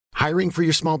Hiring for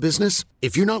your small business?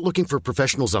 If you're not looking for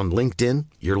professionals on LinkedIn,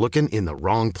 you're looking in the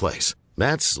wrong place.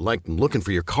 That's like looking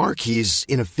for your car keys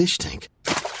in a fish tank.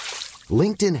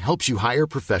 LinkedIn helps you hire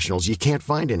professionals you can't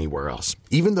find anywhere else,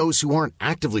 even those who aren't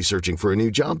actively searching for a new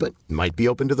job but might be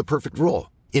open to the perfect role.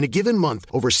 In a given month,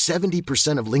 over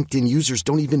 70% of LinkedIn users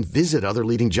don't even visit other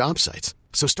leading job sites.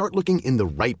 So start looking in the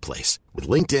right place. With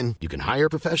LinkedIn, you can hire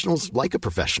professionals like a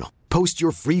professional. Post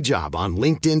your free job on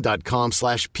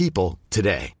linkedin.com/people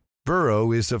today.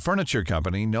 Burrow is a furniture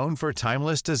company known for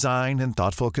timeless design and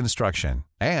thoughtful construction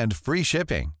and free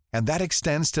shipping, and that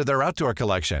extends to their outdoor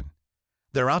collection.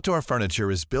 Their outdoor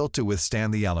furniture is built to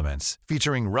withstand the elements,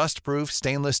 featuring rust-proof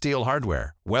stainless steel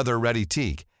hardware, weather-ready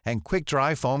teak, and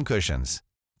quick-dry foam cushions.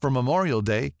 For Memorial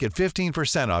Day, get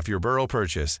 15% off your Burrow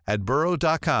purchase at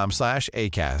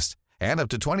burrow.com/ACAST and up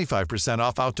to 25%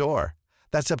 off outdoor.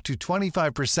 That's up to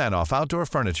 25% off outdoor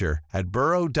furniture at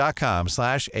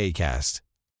burrow.com/ACAST.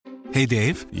 Hey,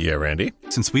 Dave. Yeah, Randy.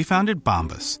 Since we founded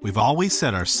Bombas, we've always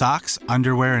said our socks,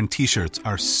 underwear, and T-shirts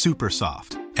are super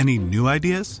soft. Any new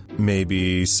ideas?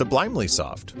 Maybe sublimely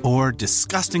soft. Or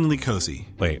disgustingly cozy.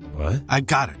 Wait, what? I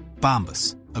got it.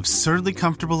 Bombas. Absurdly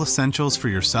comfortable essentials for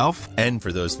yourself and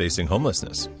for those facing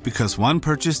homelessness. Because one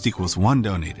purchased equals one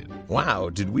donated. Wow,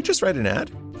 did we just write an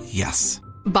ad? Yes.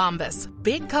 Bombas.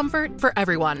 Big comfort for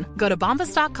everyone. Go to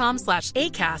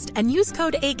bombas.com/ACAST and use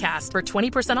code ACAST for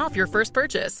 20% off your first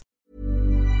purchase.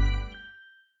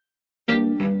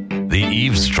 The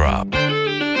Eavesdrop.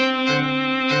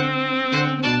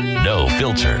 No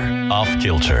filter, off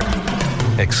kilter.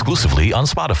 Exclusively on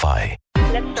Spotify.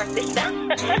 Let's start this now.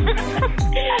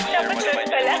 Dapat doon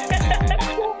pala.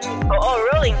 Oo,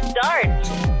 rolling start.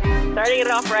 Starting it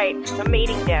off right. The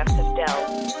mating dance of Del.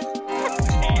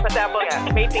 Patapos nga,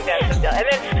 mating dance of Del. And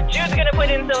then Jude's gonna put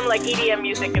in some like EDM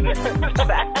music in the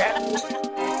background.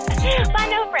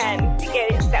 Paano, friend?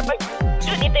 Sige, dapat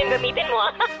Jude, ito yung gamitin mo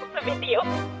sa video.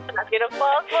 I'm not gonna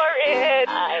fall for it.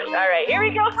 All right, here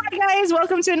we go. Hi, guys.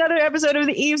 Welcome to another episode of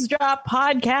the Eavesdrop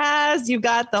Podcast. You've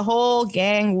got the whole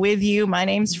gang with you. My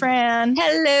name's Fran.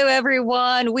 Hello,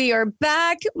 everyone. We are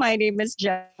back. My name is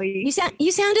Jelly.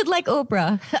 You sounded like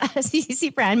Oprah.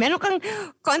 si Fran. Meron kang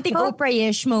konting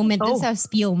Oprah-ish moment dun sa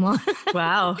spiel mo.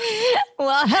 Wow.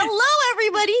 Well, hello,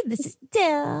 everybody. This is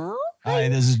Del. Hi,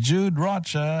 this is Jude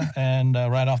Rocha, and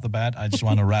right off the bat, I just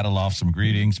want to rattle off some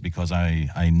greetings because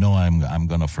I know I'm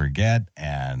going to forget,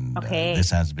 and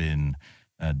this has been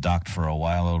docked for a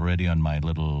while already on my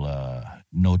little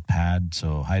notepad.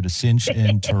 So hi to Cinch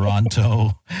in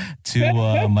Toronto, to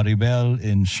Maribel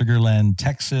in Sugarland,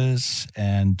 Texas,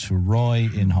 and to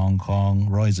Roy in Hong Kong.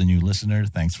 Roy's a new listener.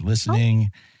 Thanks for listening.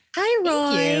 Hi,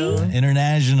 Roy.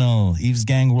 International, Eve's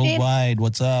Gang Worldwide.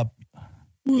 What's up?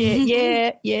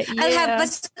 Yeah. I'll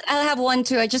have one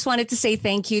too. I just wanted to say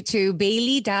thank you to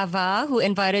Bailey Dava, who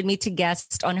invited me to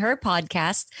guest on her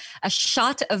podcast, A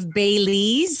Shot of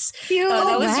Bailey's.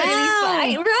 That was really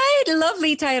fun. Right.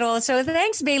 Lovely title. So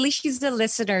thanks, Bailey. She's the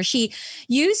listener. She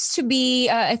used to be,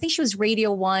 I think she was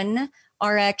Radio 1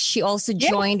 RX. She also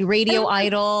joined Radio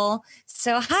Idol.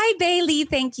 So hi, Bailey.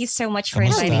 Thank you so much for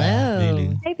inviting me.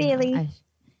 Bailey. Hi, Bailey.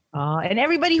 Oh, and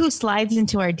everybody who slides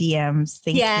into our DMs,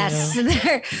 thank you. Yes,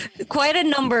 there are quite a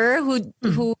number who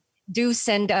do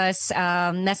send us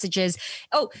messages.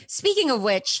 Oh, speaking of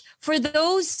which, for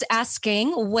those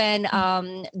asking when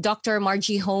Dr.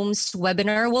 Margie Holmes'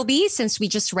 webinar will be, since we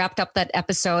just wrapped up that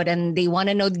episode and they want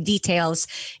to know the details,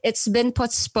 it's been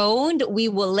postponed. We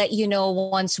will let you know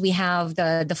once we have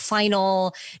the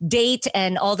final date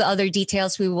and all the other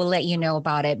details. We will let you know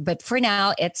about it. But for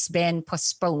now, it's been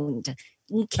postponed.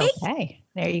 Okay,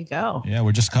 there you go. Yeah,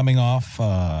 we're just coming off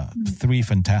 3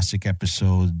 fantastic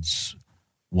episodes,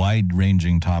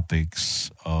 wide-ranging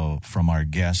topics from our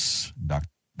guests, Doc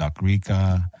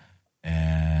Rica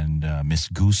and Miss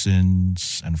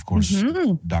Goosens, and of course,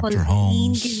 Dr.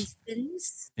 Holmes.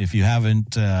 If you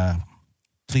haven't,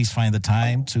 please find the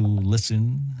time to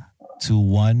listen to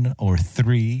 1 or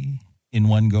 3 in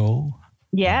one go.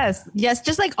 Yes,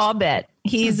 just like Obet.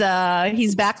 He's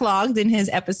backlogged in his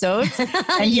episodes,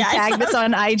 and he tagged us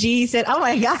on IG. He said, "Oh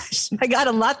my gosh, I got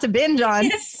a lot to binge on."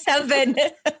 7. 7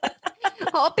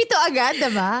 agad,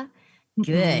 diba?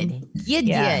 Good.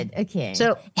 Okay.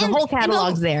 So the whole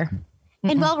catalog's there.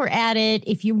 And while we're at it,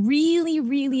 if you really,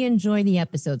 really enjoy the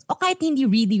episodes, o kahit hindi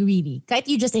really, kahit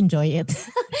you just enjoy it,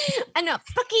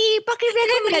 paki-recommend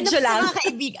medyo naman lang. sa mga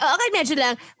kaibigan. Kahit medyo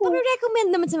lang.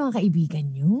 Paki-recommend naman sa mga kaibigan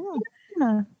nyo.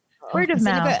 Word of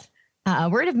mouth.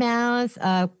 Word of mouth.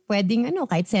 Pwedeng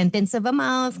kahit sentence of a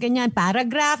mouth, ganyan,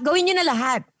 paragraph. Gawin nyo na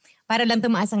lahat para lang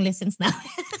tumaas ang listens namin.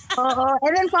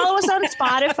 And then follow us on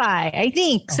Spotify, I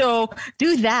think. So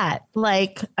do that.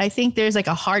 Like, I think there's like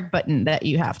a heart button that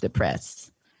you have to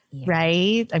press,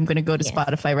 right? I'm going to go to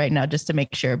Spotify right now just to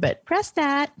make sure, but press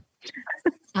that.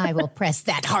 I will press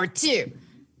that heart too.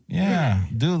 Yeah,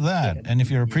 do that. And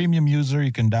if you're a premium user,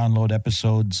 you can download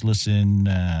episodes, listen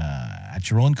at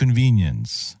your own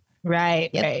convenience. Right.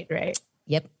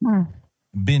 Yep.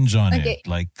 Binge on it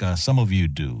like some of you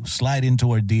do. Slide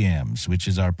into our DMs, which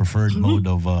is our preferred mode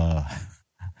of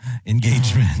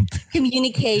engagement.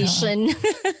 Communication.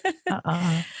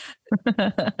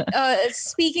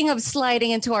 Speaking of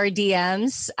sliding into our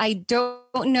DMs, I don't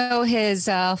know his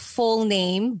full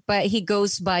name, but he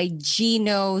goes by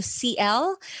Gino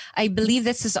CL. I believe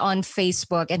this is on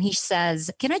Facebook. And he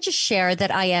says, can I just share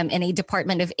that I am in a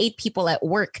department of 8 people at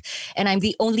work and I'm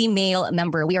the only male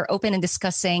member. We are open to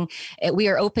discussing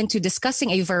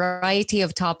a variety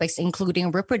of topics,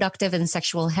 including reproductive and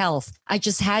sexual health. I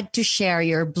just had to share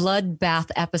your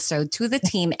bloodbath episode to the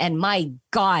team, and my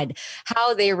God,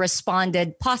 how they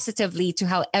responded positively to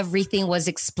how everything was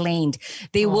explained.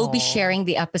 They will be sharing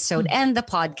the episode and the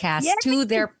podcast to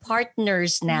their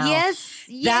partners now. Yes.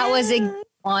 That was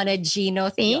a Gino.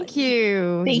 Thank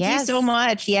you. Thank you so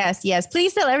much. Yes.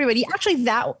 Please tell everybody. Actually,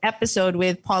 that episode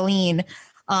with Pauline,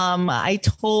 I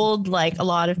told like a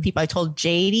lot of people, I told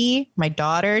JD, my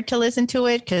daughter, to listen to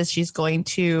it because she's going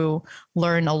to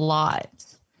learn a lot.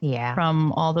 Yeah.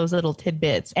 From all those little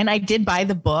tidbits. And I did buy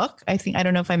the book. I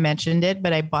don't know if I mentioned it,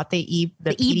 but I bought the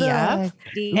PDF.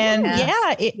 And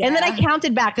and then I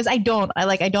counted back because I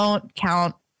don't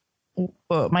count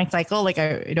my cycle. Like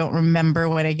I don't remember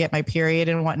when I get my period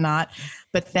and whatnot.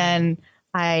 But then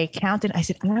I counted. I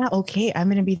said, okay, I'm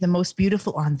going to be the most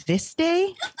beautiful on this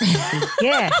day.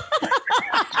 Yeah.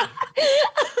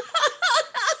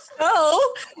 So,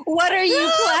 what are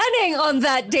you planning on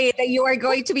that day that you are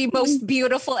going to be most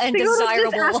beautiful and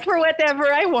desirable? Just ask for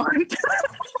whatever I want.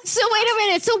 So wait a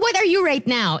minute. So what are you right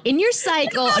now in your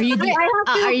cycle? Are you? I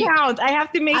have to count. I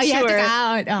have to make sure.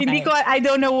 Have to count. Okay. I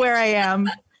don't know where I am.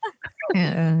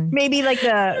 Maybe like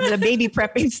the baby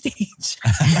prepping stage.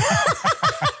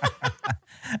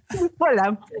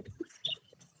 Pero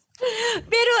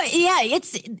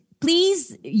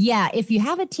please, if you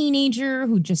have a teenager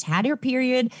who just had her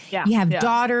period, you have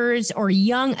daughters or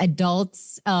young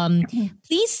adults,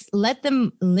 please let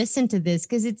them listen to this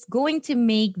because it's going to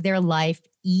make their life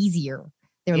easier,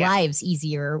 lives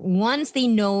easier once they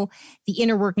know the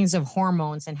inner workings of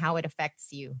hormones and how it affects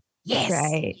you. Yes.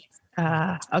 Right.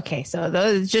 Okay, so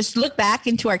those, just look back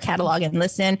into our catalog and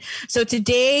listen. So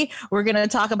today we're going to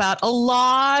talk about a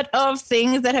lot of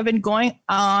things that have been going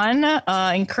on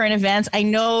in current events. I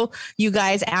know you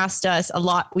guys asked us a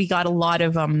lot. We got a lot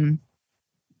of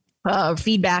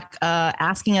feedback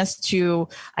asking us to,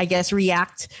 I guess,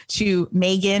 react to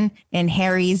Meghan and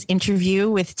Harry's interview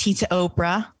with Tita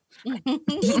Oprah.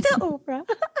 Tita Oprah.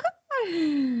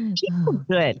 She's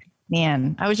good.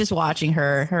 Man, I was just watching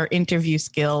her interview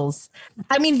skills.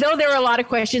 I mean, though there were a lot of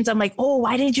questions, I'm like, oh,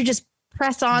 why didn't you just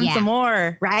press on some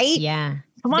more? Right? Yeah.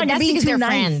 Come on, that's because they're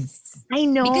nice. Friends. I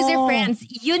know. Because they're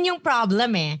friends. Yun yung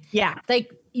problem eh. Yeah.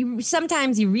 Like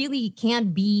sometimes you really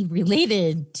can't be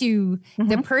related to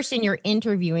the person you're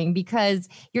interviewing because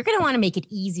you're going to want to make it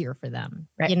easier for them.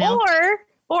 Right. You know?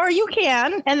 Or you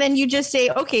can, and then you just say,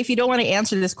 okay, if you don't want to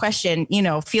answer this question,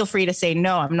 feel free to say,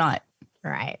 no, I'm not.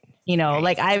 Right.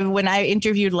 Like when I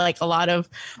interviewed like a lot of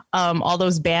all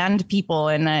those band people,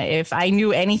 and if I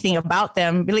knew anything about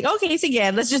them, be like, okay, so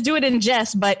let's just do it in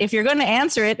jest. But if you're going to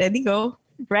answer it, then you go,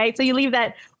 right? So you leave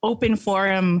that open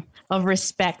forum of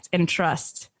respect and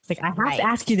trust. Like, I have to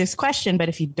ask you this question, but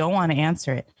if you don't want to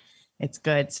answer it, it's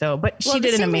good. So, but she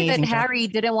did an amazing job. Harry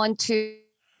didn't want to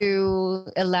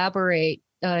elaborate.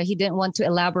 He didn't want to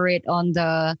elaborate on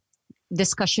the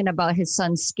discussion about his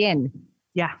son's skin.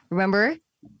 Yeah. Remember?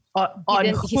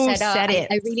 He said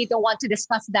it. I really don't want to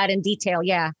discuss that in detail.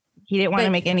 Yeah. He didn't want to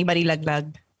make anybody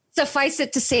laglag. Suffice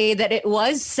it to say that it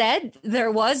was said. There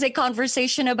was a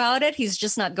conversation about it. He's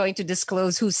just not going to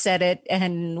disclose who said it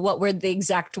and what were the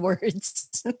exact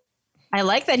words. I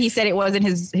like that he said it wasn't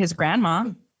his grandma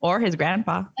or his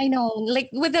grandpa. I know. Like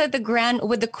with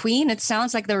the queen, it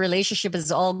sounds like the relationship is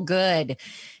all good.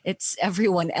 It's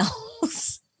everyone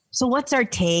else. So what's our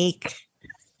take?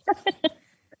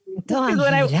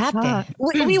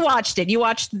 We watched it.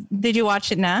 Did you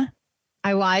watch it now?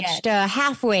 I watched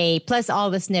halfway plus all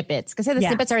the snippets because the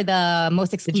snippets are the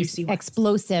most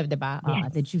explosive,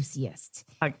 the juiciest.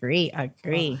 Agree.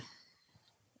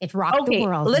 It rocked the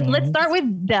world. Let's start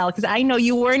with Del because I know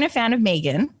you weren't a fan of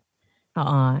Meghan.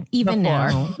 Even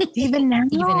now, even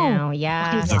now,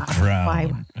 yeah. The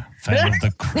Crown. Fan of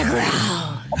The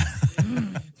Crown.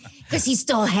 Because he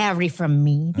stole Harry from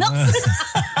me. No.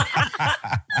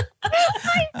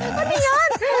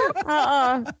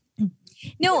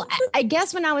 No, I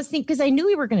guess when I was thinking, because I knew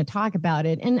we were going to talk about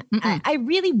it, and I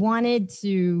really wanted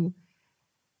to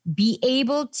be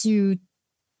able to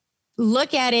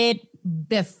look at it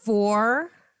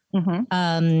before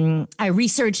I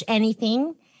researched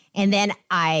anything, and then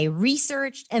I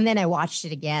researched, and then I watched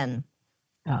it again.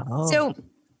 Oh. So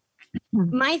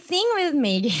my thing with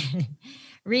Meghan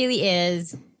really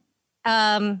is,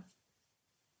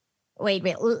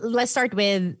 let's start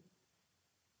with,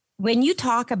 when you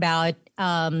talk about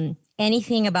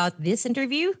anything about this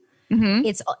interview,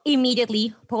 it's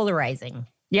immediately polarizing.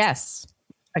 Yes.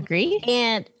 Agree.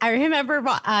 And I remember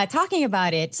talking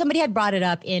about it. Somebody had brought it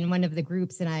up in one of the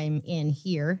groups that I'm in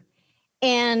here.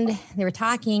 And they were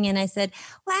talking and I said,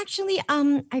 well, actually,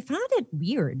 I found it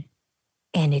weird.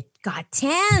 And it got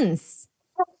tense.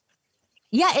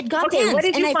 Yeah, it got tense. What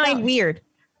did you find weird?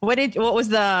 What was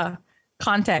the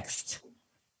context?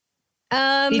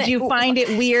 Did you find it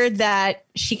weird that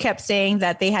she kept saying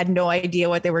that they had no idea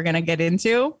what they were going to get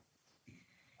into?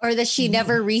 Or that she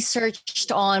never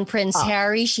researched on Prince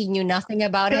Harry. She knew nothing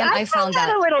about him. I found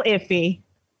that a little iffy.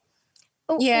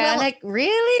 Yeah, like,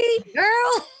 really,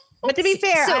 girl? But to be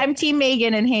fair, I'm Team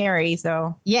Meghan and Harry,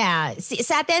 so. Yeah.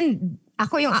 Sa atin,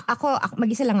 ako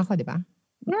mag-isa lang ako, di ba?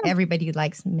 Everybody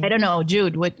likes Meghan. I don't know.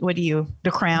 Jude, what do you,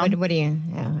 The Crown? What do you?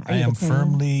 I am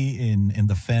firmly in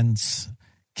the fence,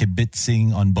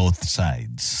 kibitzing on both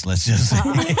sides. Let's just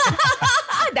say.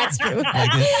 That's true.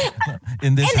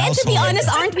 In this household, and to be honest,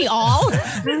 aren't we all?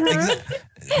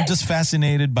 I'm just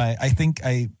fascinated by, I think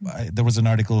there was an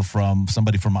article from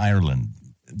somebody from Ireland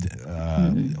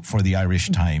for the Irish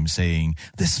Times saying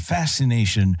this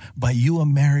fascination by you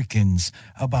Americans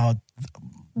about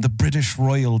the British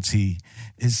royalty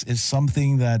is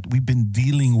something that we've been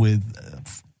dealing with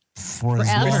for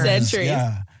centuries.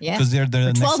 Yeah. Because they're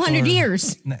the 1,200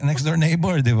 years. Next door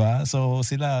neighbor, di ba? So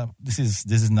sila, this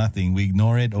is nothing. We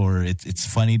ignore it, or it's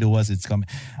funny to us. It's coming.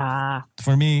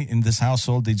 For me, in this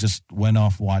household, they just went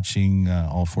off watching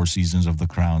all 4 seasons of The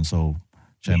Crown. So,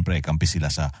 syempre, kampi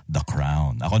sila sa The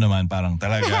Crown. Ako naman, parang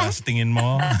talaga, sa tingin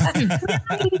mo.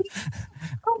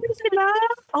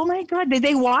 Oh my God, did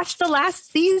they watch the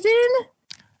last season?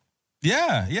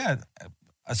 Yeah.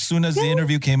 As soon as the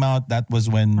interview came out, that was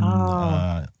when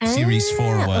Series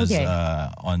 4 was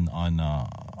on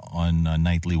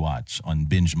nightly watch, on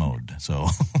binge mode. So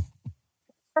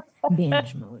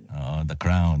binge mode. The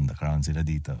Crown sila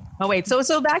dito. Oh wait,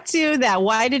 so back to that.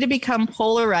 Why did it become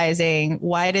polarizing?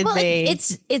 Why did they?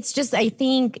 It's just, I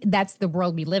think that's the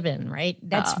world we live in, right?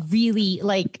 That's really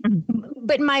like.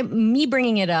 But me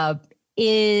bringing it up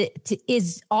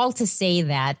is all to say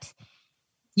that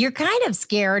you're kind of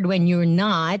scared when you're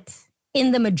not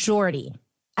in the majority.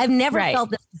 I've never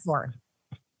felt this before.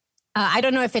 I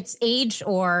don't know if it's age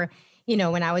or,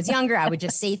 when I was younger, I would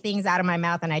just say things out of my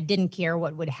mouth and I didn't care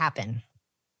what would happen.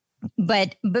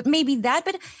 But maybe that,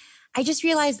 but I just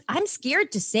realized I'm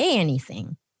scared to say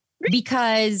anything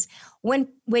because when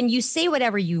you say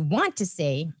whatever you want to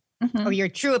say or your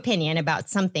true opinion about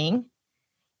something,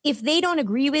 if they don't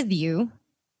agree with you,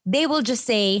 they will just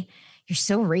say, you're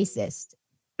so racist.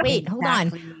 Wait, hold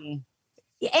on.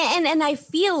 And I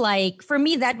feel like for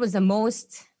me, that was the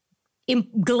most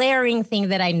glaring thing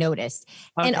that I noticed.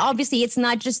 Okay. And obviously it's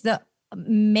not just the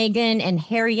Meghan and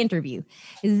Harry interview.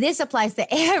 This applies to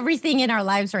everything in our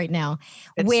lives right now,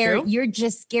 where you're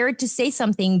just scared to say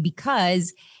something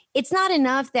because it's not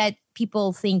enough that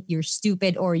people think you're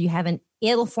stupid or you have an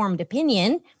ill-formed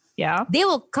opinion. Yeah. They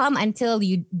will come until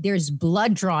there's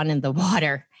blood drawn in the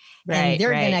water. And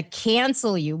they're going to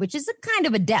cancel you, which is a kind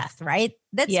of a death, right?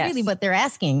 That's really what they're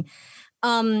asking.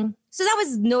 So that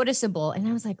was noticeable. And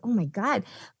I was like, oh my God,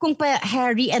 kung pa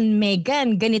Harry and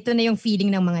Meghan, ganito na yung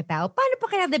feeling ng mga tao, paano pa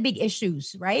kaya the big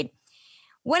issues, right?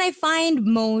 What I find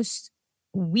most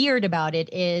weird about it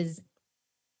is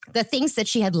the things that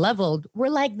she had leveled were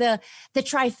like the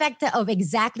trifecta of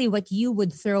exactly what you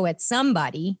would throw at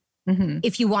somebody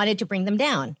if you wanted to bring them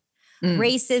down.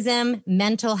 Racism,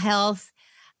 mental health,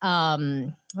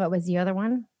 what was the other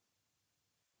one?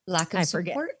 Lack of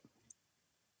support?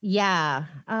 Yeah,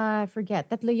 I forget.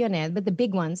 Tatlo yun eh. But the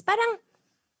big ones, parang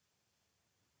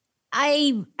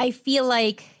I feel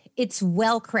like it's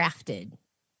well crafted.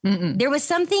 There was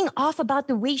something off about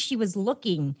the way she was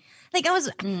looking. Like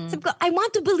I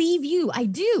want to believe you. I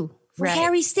do. For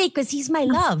Harry's sake, because he's my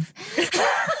love.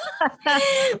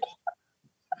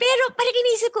 Pero parang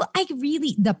inisip ko,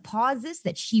 the pauses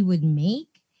that she would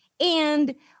make,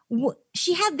 and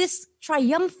she had this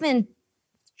triumphant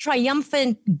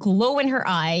triumphant glow in her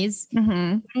eyes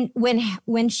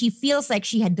when she feels like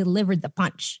she had delivered the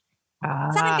punch.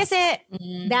 Sa akin kasi,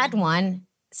 that one.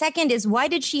 Second is, why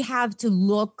did she have to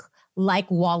look like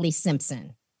Wally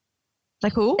Simpson?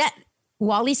 Like who?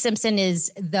 Wally Simpson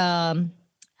is the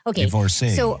divorcee.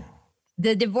 So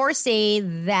the divorcee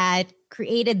that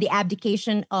created the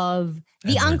abdication of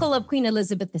the uncle of Queen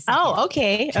Elizabeth II. Oh,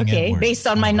 okay. Okay. Based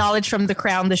on my knowledge from The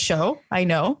Crown, the show, I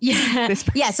know. Yeah.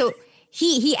 Yeah. So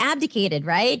he abdicated,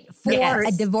 right? For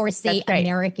a divorcee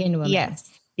American woman. Yes.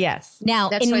 Yes. Now,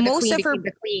 that's in why most the of her...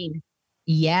 the queen.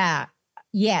 Yeah.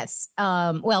 Yes.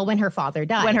 Well, when her father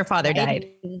died. When her father died.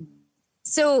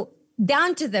 So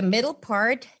down to the middle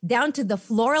part, down to the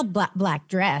floral black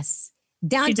dress.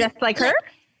 Down she dressed like her?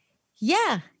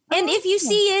 Yeah. And if you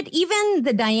see it, even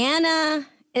the Diana,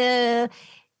 I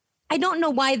don't know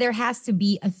why there has to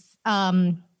be a,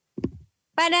 but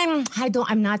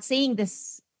I'm not saying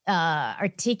this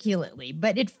articulately,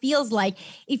 but it feels like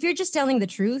if you're just telling the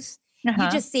truth, you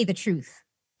just say the truth.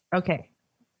 Okay.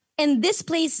 And this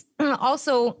place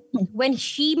also, when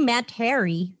she met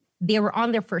Harry, they were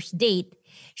on their first date.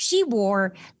 She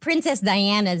wore Princess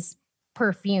Diana's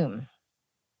perfume.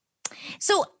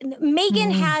 So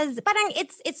Meghan has, but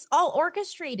it's all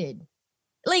orchestrated.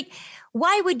 Like,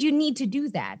 why would you need to do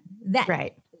that?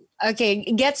 Right. Okay,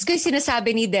 gets ko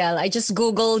sinasabi ni Del. I just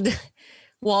Googled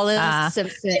Wallace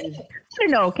Simpson. I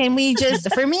don't know. Can we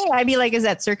just, for me, I'd be like, is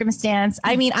that circumstance?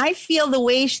 I mean, I feel the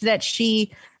way that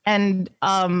she, and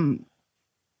the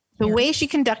way she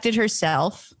conducted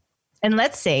herself, and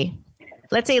let's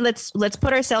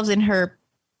put ourselves in her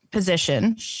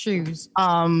position,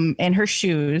 in her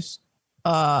shoes,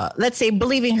 let's say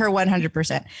believing her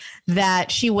 100%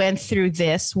 that she went through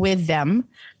this with them.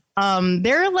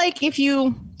 They're like, if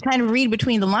you kind of read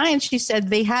between the lines, she said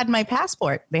they had my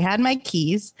passport, they had my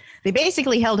keys, they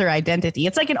basically held her identity.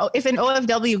 It's like if an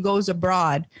OFW goes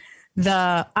abroad,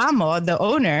 the amo, the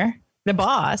owner, the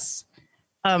boss,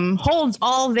 holds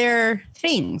all their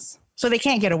things, so they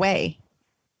can't get away,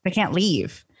 they can't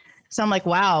leave. So I'm like,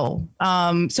 wow.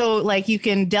 So like you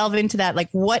can delve into that. Like,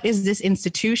 what is this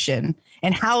institution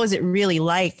and how is it really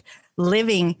like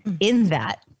living in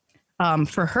that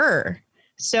for her?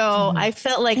 So I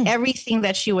felt like everything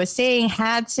that she was saying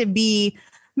had to be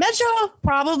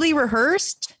probably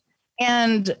rehearsed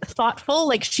and thoughtful.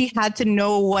 Like she had to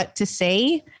know what to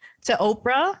say to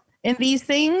Oprah in these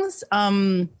things.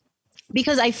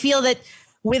 Because I feel that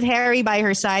with Harry by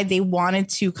her side, they wanted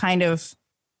to kind of,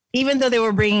 even though they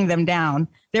were bringing them down,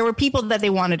 there were people that they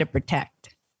wanted to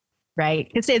protect,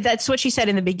 right? Because that's what she said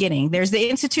in the beginning. There's the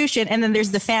institution and then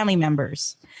there's the family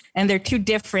members. And they're two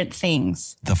different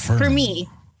things. The firm. For me,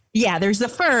 yeah, there's the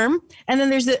firm and then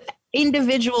there's the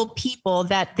individual people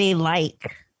that they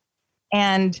like.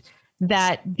 And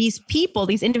that these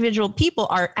individual people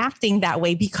are acting that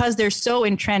way because they're so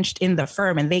entrenched in the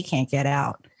firm and they can't get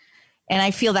out. And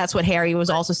I feel that's what Harry was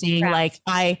also saying. Like,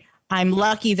 I'm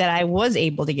lucky that I was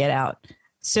able to get out.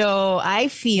 So I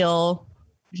feel,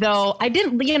 though I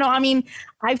didn't,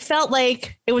 I felt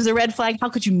like it was a red flag. How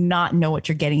could you not know what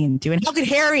you're getting into? And how could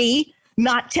Harry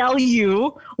not tell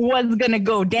you what's going to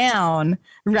go down?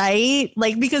 Right.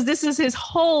 Like, because this is his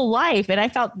whole life. And I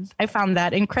found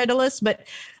that incredulous, but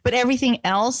everything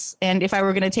else. And if I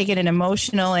were going to take it in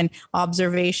emotional and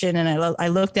observation, and I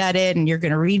looked at it, and you're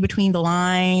going to read between the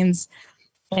lines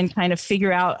and kind of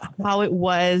figure out how it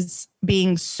was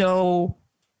being so,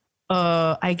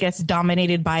 I guess,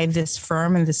 dominated by this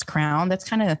firm and this crown. That's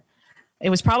it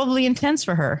was probably intense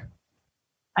for her.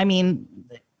 I mean,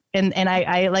 and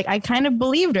I kind of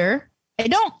believed her.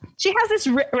 She has this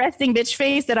resting bitch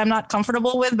face that I'm not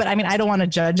comfortable with, but I mean, I don't want to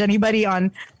judge anybody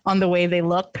on the way they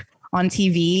look on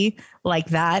TV like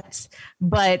that.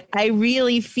 But I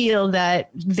really feel that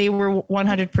they were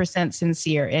 100%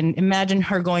 sincere. And imagine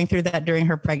her going through that during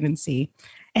her pregnancy.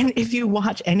 And if you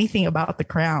watch anything about The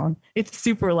Crown, it's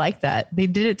super like that. They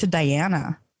did it to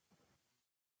Diana.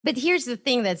 But here's the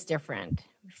thing that's different.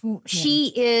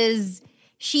 She is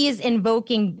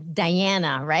invoking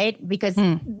Diana, right? Because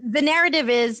the narrative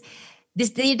is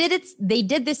they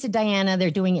did this to Diana,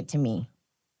 they're doing it to me.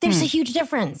 There's a huge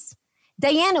difference.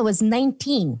 Diana was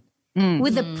 19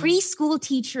 with a preschool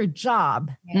teacher job.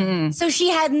 So she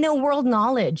had no world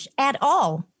knowledge at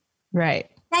all. Right.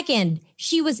 Second,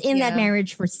 she was in that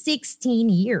marriage for 16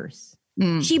 years.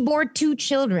 She bore 2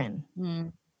 children.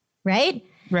 Right?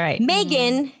 Right.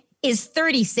 Meghan was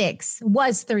 36.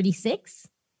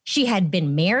 She had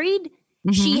been married.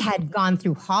 She had gone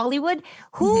through Hollywood.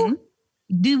 Who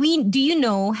do you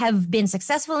know have been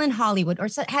successful in Hollywood or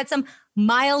had some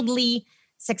mildly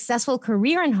successful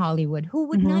career in Hollywood who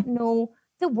would not know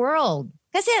the world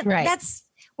Kasi that's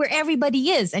where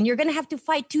everybody is. And you're going to have to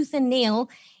fight tooth and nail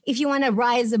if you want to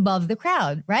rise above the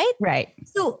crowd, right? Right.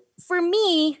 So for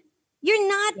me,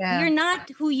 you're not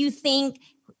who you think.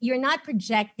 You're not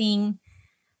projecting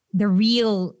the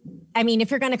real. I mean,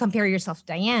 if you're going to compare yourself to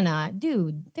Diana,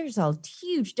 dude, there's a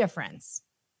huge difference.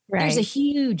 Right. There's a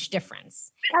huge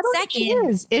difference. I don't think she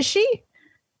is she?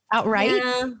 Outright?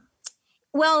 Yeah.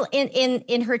 Well,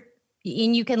 in her,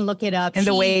 and you can look it up. And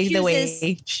the way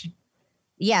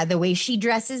she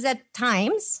dresses at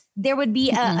times, there would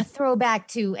be a throwback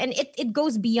to, and it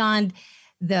goes beyond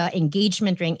the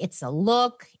engagement ring. It's a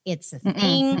look, it's a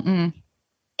thing.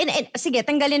 And sige,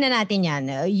 tanggalin na natin yan.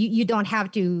 You don't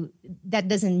have to, that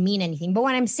doesn't mean anything. But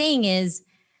what I'm saying is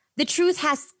the truth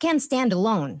can stand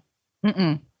alone.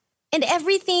 And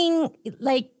everything,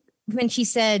 like when she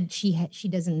said she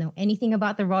doesn't know anything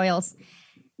about the royals,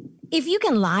 if you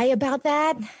can lie about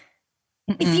that,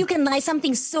 if you can lie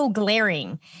something so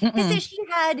glaring, because she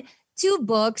had 2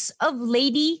 books of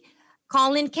Lady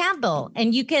Colin Campbell.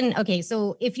 And you can,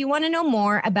 so if you want to know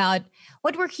more about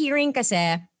what we're hearing,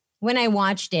 kasi when I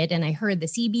watched it and I heard the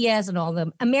CBS and all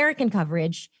the American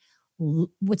coverage,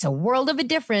 it's a world of a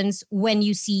difference when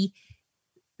you see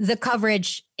the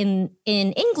coverage in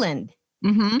England.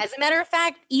 As a matter of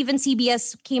fact, even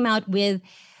CBS came out with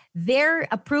their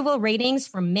approval ratings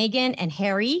for Meghan and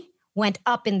Harry went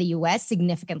up in the US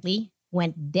significantly,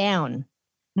 went down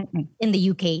in the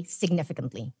UK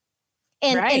significantly.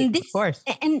 And this, of course.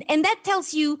 And that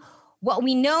tells you what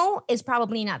we know is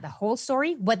probably not the whole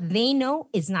story. What they know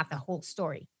is not the whole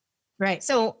story. Right.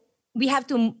 So we have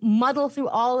to muddle through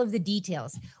all of the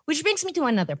details, which brings me to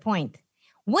another point.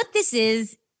 What this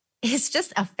is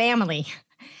just a family.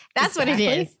 That's what it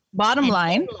is. Bottom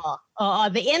line.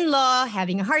 The in-law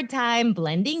having a hard time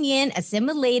blending in,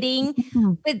 assimilating.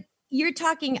 But you're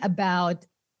talking about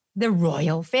the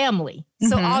royal family.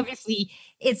 So obviously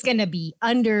it's going to be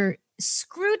under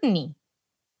scrutiny.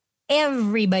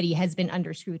 Everybody has been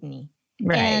under scrutiny.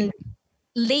 Right. And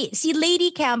see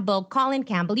Lady Campbell, Colin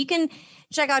Campbell, you can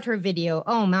check out her video.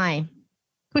 Oh my.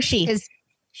 Who's she? Because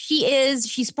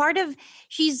she's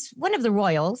one of the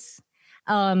royals.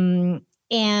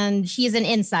 And she is an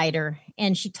insider.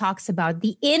 And she talks about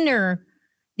the inner,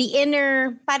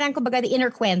 parang kumbaga, the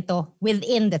inner kwento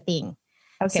within the thing.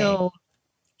 Okay. So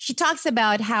she talks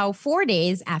about how 4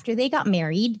 days after they got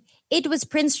married, it was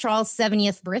Prince Charles'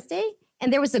 70th birthday,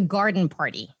 and there was a garden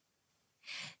party.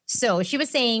 So she was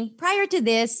saying, prior to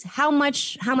this, how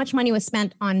much money was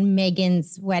spent on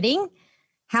Meghan's wedding?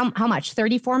 How much?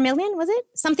 34 million, was it?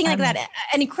 Something like that.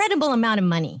 An incredible amount of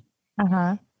money.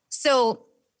 So,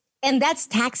 and that's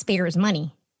taxpayers'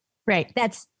 money. Right.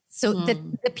 That's so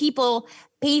the people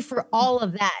pay for all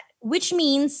of that, which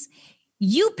means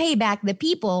you pay back the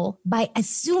people by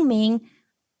assuming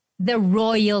the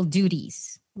royal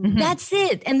duties. That's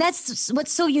it. And that's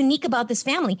what's so unique about this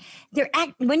family.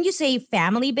 When you say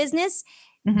family business,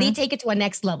 they take it to a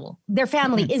next level. Their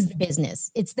family is the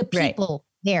business. It's the people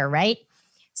there, right?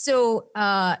 So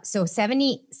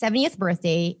 70th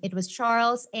birthday, it was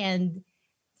Charles, and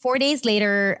 4 days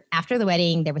later, after the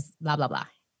wedding, there was blah, blah, blah.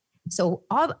 So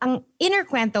ang inner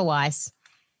kwento was,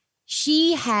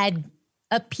 she had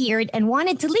appeared and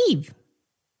wanted to leave.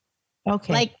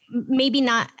 Okay. Like maybe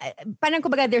not, parang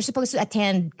kumbaga they're supposed to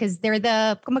attend because they're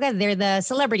the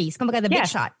celebrities, kumbaga the big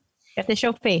shot. At the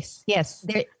show face. Yes.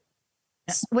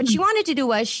 What she wanted to do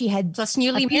was she had just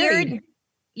newly appeared, married.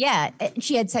 Yeah.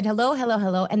 She had said hello.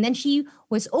 And then she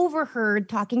was overheard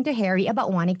talking to Harry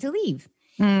about wanting to leave.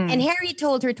 And Harry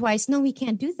told her twice, no, we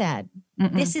can't do that.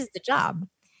 This is the job.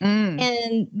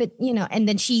 And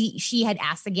then she had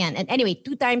asked again. And anyway,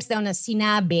 2 times daw na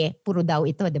sinabi, puro daw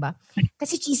ito, di ba?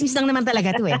 Kasi chismis lang naman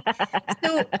talaga to eh.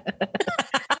 So,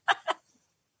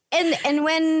 and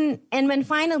when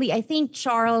finally, I think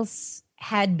Charles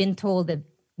had been told that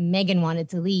Meghan wanted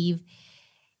to leave,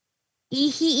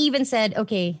 he even said,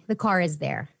 okay, the car is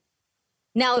there.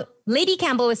 Now, Lady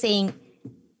Campbell was saying,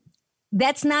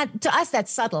 that's not, to us,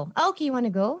 that's subtle. Oh, okay, you want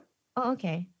to go? Oh,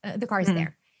 okay. The car is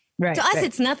there. Right, to us,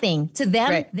 it's nothing. To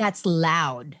them, that's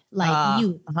loud. Like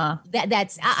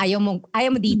that's ayaw mo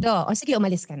dito. O sige,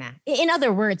 umalis ka na. In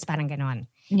other words, parang ganon.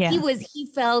 Yeah. He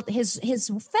felt his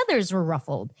feathers were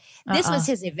ruffled. This was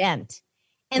his event.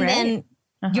 And then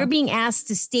you're being asked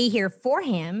to stay here for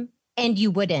him and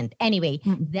you wouldn't. Anyway,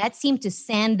 that seemed to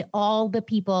send all the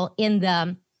people in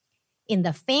the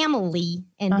family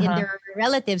and in their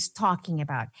relatives talking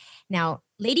about. Now,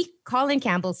 Lady Colin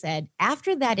Campbell said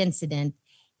after that incident,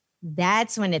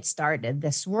 that's when it started,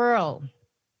 the swirl.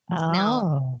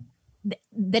 Now,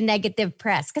 the negative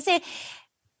press. Because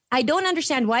I don't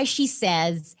understand why she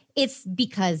says it's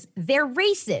because they're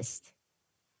racist.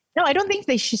 No, I don't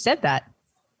think she said that.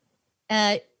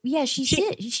 Yeah, she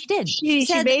did. She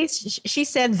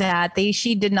said that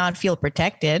she did not feel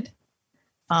protected.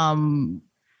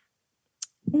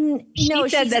 She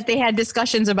said that they had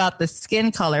discussions about the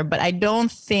skin color, but I don't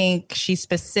think she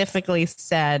specifically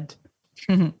said.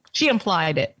 She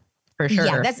implied it for sure.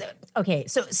 Yeah, that's okay.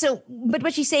 So, but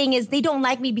what she's saying is they don't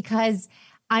like me because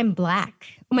I'm black.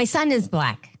 My son is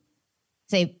black.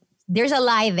 So there's a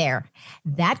lie there.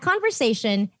 That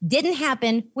conversation didn't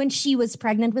happen when she was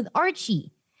pregnant with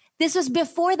Archie. This was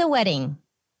before the wedding.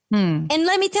 And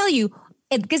let me tell you,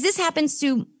 because this happens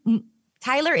to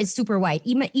Tyler is super white.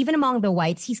 Even among the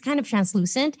whites, he's kind of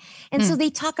translucent. And so they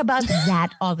talk about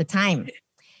that all the time.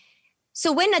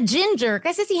 So when a ginger,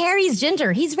 kasi si Harry's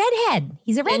ginger, he's redhead.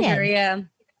 He's a redhead. Ginger, yeah.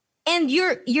 And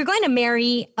you're going to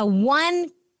marry a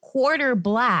 1/4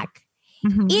 black.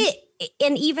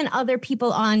 And even other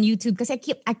people on YouTube, because I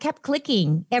kept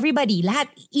clicking. Everybody, lahat,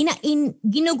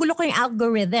 ginugulo ko yung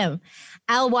algorithm.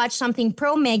 I'll watch something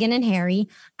pro Meghan and Harry.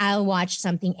 I'll watch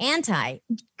something anti,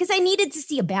 because I needed to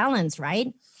see a balance,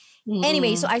 right?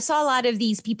 Anyway, so I saw a lot of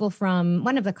these people from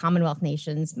one of the Commonwealth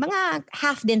nations, mga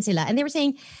half din sila, and they were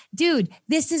saying, dude,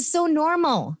 this is so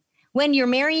normal. When you're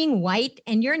marrying white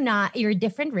and you're a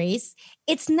different race,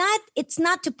 it's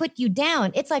not to put you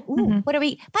down. It's like, ooh, what are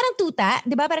we? Parang tuta,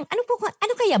 di ba? Parang ano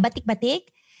kaya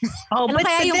batik-batik? Oh, but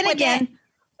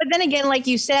then again, like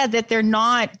you said, that they're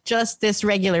not just this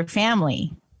regular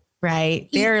family, right?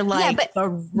 They're like the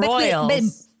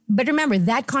royals. But remember,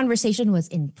 that conversation was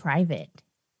in private.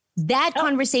 That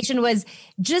conversation was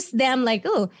just them like,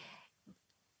 oh,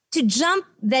 to jump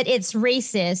that it's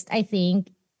racist, I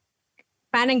think,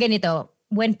 parang ganito,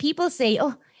 when people say,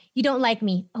 oh, you don't like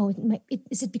me. Oh,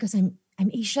 is it because I'm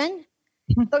Asian?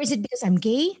 Or is it because I'm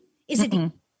gay?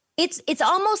 It's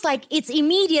almost like it's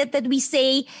immediate that we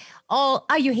say, oh,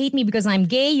 you hate me because I'm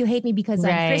gay. You hate me because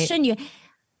I'm Christian. Maybe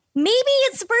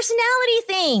it's a personality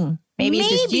thing. Maybe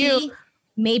it's just you.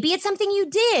 Maybe it's something you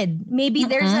did. Maybe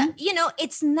there's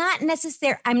it's not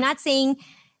necessary. I'm not saying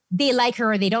they like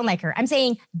her or they don't like her. I'm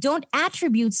saying don't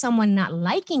attribute someone not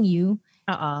liking you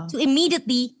to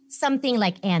immediately something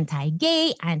like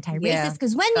anti-gay, anti-racist.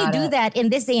 Because when you do that in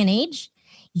this day and age,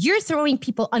 you're throwing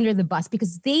people under the bus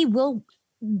because the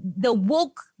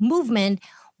woke movement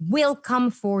will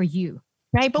come for you.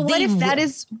 Right. But what if that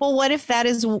is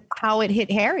how it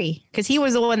hit Harry? Because he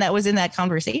was the one that was in that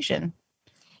conversation.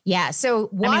 Yeah. So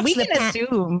we can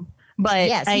assume, but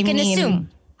yes, you can assume.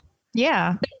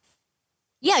 Yeah.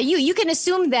 Yeah, you can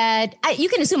assume that you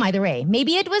can assume either way.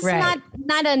 Maybe it was not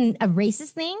a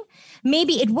racist thing.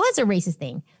 Maybe it was a racist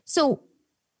thing. So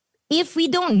if we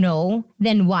don't know,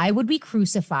 then why would we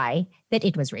crucify that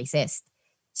it was racist?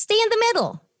 Stay in the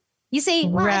middle. You say,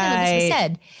 well, I don't know, this was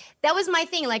said. That was my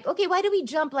thing. Like, okay, why do we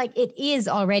jump like it is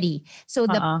already? So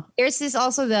there's this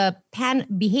also the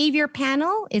behavior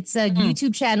panel. It's a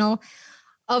YouTube channel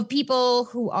of people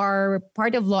who are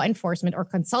part of law enforcement or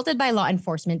consulted by law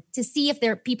enforcement to see if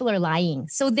people are lying.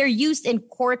 So they're used in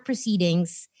court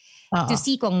proceedings to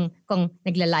see kung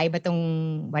naglalay ba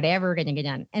tong whatever,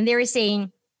 ganyan. And they're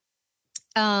saying,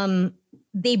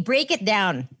 they break it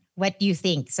down. What do you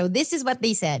think? So this is what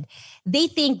they said. They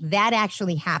think that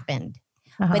actually happened,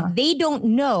 but they don't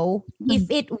know if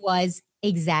it was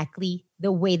exactly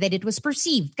the way that it was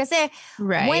perceived. Because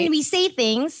when we say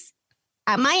things,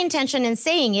 my intention in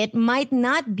saying it might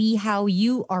not be how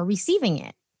you are receiving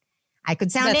it. I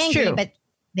could sound angry, but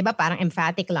diba, parang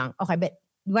emphatic lang. Okay, but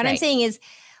what I'm saying is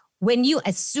when you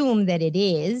assume that it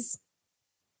is,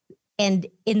 and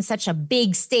in such a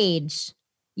big stage,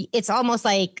 it's almost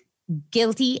like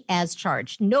guilty as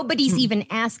charged. Nobody's even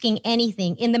asking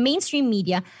anything. In the mainstream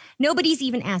media, nobody's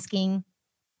even asking,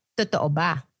 totoo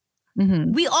ba?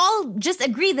 We all just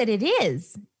agree that it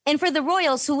is. And for the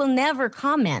royals who will never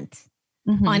comment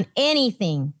on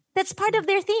anything, that's part of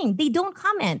their thing. They don't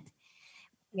comment.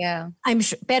 Yeah. I'm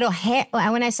sure. Pero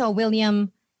when I saw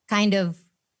William kind of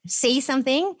say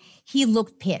something, he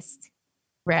looked pissed.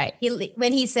 Right.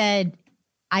 When he said,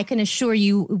 I can assure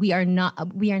you, we're not a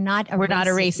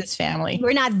racist family.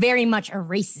 We're not very much a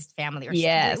racist family.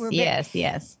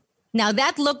 Yes. Now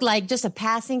that looked like just a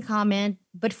passing comment,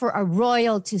 but for a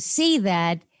royal to say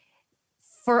that,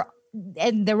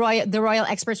 and the royal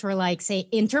experts were like, say,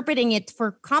 interpreting it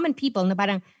for common people, na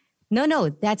parang, no,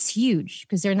 that's huge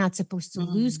because they're not supposed to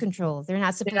lose control. They're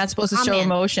not supposed to show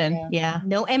emotion. Yeah.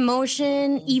 No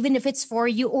emotion, even if it's for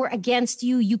you or against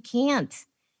you, you can't.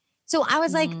 So I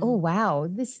was like, oh, wow,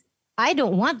 I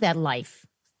don't want that life.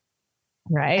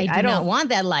 Right. I don't want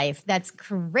that life. That's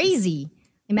crazy.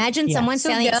 Imagine someone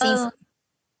selling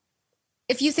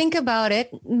if you think about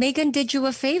it, Meghan did you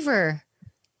a favor.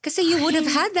 Because you would have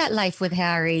had that life with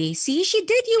Harry. See, she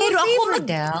did you a favor,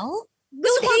 Del. Dude,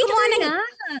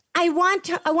 I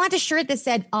want a shirt that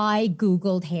said, I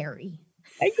Googled Harry.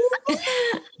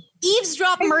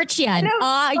 Eavesdrop merch yan.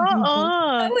 That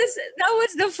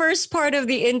was the first part of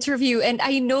the interview. And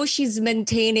I know she's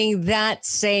maintaining that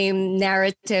same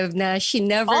narrative now. She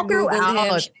never Googled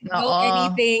him. She didn't know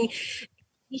anything.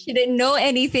 She didn't know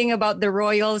anything about the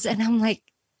royals. And I'm like,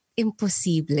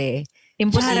 imposible.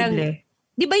 Imposible.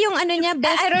 Di ba yung ano niya?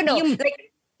 I don't know.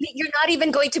 Like, you're not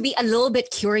even going to be a little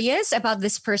bit curious about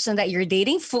this person that you're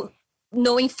dating,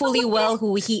 knowing fully well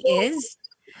who he is.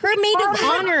 Her maid of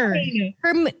honor,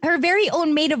 her very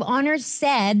own maid of honor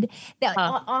said that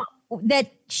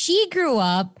that she grew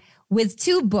up with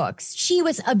 2 books. She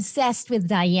was obsessed with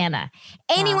Diana.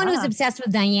 Anyone who's obsessed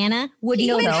with Diana would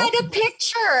know. She even had a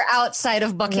picture outside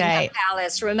of Buckingham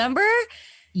Palace, remember?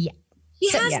 Yeah. She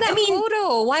has that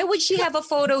photo. Why would she have a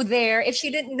photo there if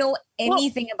she didn't know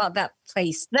anything about that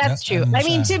place? That's true. I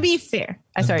mean, to be fair.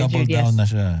 Sorry, Jude, yes.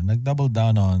 Nag-double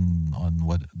down on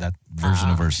what that version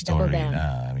of her story.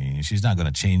 I mean, she's not going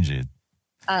to change it.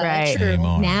 Right.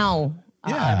 Anymore. Now.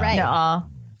 Yeah. Right.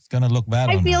 It's going to look bad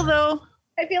on her.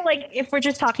 I feel like if we're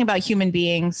just talking about human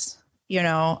beings, you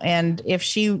know, and if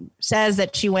she says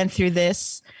that she went through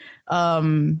this,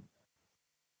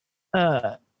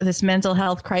 this mental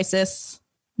health crisis,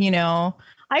 you know,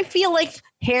 I feel like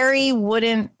Harry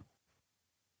wouldn't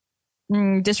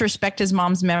disrespect his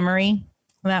mom's memory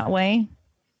that way.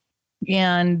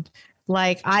 And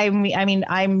like, I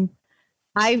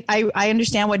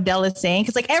understand what Del is saying.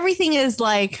 Cause like everything is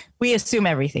like, we assume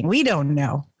everything. We don't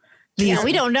know. We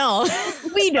don't know.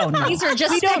 We don't know. These are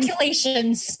just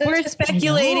speculations. We're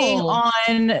speculating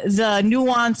on the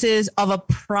nuances of a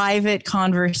private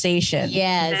conversation.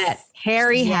 Yes. That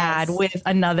Harry had with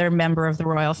another member of the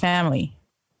royal family.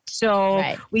 So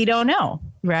we don't know,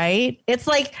 right? It's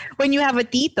like when you have a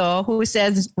tito who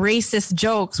says racist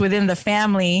jokes within the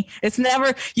family. It's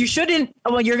never, you shouldn't,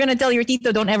 well, you're going to tell your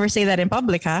tito, don't ever say that in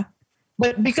public, huh?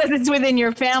 But because it's within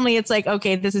your family, it's like,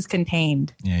 okay, this is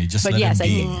contained. Yeah, you just let him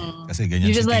be.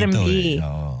 You just let him be.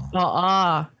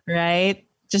 Right?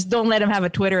 Just don't let him have a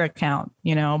Twitter account,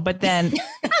 you know? But then...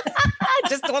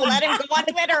 just don't let him go on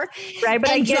Twitter. Right, but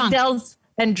I get Del's...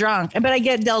 And drunk. But I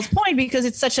get Del's point because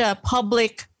it's such a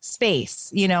public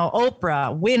space. You know,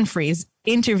 Oprah Winfrey's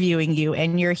interviewing you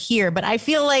and you're here. But I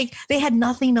feel like they had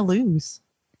nothing to lose.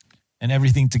 And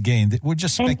everything to gain. We're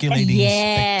just speculating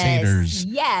spectators.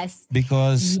 Yes.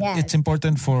 Because it's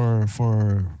important for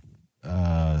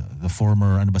the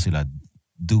former, ano ba sila?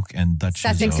 Duke and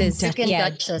Duchess. The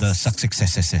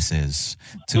Sussexes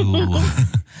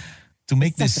to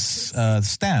make this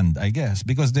stand, I guess.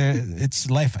 Because it's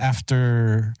life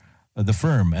after the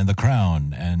firm and the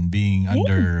crown and being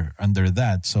under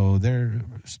that. So they're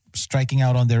striking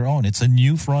out on their own. It's a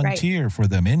new frontier for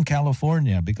them in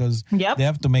California because they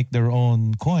have to make their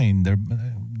own coin.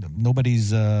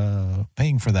 Nobody's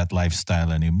paying for that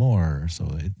lifestyle anymore. So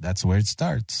that's where it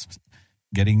starts.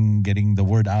 Getting the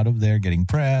word out of there, getting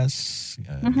press,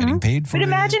 getting paid for it. But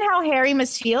imagine how Harry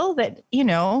must feel that, you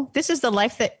know, this is the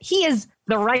life that he is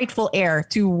the rightful heir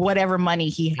to whatever money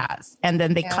he has. And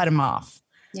then they cut him off.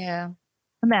 Yeah.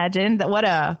 Imagine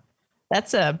that.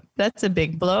 That's a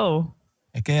big blow.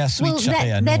 Kaya sweet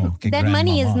siya that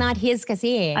money is not his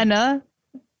kasi. Ano?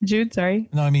 Jude, sorry.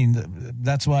 No, I mean,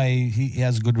 that's why he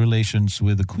has good relations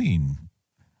with the queen.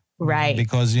 Right.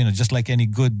 Because, you know, just like any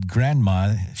good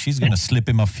grandma, she's going to slip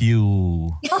him a few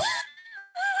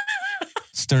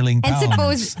sterling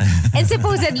pounds. And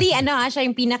supposedly, siya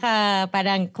yung pinaka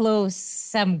parang close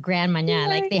some grandma niya.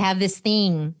 Like they have this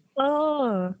thing.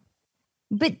 Oh.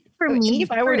 But for me, if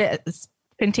I were to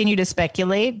continue to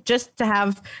speculate, just to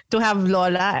have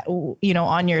Lola, you know,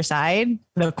 on your side,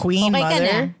 the queen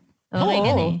mother.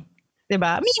 Okay.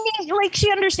 Diba? Meaning, like,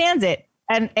 she understands it.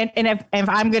 And if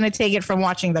I'm going to take it from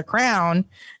watching The Crown,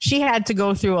 she had to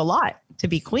go through a lot to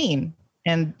be queen.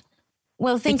 And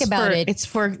well, think about it. It's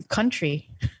for country.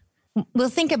 Well,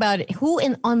 think about it. Who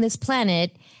on this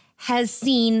planet has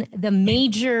seen the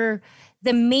major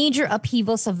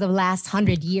upheavals of the last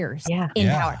 100 years in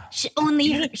power?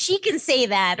 Only she can say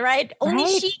that, right? Only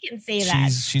she can say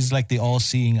that. She's like the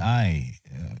all-seeing eye.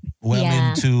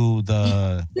 Into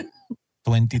the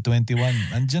 2021.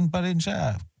 Andyan pa rin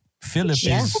siya. Philip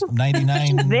is 99.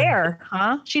 She's there,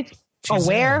 huh? She's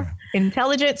aware,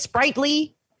 intelligent,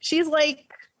 sprightly. She's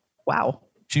like, wow.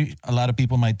 A lot of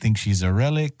people might think she's a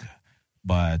relic,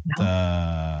 but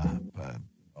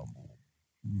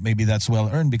maybe that's well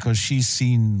earned because she's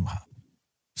seen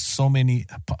so many,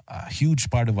 a huge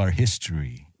part of our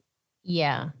history.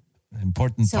 Yeah.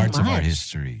 Important So parts of our much.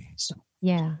 history.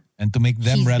 Yeah. And to make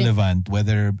them She's been- relevant,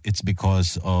 whether it's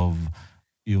because of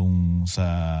yung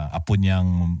sa apo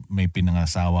niyang may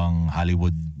pinangasawang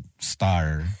Hollywood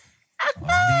star,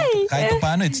 kahit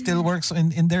paano, it still works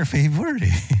in their favor.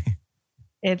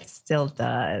 It still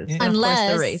does. Yeah. Of course,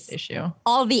 Unless the race issue.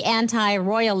 all the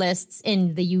anti-royalists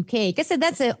in the UK, because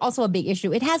that's also a big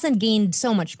issue. It hasn't gained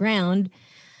so much ground,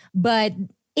 but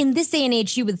in this day and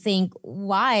age, you would think,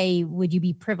 why would you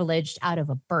be privileged out of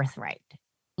a birthright?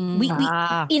 We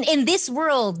in this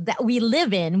world that we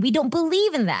live in, we don't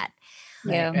believe in that.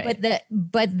 Yeah. Right.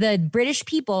 But the British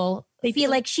people feel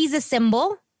like she's a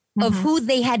symbol of who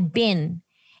they had been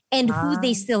and who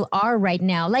they still are right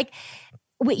now. Like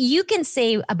what you can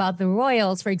say about the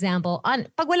royals, for example, on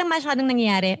pag walang masyadong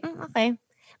nangyayari, okay.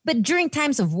 But during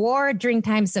times of war, during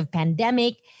times of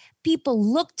pandemic, people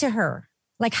look to her.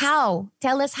 Like how?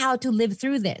 Tell us how to live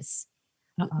through this.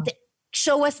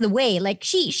 Show us the way. Like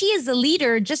she is a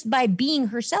leader just by being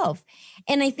herself.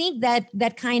 And I think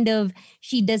that kind of,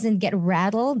 she doesn't get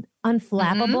rattled,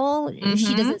 unflappable.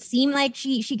 She doesn't seem like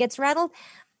she gets rattled.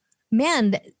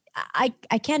 Man, I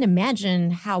can't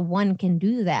imagine how one can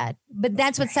do that. But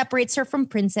that's what separates her from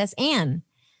Princess Anne.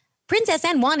 Princess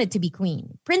Anne wanted to be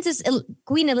queen.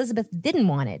 Queen Elizabeth didn't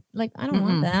want it. Like, I don't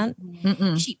want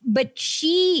that. But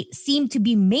she seemed to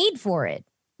be made for it.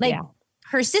 Like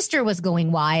her sister was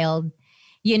going wild.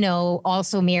 You know,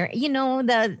 also among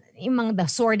the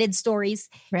sordid stories.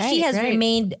 Right, she has right.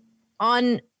 remained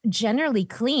on generally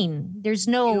clean. There's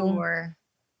no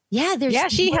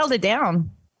She held it down.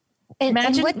 And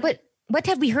Imagine- what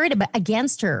have we heard about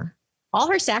against her? All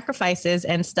her sacrifices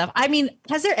and stuff. I mean,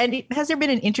 has there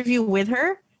been an interview with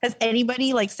her? Has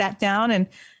anybody like sat down and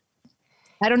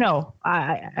I don't know.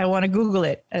 I want to Google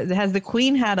it. Has the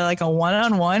Queen had a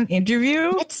one-on-one interview?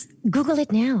 Let's Google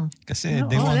it now. Kasi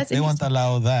they won't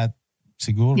allow that.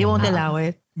 Siguro. They won't allow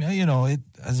it. You know,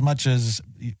 as much as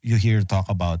you hear talk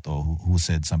about who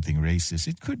said something racist,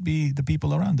 it could be the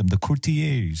people around them, the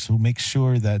courtiers who make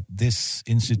sure that this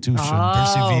institution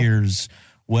perseveres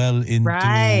well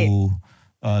into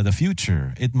the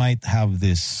future. It might have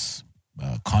this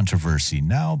controversy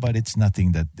now, but it's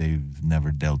nothing that they've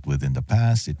never dealt with in the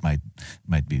past. It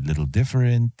might be a little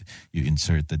different. You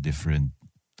insert a different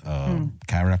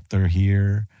character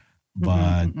here,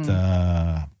 but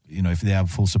you know, if they have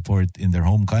full support in their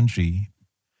home country,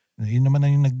 yun naman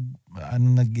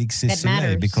ang nag-exist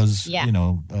sila because you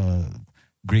know,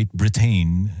 Great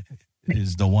Britain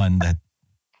is the one that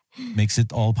makes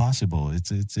it all possible.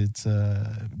 It's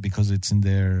because it's in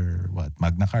their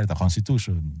Magna Carta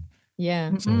Constitution.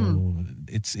 Yeah. So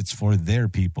it's for their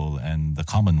people and the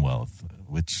Commonwealth,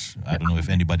 which I don't know if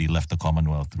anybody left the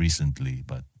Commonwealth recently,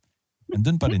 but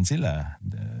andun pa rin sila.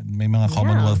 May mga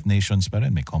Commonwealth nations pa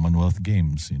rin. May Commonwealth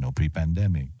Games, you know,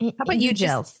 pre-pandemic. How about you,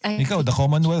 Jels? Ikaw, the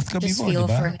Commonwealth ka just before, feel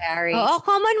diba? for Harry.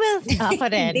 Commonwealth. Ako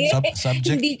rin. Subject?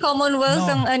 Hindi Commonwealth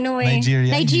ang ano eh.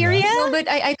 Nigeria? No, but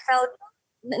I felt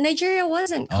Nigeria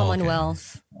wasn't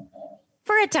Commonwealth.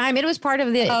 For a time, it was part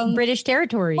of the British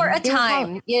territory. For a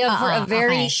time, for a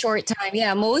very short time.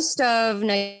 Yeah, most of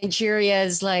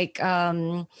Nigeria's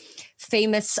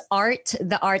famous art,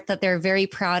 the art that they're very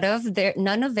proud of,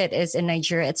 none of it is in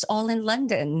Nigeria. It's all in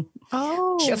London.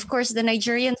 Oh. Which, of course, the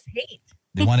Nigerians hate.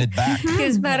 They want it back.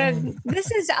 Because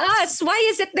this is us. Why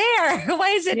is it there?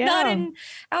 Why is it not in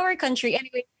our country?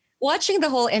 Anyway, watching the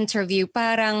whole interview,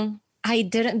 parang I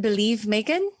didn't believe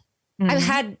Meghan.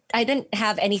 I didn't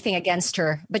have anything against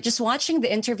her, but just watching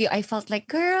the interview, I felt like,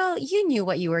 girl, you knew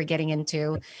what you were getting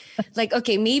into. Like,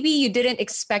 okay, maybe you didn't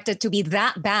expect it to be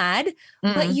that bad,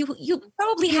 but you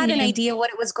probably had an idea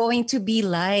what it was going to be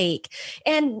like.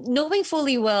 And knowing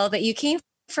fully well that you came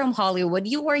from Hollywood,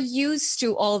 you were used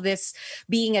to all this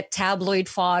being a tabloid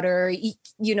fodder,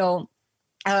 you know,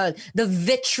 the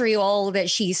vitriol that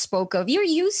she spoke of. You're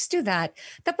used to that.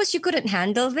 Tapos you couldn't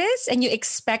handle this and you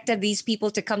expected these people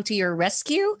to come to your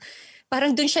rescue.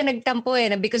 Parang dun siya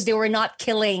nagtampo because they were not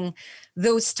killing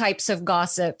those types of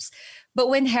gossips. But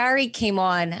when Harry came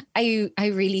on, I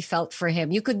really felt for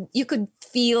him. You could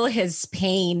feel his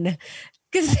pain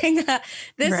because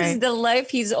this is the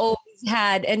life he's always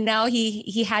had, and now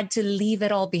he had to leave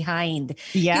it all behind.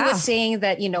 Yeah. He was saying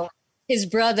that, you know, his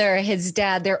brother, his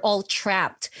dad, they're all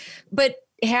trapped. But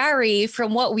Harry,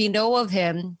 from what we know of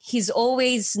him, he's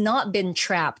always not been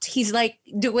trapped. He's like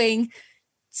doing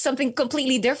something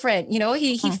completely different. You know,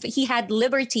 he had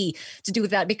liberty to do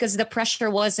that because the pressure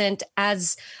wasn't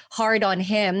as hard on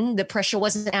him. The pressure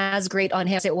wasn't as great on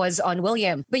him as it was on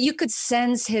William. But you could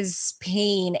sense his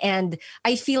pain. And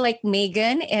I feel like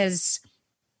Meghan is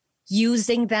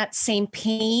using that same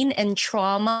pain and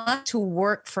trauma to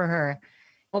work for her.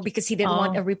 Well, because he didn't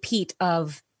want a repeat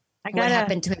of what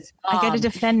happened to his mom. I got to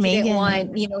defend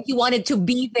Megan. He wanted to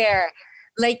be there.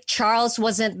 Like Charles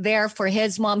wasn't there for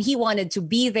his mom. He wanted to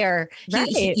be there. Right.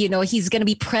 He's going to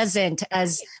be present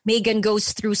as Megan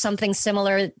goes through something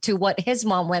similar to what his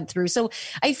mom went through. So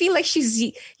I feel like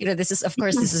she's, this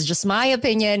is just my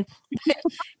opinion.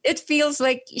 It feels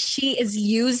like she is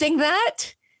using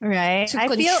that to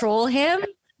control him.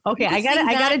 Okay, I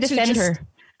gotta defend her.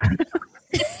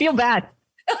 Feel bad.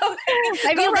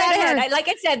 I feel bad. Like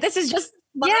I said, this is just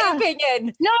my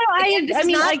opinion. No,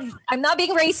 I'm not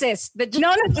being racist, but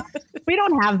no, we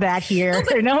don't have that here. That's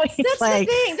the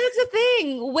thing. That's the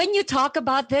thing. When you talk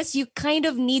about this, you kind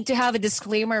of need to have a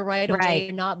disclaimer right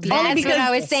away. Not being that's what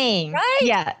I was saying. Right?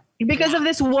 Yeah. Because of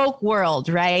this woke world,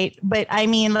 right? But I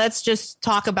mean, let's just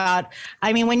talk about,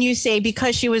 when you say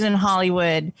because she was in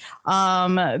Hollywood,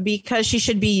 because she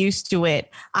should be used to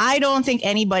it, I don't think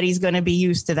anybody's going to be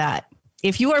used to that.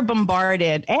 If you are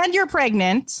bombarded and you're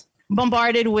pregnant,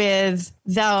 bombarded with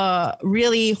the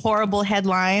really horrible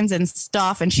headlines and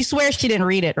stuff. And she swears she didn't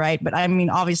read it, right? But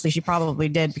obviously she probably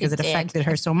did because it affected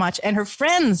her so much. And her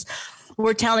friends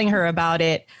were telling her about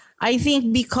it. I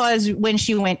think because when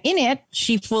she went in it,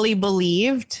 she fully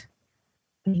believed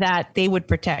that they would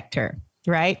protect her,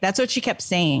 right? That's what she kept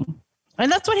saying.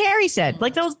 And that's what Harry said.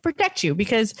 Like, they'll protect you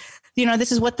because,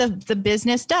 this is what the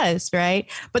business does, right?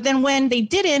 But then when they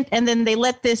didn't, and then they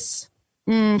let this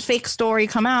fake story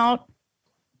come out,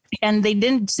 and they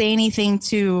didn't say anything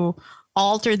to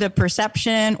alter the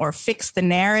perception or fix the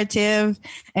narrative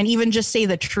and even just say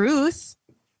the truth.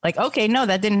 Like, okay, no,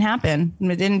 that didn't happen.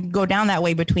 It didn't go down that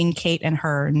way between Kate and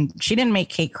her. And she didn't make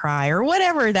Kate cry or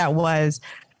whatever that was.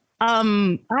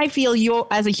 I feel you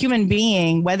as a human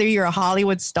being, whether you're a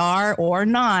Hollywood star or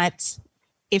not,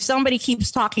 if somebody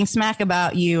keeps talking smack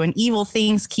about you and evil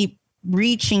things keep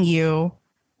reaching you,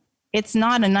 it's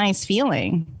not a nice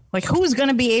feeling. Like, who's going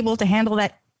to be able to handle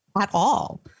that at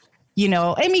all?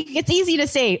 It's easy to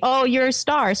say, oh, you're a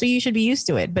star, so you should be used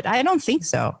to it. But I don't think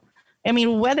so.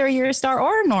 Whether you're a star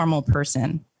or a normal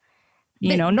person,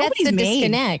 nobody's made.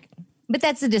 Disconnect. But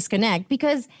that's the disconnect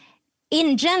because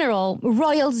in general,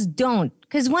 royals don't.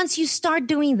 Because once you start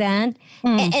doing that,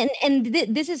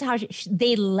 this is how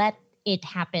they let it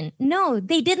happen. No,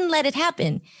 they didn't let it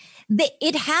happen.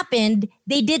 It happened.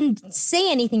 They didn't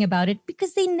say anything about it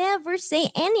because they never say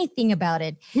anything about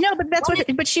it. No, but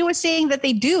but she was saying that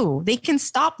they do. They can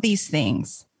stop these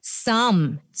things.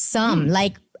 Some.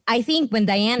 Like, I think when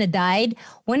Diana died,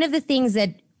 one of the things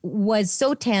that was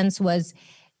so tense was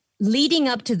leading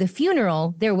up to the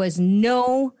funeral, there was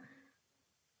no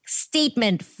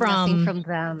statement from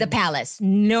them. The palace.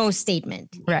 No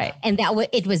statement. Right. And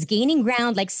it was gaining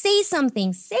ground, like, say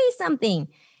something.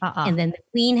 And then the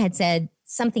queen had said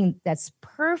something that's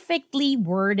perfectly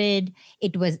worded.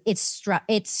 It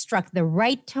struck the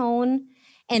right tone.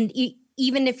 And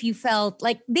even if you felt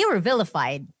like they were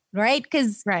vilified, right?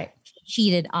 Because she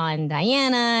cheated on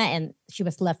Diana and she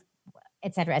was left,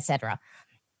 et cetera.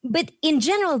 But in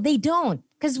general, they don't.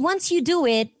 Because once you do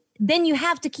it, then you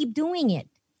have to keep doing it.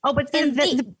 Oh, but then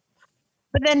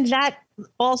that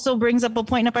also brings up a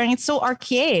point. It's so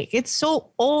archaic. It's so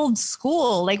old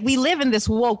school. Like, we live in this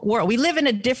woke world. We live in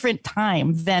a different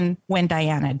time than when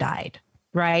Diana died,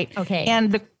 right? Okay.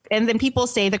 And then people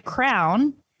say the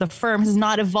crown, the firm, has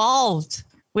not evolved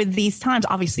with these times.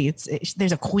 Obviously,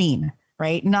 there's a queen,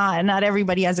 right? Not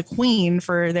everybody has a queen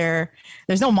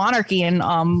there's no monarchy in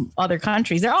other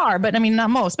countries. There are, but not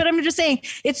most. But I'm just saying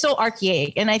it's so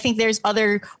archaic. And I think there's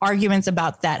other arguments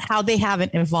about that, how they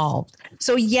haven't evolved.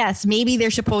 So yes, maybe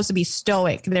they're supposed to be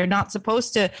stoic. They're not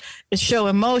supposed to show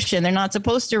emotion. They're not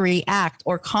supposed to react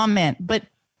or comment. But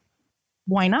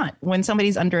why not when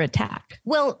somebody's under attack?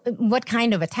 Well, what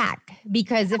kind of attack?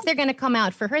 Because if they're going to come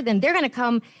out for her, then they're going to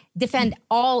come defend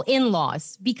all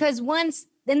in-laws. Because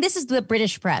then this is the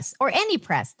British press or any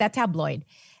press, that tabloid.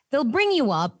 They'll bring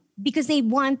you up because they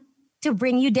want to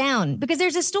bring you down because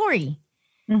there's a story.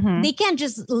 Mm-hmm. They can't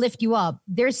just lift you up.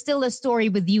 There's still a story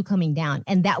with you coming down.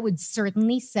 And that would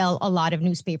certainly sell a lot of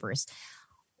newspapers.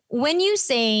 When you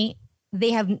say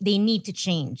they need to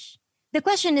change, the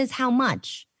question is how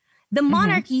much? The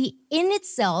monarchy in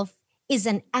itself is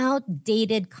an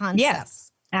outdated concept.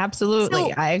 Yes,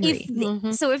 absolutely. I agree.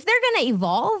 So if they're going to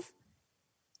evolve,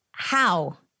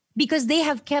 how? Because they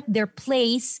have kept their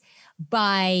place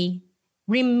by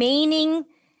remaining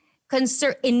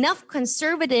enough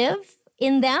conservative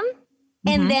in them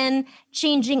and then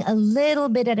changing a little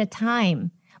bit at a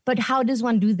time. But how does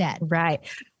one do that? Right.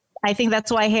 I think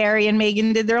that's why Harry and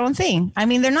Meghan did their own thing. I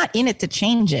mean, they're not in it to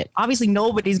change it. Obviously,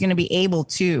 nobody's going to be able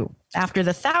to after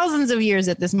the thousands of years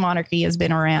that this monarchy has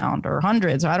been around, or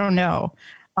hundreds, I don't know.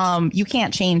 You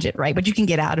can't change it, right? But you can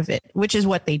get out of it, which is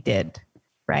what they did,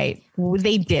 right?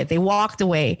 They did. They walked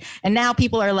away. And now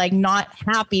people are like not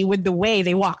happy with the way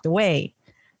they walked away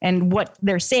and what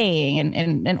they're saying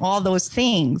and all those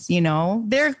things, you know.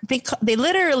 They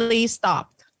literally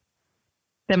stopped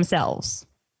themselves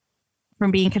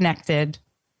from being connected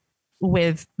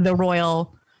with the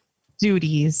royal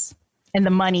duties and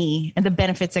the money and the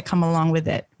benefits that come along with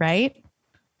it, right?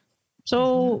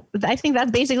 So I think that's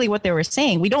basically what they were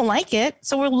saying. We don't like it,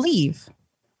 so we'll leave.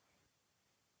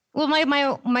 Well,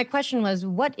 my question was,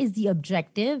 what is the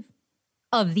objective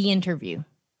of the interview?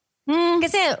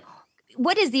 Because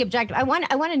what is the objective? I want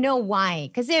to know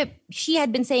why. Because she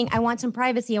had been saying, I want some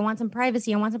privacy, I want some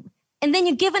privacy, I want some, and then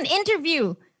you give an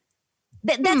interview.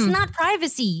 That's not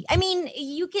privacy. I mean,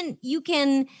 you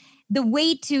can. The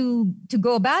way to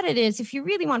go about it is, if you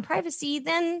really want privacy,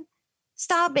 then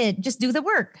stop it. Just do the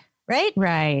work, right?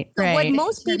 Right. So right. What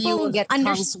most people will get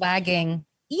swagging.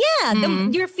 Yeah,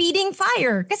 you're feeding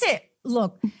fire. Because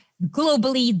look,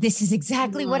 globally, this is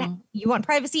exactly what you want.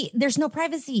 Privacy. There's no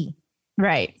privacy.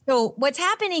 Right. So what's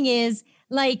happening is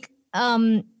like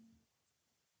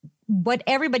what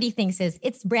everybody thinks is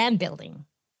it's brand building.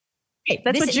 Right.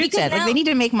 That's what Jude said. Like, they need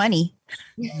to make money.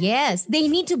 Yes, they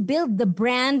need to build the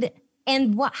brand.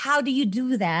 And how do you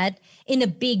do that in a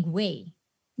big way?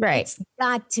 Right. It's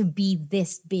got to be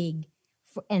this big,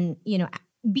 and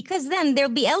because then they'll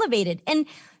be elevated. And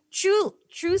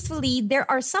truthfully, there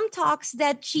are some talks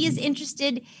that she is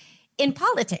interested in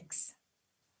politics,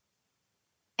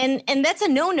 and that's a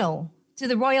no-no to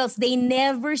the royals. They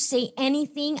never say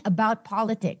anything about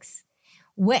politics.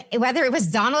 Whether it was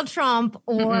Donald Trump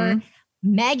or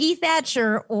Maggie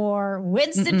Thatcher or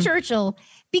Winston Churchill,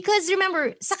 because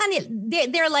remember, sa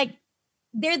kanila,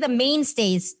 they're the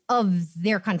mainstays of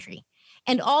their country,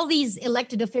 and all these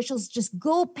elected officials just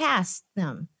go past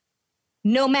them,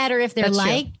 no matter if they're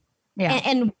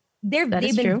and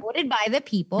they've been voted by the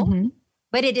people,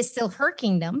 but it is still her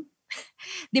kingdom.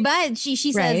 Diba? She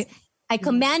says, I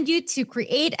command you to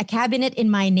create a cabinet in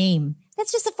my name.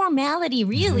 That's just a formality,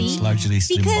 really. It's largely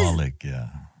symbolic, yeah.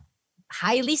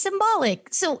 Highly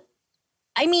symbolic. So,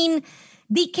 I mean,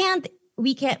 can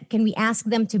we ask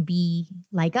them to be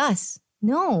like us?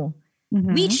 No.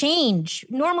 We change.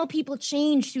 Normal people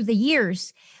change through the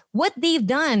years. What they've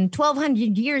done,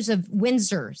 1,200 years of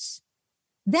Windsors,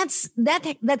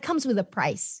 that comes with a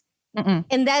price.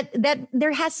 And that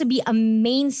there has to be a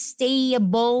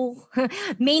mainstayable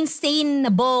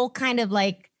kind of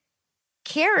like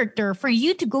character for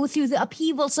you to go through the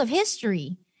upheavals of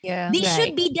history. Yeah, they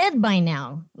should be dead by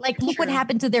now. Like, look what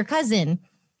happened to their cousin.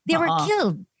 They were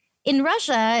killed in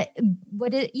Russia.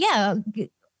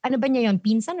 Ano ba niya yun?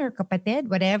 Pinsan or kapatid,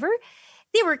 whatever.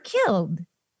 They were killed,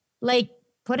 like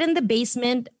put in the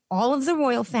basement, all of the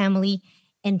royal family,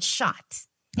 and shot.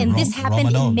 And this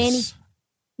happened in many.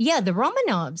 Yeah, the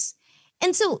Romanovs.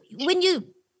 And so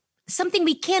something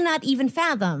we cannot even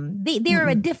fathom. They're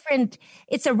a different.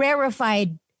 It's a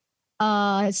rarefied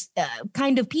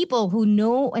kind of people who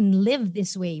know and live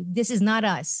this way. This is not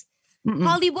us.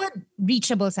 Hollywood,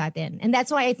 reachable sa atin. And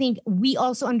that's why I think we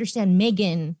also understand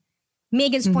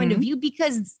Meghan's point of view,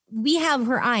 because we have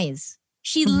her eyes.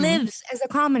 She lives as a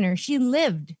commoner. She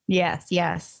lived.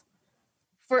 Yes.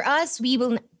 For us, we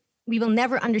will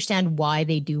never understand why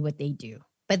they do what they do.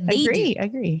 But they do.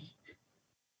 Agree.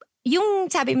 Yung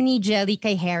sabi ni Jelly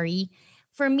kay Harry,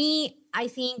 for me, I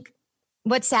think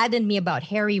what saddened me about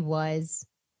Harry was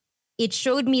it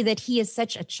showed me that he is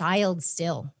such a child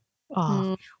still.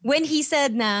 When he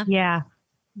said na,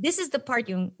 this is the part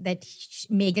that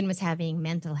Meghan was having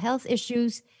mental health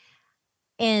issues.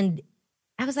 And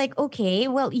I was like, okay,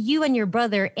 well, you and your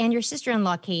brother and your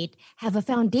sister-in-law, Kate, have a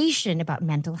foundation about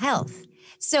mental health.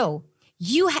 So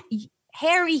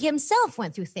Harry himself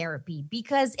went through therapy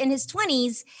because in his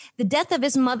 20s, the death of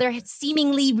his mother had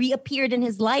seemingly reappeared in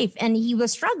his life and he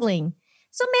was struggling.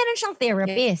 So meron siyang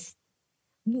therapist.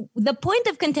 The point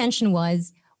of contention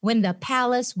was when the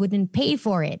palace wouldn't pay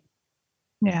for it.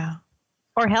 Yeah.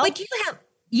 Or help. But you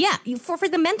have, for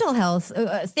the mental health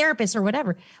therapist or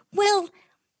whatever. Well,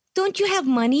 don't you have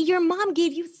money? Your mom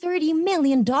gave you $30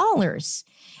 million.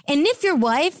 And if your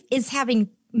wife is having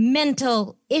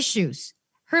mental issues,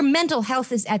 her mental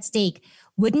health is at stake,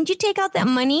 wouldn't you take out that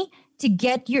money to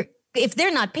get if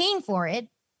they're not paying for it?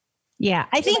 Yeah,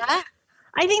 I think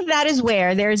that is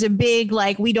where there's a big,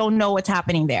 like, we don't know what's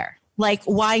happening there. Like,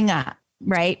 why not?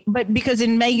 right? But because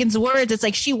in Megan's words, it's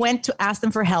like she went to ask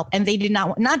them for help and they did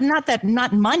not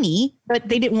money, but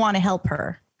they didn't want to help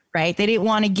her, right? They didn't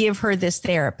want to give her this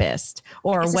therapist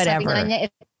or whatever.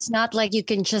 It's not like you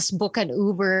can just book an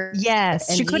Uber.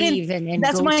 Yes, she couldn't.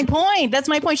 That's my point. That's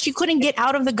my point. She couldn't get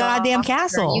out of the goddamn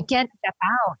castle. You can't step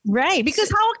out, right? Because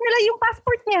how nila yung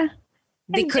passport niya?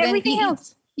 They couldn't everything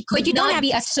else. But you don't have to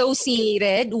be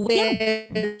associated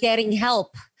with getting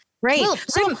help. Right. Well,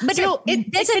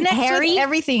 it doesn't Harry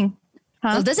everything. Huh?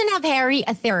 Well, doesn't have Harry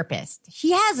a therapist?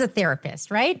 He has a therapist,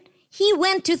 right? He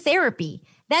went to therapy.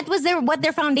 That was what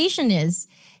their foundation is.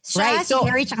 Right. So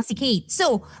Harry, si Kate.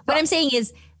 So what I'm saying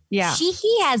is,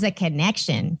 he has a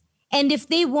connection, and if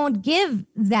they won't give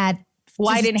that,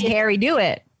 why didn't Harry do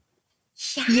it?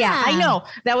 Yeah, I know.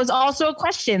 That was also a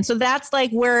question. So that's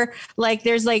like where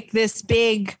there's like this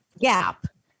big gap,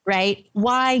 right?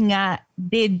 Why not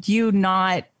did you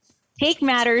not take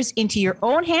matters into your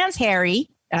own hands, Harry,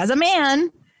 as a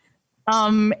man,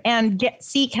 and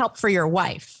seek help for your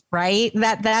wife, right?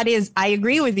 That is, I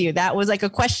agree with you. That was like a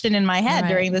question in my head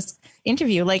during this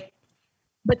interview. Like,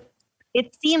 but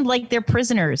it seemed like they're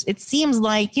prisoners. It seems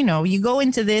like, you go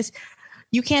into this,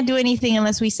 you can't do anything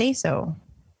unless we say so,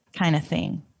 kind of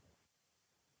thing.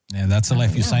 Yeah, that's the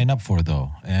life you sign up for,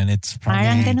 though. And it's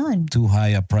probably too high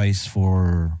a price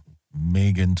for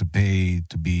Megan to pay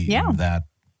to be in that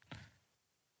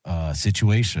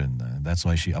situation. That's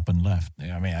why she up and left.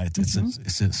 I mean, it's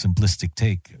a simplistic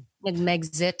take.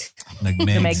 Nag-Megxit.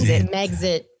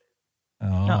 Megxit.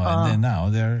 And then now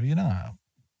they're,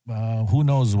 who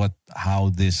knows how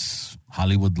this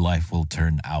Hollywood life will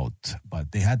turn out.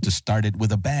 But they had to start it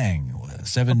with a bang.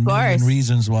 7 million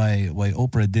reasons why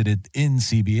Oprah did it in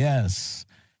CBS.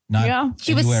 Not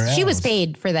anywhere else. She was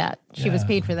paid for that. She was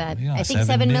paid for that. I think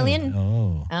 7 million.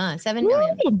 Oh. 7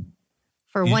 million.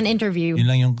 For one interview. Yun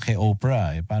lang yung kay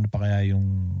Oprah. Paano pa kaya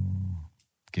yung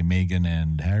kay Meghan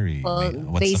and Harry? Well,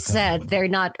 they said they're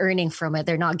not earning from it.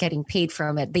 They're not getting paid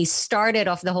from it. They started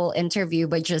off the whole interview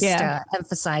by just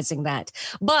emphasizing that.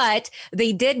 But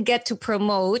they did get to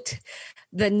promote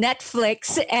the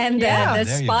Netflix and the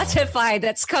Spotify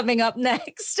that's coming up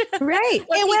next. Right.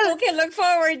 What people can look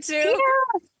forward to.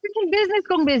 Yeah. Business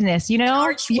kung business,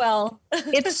 Archwell.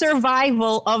 It's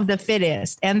survival of the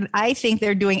fittest. And I think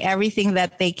they're doing everything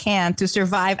that they can to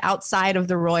survive outside of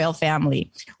the royal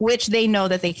family, which they know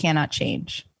that they cannot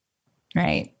change.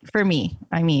 Right. For me,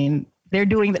 I mean, they're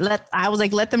doing that. I was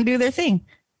like, let them do their thing.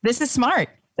 This is smart.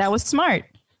 That was smart.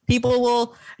 People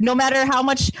will, no matter how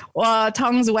much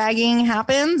tongues wagging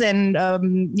happens and,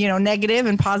 negative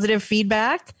and positive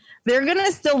feedback, they're going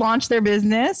to still launch their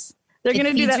business. They're going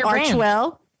to do that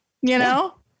Archwell. They're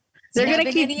going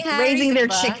to keep raising their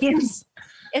chickens.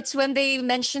 It's when they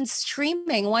mentioned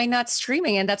streaming. Why not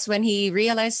streaming? And that's when he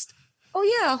realized, oh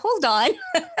yeah, hold on.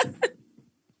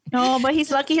 No, but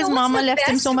he's lucky his mama left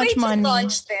him so much money.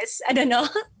 Launch this. I don't know.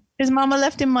 His mama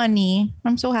left him money.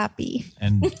 I'm so happy.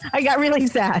 And I got really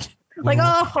sad. Like,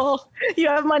 you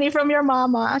have money from your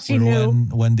mama. She knew.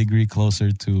 1 degree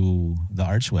closer to the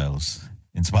Archwells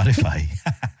in Spotify.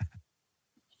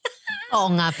 Oo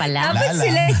nga pala. Dapat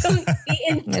sila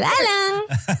yung wala lang.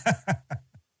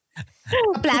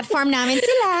 Platform namin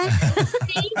sila.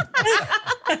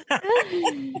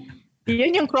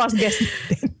 Yun yung cross-guest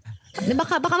natin.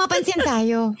 Baka mapansin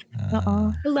tayo.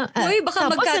 Oo. Uy,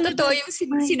 baka magkatotoo yung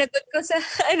sinagot ko sa,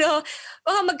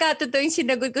 baka magkatotoo yung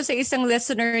sinagot ko sa isang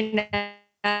listener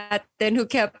natin who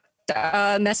kept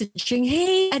messaging,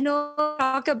 hey,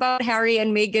 talk about Harry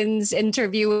and Meghan's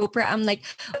interview. I'm like,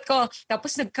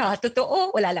 tapos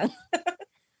nagkatotoo, wala lang.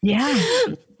 Yeah,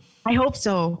 I hope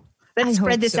so. Let's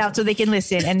spread this out so they can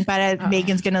listen. And para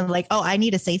Meghan's gonna I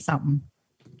need to say something.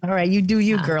 All right, you do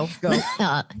you, girl. Go.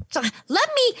 Let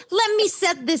me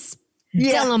set this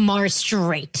Delamar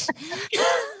straight.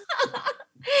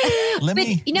 Let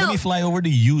me fly over to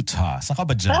Utah. Saan ka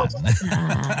ba dyan?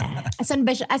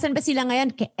 Asan ba sila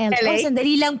ngayon? LA?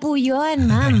 Sandali lang po yun,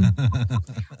 ma'am.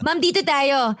 Ma'am, dito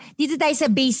tayo sa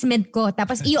basement ko.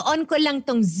 Tapos i-on ko lang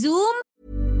tong Zoom.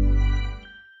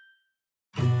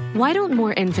 Why don't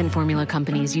more infant formula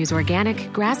companies use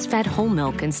organic, grass-fed whole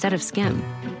milk instead of skim?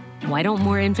 Why don't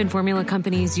more infant formula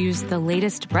companies use the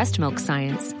latest breast milk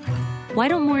science? Why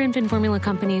don't more infant formula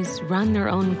companies run their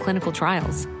own clinical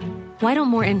trials? Why don't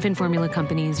more infant formula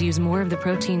companies use more of the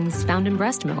proteins found in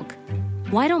breast milk?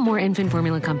 Why don't more infant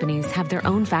formula companies have their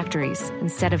own factories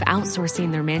instead of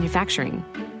outsourcing their manufacturing?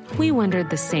 We wondered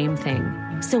the same thing.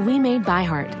 So we made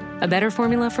ByHeart, a better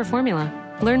formula for formula.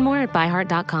 Learn more at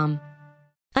byheart.com.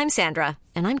 I'm Sandra,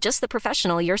 and I'm just the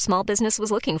professional your small business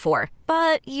was looking for.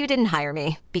 But you didn't hire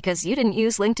me because you didn't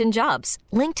use LinkedIn Jobs.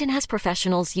 LinkedIn has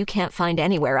professionals you can't find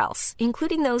anywhere else,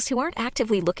 including those who aren't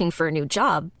actively looking for a new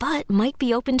job, but might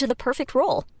be open to the perfect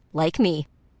role, like me.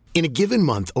 In a given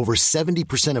month, over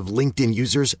 70% of LinkedIn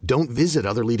users don't visit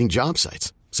other leading job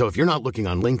sites. So if you're not looking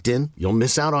on LinkedIn, you'll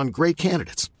miss out on great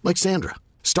candidates like Sandra.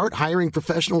 Start hiring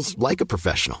professionals like a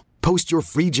professional. Post your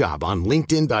free job on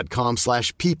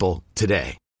linkedin.com/people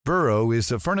today. Burrow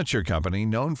is a furniture company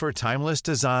known for timeless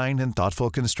design and thoughtful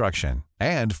construction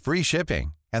and free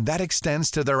shipping, and that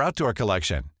extends to their outdoor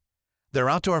collection. Their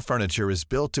outdoor furniture is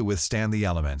built to withstand the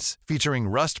elements, featuring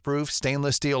rust-proof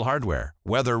stainless steel hardware,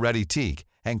 weather-ready teak,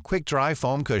 and quick-dry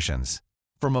foam cushions.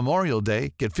 For Memorial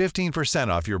Day, get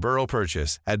 15% off your Burrow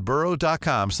purchase at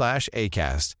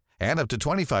burrow.com/ACAST and up to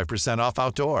 25% off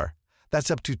outdoor.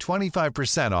 That's up to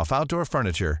 25% off outdoor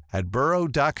furniture at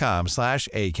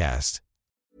burrow.com/ACAST.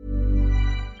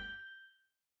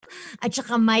 At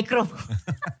saka microphone.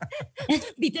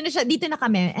 Dito na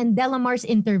kami. And Delamar's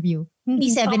interview. Hindi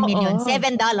 7 million.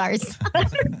 $7.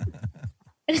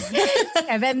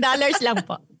 $7 lang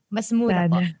po. Mas mura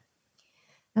po.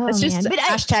 Let's just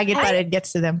hashtag it while it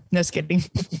gets to them. No, just kidding.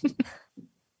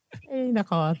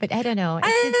 But I don't know.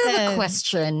 I have a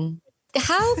question.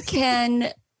 How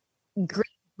can Great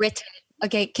Britain...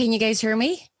 Okay, can you guys hear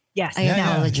me? Yes. I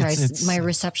apologize. It's My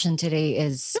reception today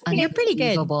is you're pretty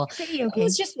good. Pretty okay. I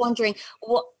was just wondering,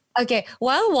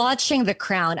 while watching The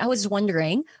Crown, I was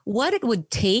wondering what it would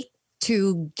take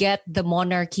to get the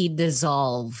monarchy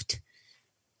dissolved.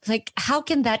 Like, how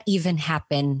can that even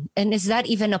happen? And is that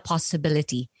even a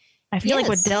possibility? I feel like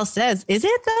what Del says. Is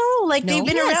it though? Like they've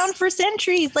been around for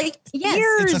centuries, like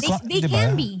years. They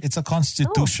can be. It's a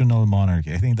constitutional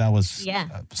monarchy. I think that was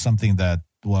something that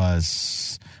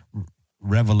was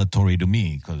revelatory to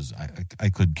me because I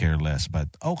could care less. But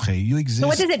okay, you exist. So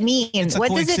what does it mean?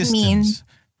 What does it mean?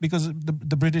 Because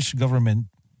the British government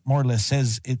more or less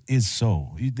says it is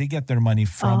so. They get their money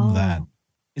from that.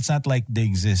 It's not like they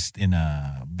exist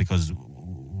because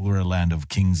we're a land of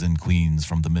kings and queens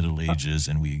from the Middle Ages,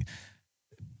 and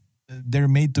they're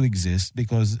made to exist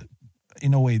because,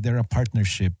 in a way, they're a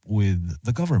partnership with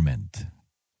the government,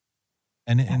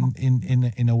 and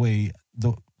in a way,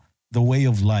 the way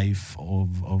of life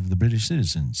of the British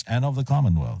citizens and of the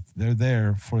Commonwealth. They're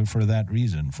there for that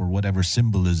reason, for whatever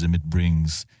symbolism it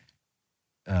brings.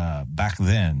 Back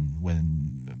then,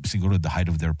 when siguro the height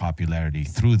of their popularity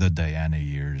through the Diana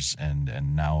years, and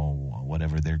now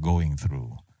whatever they're going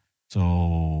through.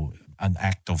 So an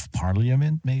act of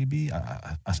parliament, maybe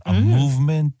a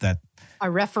movement that a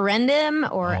referendum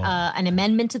or an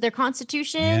amendment to their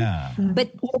constitution. Yeah,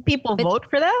 but will people vote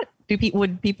for that?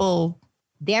 Would people?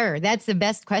 That's the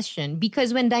best question,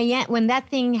 because when that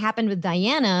thing happened with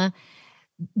Diana,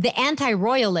 the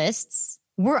anti-royalists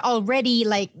were already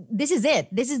like, this is it.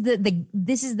 This is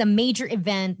the major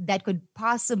event that could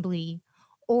possibly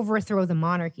overthrow the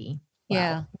monarchy.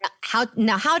 Yeah.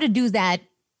 Wow. How to do that?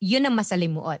 Yun ang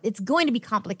masalimuot. It's going to be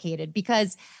complicated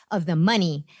because of the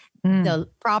money, the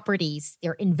properties,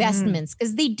 their investments,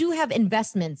 because they do have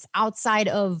investments outside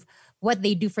of what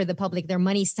they do for the public. Their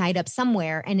money's tied up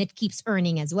somewhere and it keeps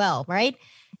earning as well, right?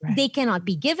 They cannot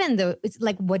be given it's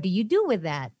like, what do you do with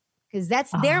that? Because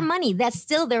that's their money. That's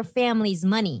still their family's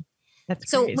money. That's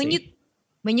so crazy.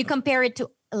 when you compare it to,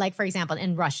 like, for example,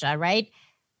 in Russia, right?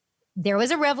 There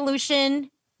was a revolution,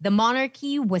 the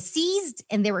monarchy was seized,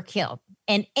 and they were killed.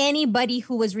 And anybody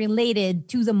who was related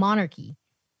to the monarchy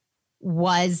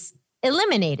was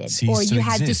eliminated. Ceased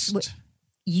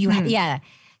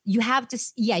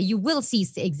you will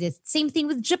cease to exist. Same thing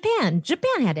with Japan.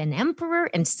 Japan had an emperor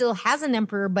and still has an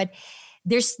emperor, but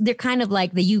they're kind of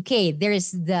like the UK.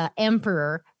 There's the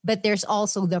emperor, but there's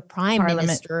also the prime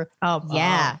minister.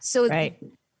 So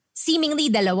seemingly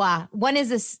dalawa. One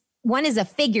is a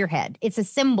figurehead. It's a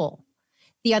symbol.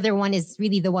 The other one is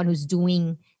really the one who's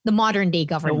doing the modern day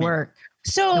government work.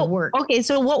 So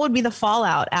what would be the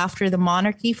fallout after the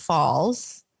monarchy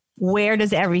falls? Where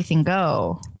does everything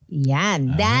go? Yeah,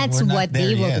 that's what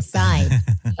they will decide.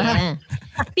 Yeah.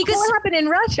 Because what happened in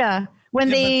Russia when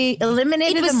they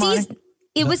eliminated the monarchy?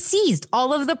 It was seized.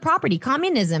 All of the property,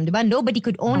 communism, but nobody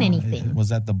could own anything. Was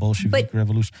that the Bolshevik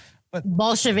Revolution? But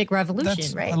Bolshevik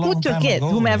Revolution, right? Who took it?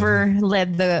 Whomever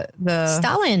led the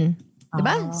Stalin.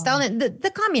 Stalin,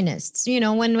 the communists. You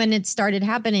know, when it started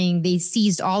happening, they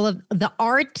seized all of the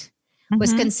art.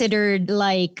 Was considered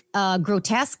like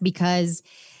grotesque because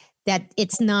that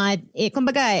it's not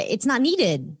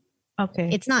needed. Okay.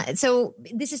 It's not. So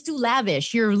this is too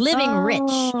lavish. You're living rich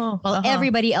while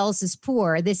everybody else is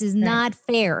poor. This is not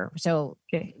fair. So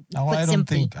no, I don't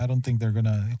think they're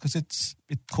gonna, because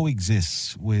it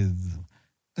coexists with.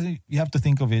 You have to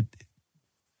think of it.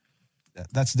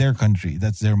 That's their country.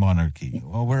 That's their monarchy.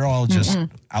 Well, we're all just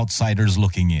outsiders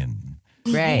looking in.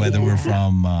 Right. Whether we're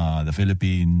from the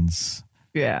Philippines.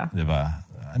 Yeah. Diba?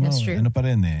 That's true. Ano pa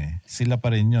rin eh. Sila pa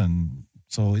rin yun.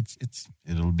 So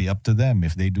it'll be up to them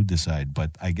if they do decide.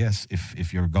 But I guess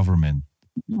if your government,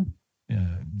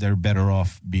 they're better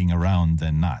off being around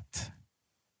than not.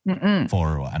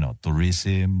 For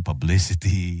tourism,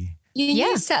 publicity.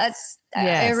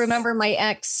 I remember my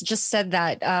ex just said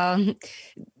that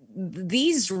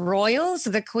these royals,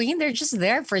 the queen, they're just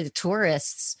there for the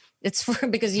tourists. It's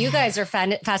because you guys are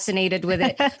fascinated with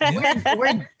it.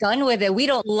 We're done with it. We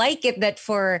don't like it that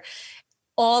for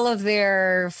all of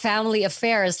their family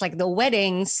affairs, like the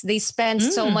weddings, they spend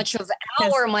so much of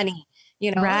our money,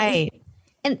 Right.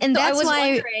 And so that's I was why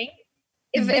wondering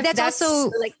if that's also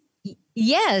like,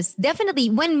 yes, definitely.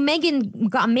 When Meghan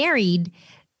got married,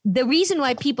 the reason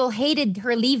why people hated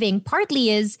her leaving partly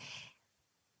is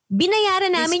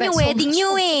binayaran namin yung wedding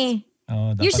nyo eh.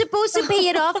 You're supposed to pay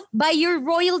it off by your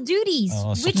royal duties,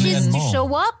 which is to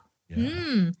show up.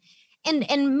 Yeah.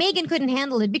 And Meghan couldn't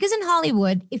handle it because in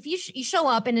Hollywood, if you show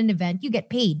up in an event, you get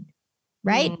paid,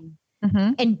 right?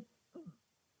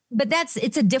 But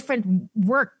it's a different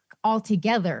work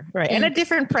altogether, right? And a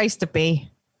different price to pay.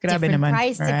 Different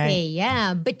price to pay,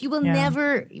 yeah. But you will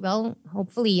never. Well,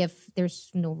 hopefully, if there's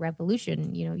no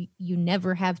revolution, you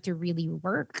never have to really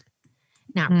work.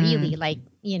 Not really, like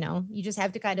you just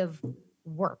have to kind of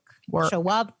work. Show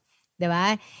up.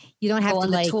 Diba? You don't have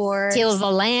to till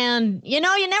the land. You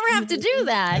never have to do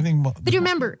that. I think, but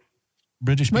remember,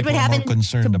 British people are more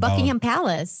concerned about Buckingham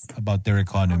Palace, about their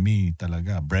economy,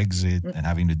 talaga, Brexit, and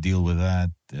having to deal with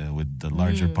that, with the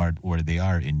larger part where they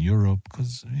are in Europe,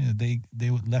 because they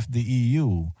left the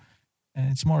EU,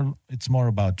 and it's more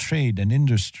about trade and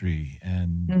industry,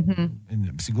 and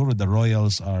siguro the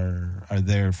royals are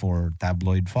there for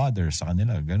tabloid fodder sa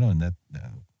kanila, ganon,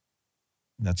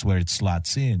 that's where it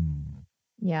slots in.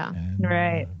 Yeah. And,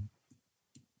 right.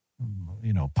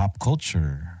 Pop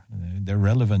culture. They're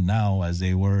relevant now as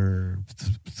they were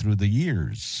through the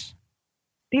years.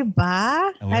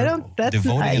 Diba? That's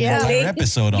devoting an entire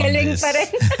episode on this.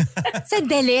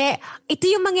 Sandali. Ito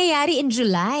yung mangyayari in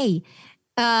July.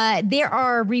 They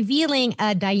are revealing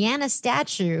a Diana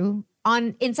statue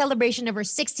in celebration of her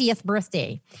 60th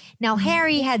birthday. Now,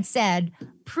 Harry had said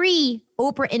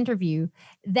pre-Oprah interview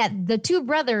that the two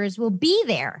brothers will be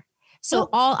there. So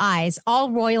all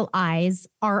royal eyes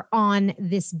are on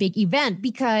this big event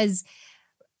because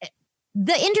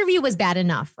the interview was bad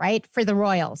enough, right? For the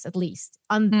royals, at least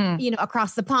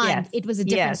across the pond, it was a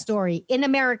different story. In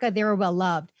America, they were well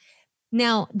loved.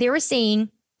 Now they were saying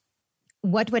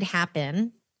what would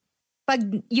happen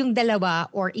pag yung dalawa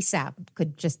or isa,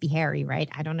 could just be Harry, right?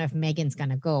 I don't know if Meghan's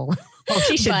gonna go. Oh,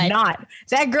 she should not.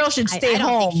 That girl should stay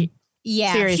home.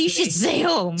 Seriously. She should stay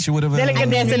home. She would have.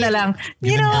 Delicadeza na lang.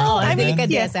 I mean,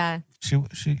 delicadeza. She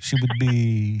would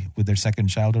be with their second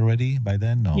child already by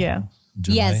then. No. Yeah.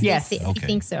 July? Yes. I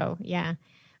think so. Yeah.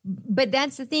 But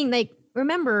that's the thing. Like,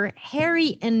 remember,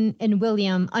 Harry and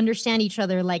William understand each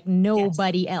other like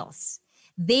nobody else.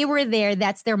 They were there.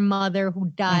 That's their mother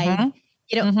who died.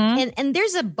 And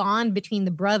there's a bond between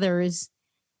the brothers.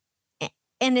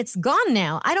 And it's gone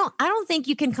now. I don't think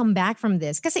you can come back from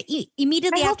this. Because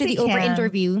immediately after the Oprah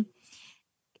interview,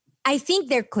 I think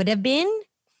there could have been,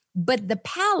 but the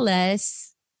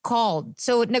palace called.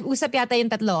 So nag-usap yata yung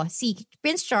tatlo. Si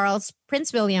Prince Charles,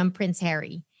 Prince William, Prince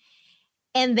Harry.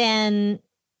 And then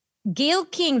Gayle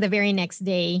King the very next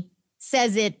day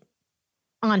says it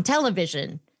on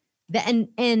television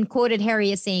and quoted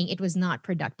Harry as saying it was not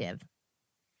productive.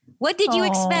 What did you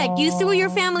expect? You threw your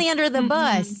family under the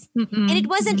bus. And it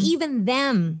wasn't even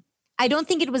them. I don't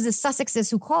think it was the Sussexes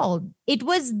who called. It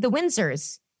was the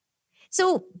Windsors.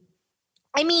 So,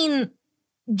 I mean,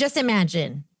 just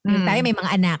imagine. Tayo may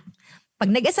mga anak. Pag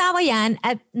nag-asawa yan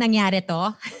at nangyari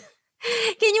to,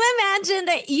 can you imagine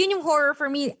that yun yung horror for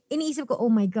me? Iniisip ko, oh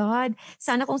my God,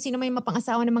 sana kung sino may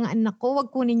mapang-asawa ng mga anak ko,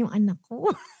 wag kunin yung anak ko.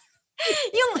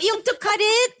 yung to cut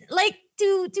it, like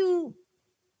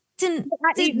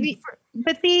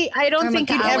but see, I don't think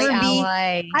you'd ever be.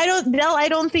 I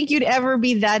don't think you'd ever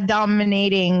be that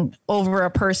dominating over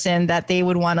a person that they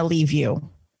would want to leave you.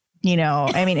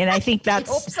 I mean, and I think that's.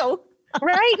 I hope so.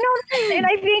 Right? No, and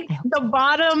I think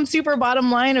the super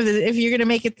bottom line of it, if you're going to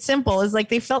make it simple, is like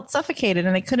they felt suffocated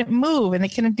and they couldn't move and they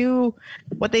couldn't do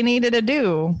what they needed to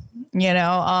do.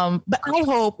 But I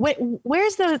hope.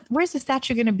 Where's the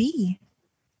statue gonna be?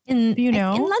 In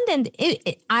London,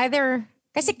 either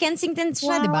kasi Kensington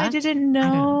siya, diba? I didn't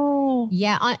know.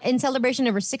 Yeah, in celebration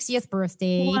of her 60th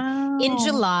birthday in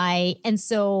July, and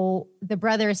so the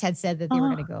brothers had said that they were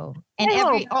gonna go, and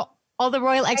all the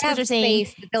royal experts are saying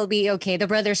they'll be okay. The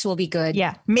brothers will be good.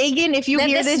 Yeah, Meghan, if you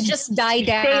hear this, just die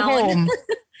down. Stay home.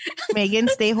 Meghan,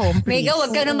 stay home, please. Meghan,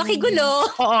 wag ka na makigulo.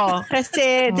 Oo,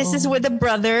 kasi this is with the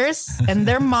brothers and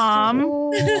their mom.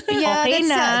 Yeah, okay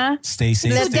na. Stay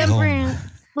safe, stay home.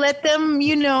 Let them,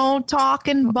 talk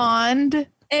and bond.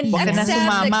 And accept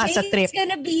that Kate's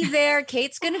gonna be there.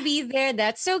 Kate's gonna be there.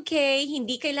 That's okay.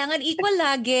 Hindi kailangan equal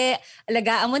lagi.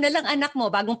 Alagaan mo na lang anak mo.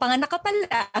 Bagong panganak ka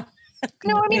pala.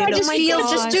 No, I mean, I just feel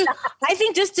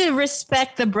just to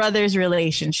respect the brothers'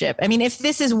 relationship. I mean, if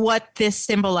this is what this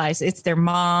symbolizes, it's their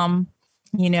mom,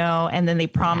 and then they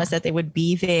promised that they would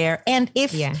be there. And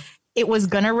if it was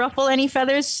gonna ruffle any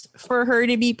feathers for her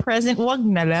to be present, wag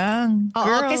na lang.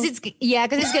 Because it's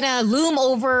gonna loom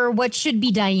over what should be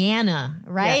Diana,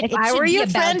 right? Yeah. If I were your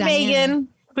friend, Meghan,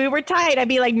 if we were tight, I'd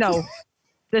be like, no,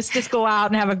 let's just go out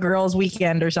and have a girls'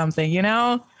 weekend or something,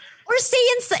 Or stay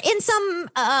in some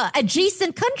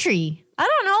adjacent country. I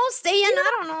don't know. Stay in,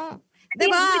 I don't know.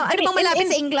 Diba? Ano bang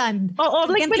malapit sa England? But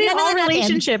in all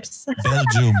relationships.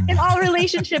 Belgium. In all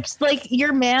relationships, like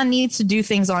your man needs to do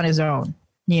things on his own,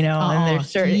 and there's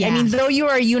certain, I mean, though you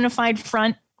are a unified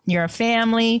front, you're a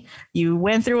family, you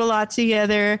went through a lot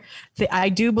together. I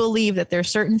do believe that there are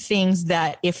certain things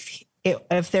that if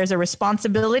there's a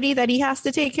responsibility that he has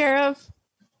to take care of,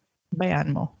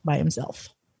 bayan mo, by himself.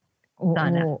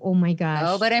 Oh my gosh.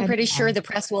 Oh, but I'm pretty sure the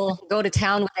press will go to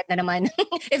town with it na naman.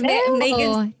 If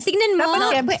Meghan, tignan mo.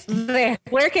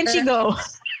 Where can she go?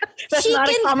 That's not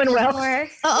a Commonwealth.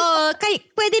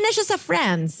 Pwede na siya sa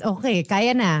France. Okay,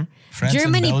 kaya na. France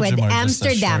Germany and Belgium pwede. are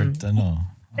Amsterdam.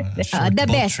 Short The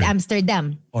best, trip.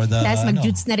 Amsterdam. Or the, tapos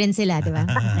mag-jutes na rin sila, diba?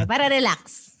 Okay, para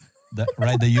relax.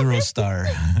 Ride the Eurostar.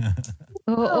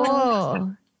 Oo.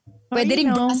 Pwede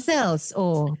rin Brussels.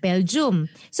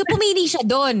 Belgium. So pumili siya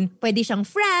doon. Pwede siyang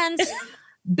France,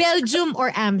 Belgium,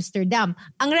 or Amsterdam.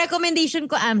 Ang recommendation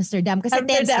ko, Amsterdam. Kasi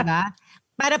tense, diba?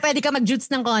 Para pwede ka mag-jutes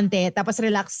ng konti, tapos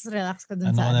relax ka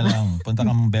doon sa na lang. Punta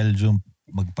kang Belgium,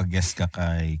 magpag-guest ka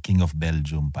kay King of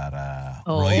Belgium para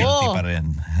royalty pa rin.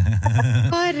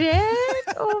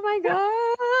 Correct. Oh my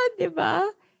God. Diba?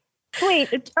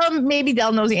 Wait, maybe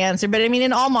Del knows the answer, but I mean,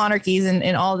 in all monarchies and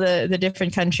in all the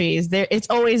different countries,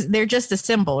 they're just a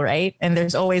symbol, right? And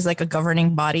there's always like a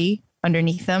governing body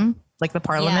underneath them, like the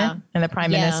parliament and the prime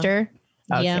minister.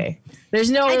 Okay. Yeah. There's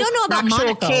no I don't know about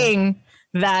actual Monaco. king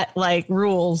that like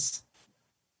rules.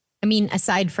 I mean,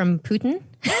 aside from Putin.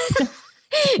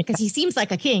 Because he seems like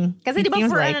a king. Kasi di ba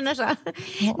foreigner na siya?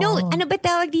 No, ano ba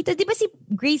tawag dito? Di ba si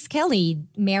Grace Kelly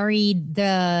married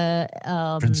the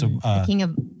Prince of the King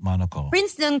of Monaco.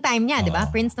 Prince ng time niya, di ba?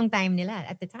 Prince ng time nila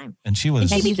at the time. And she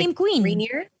became queen.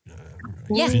 Rainier?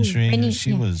 Prince Rainier.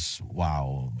 She was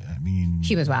wow. I mean,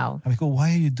 she was wow. I go,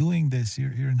 why are you doing this?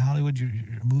 You're in Hollywood.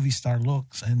 You're a movie star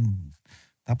looks, and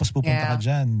tapos pupunta ka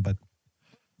dyan. But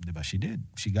di ba, she did.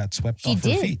 She got swept off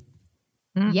her feet.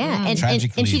 Yeah, and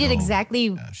she did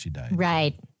exactly she died.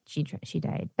 Right. She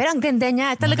died. Pero ang ganda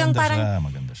niya. Talagang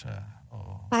maganda siya.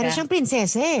 Para siyang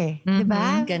prinsesa eh.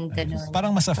 Diba? Ganda nun.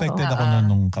 Parang mas affected ako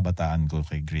nung kabataan ko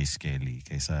kay Grace Kelly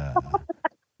kaysa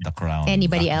The Crown.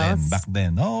 Anybody else? Back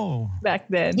then. Back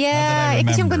then. Yeah,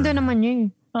 kasi yung ganda naman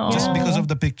niya. Just because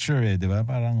of the picture di ba?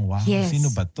 Parang wow,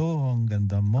 sino ba to? Ang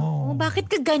ganda mo.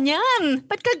 Bakit ka ganyan?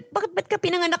 Ba't ka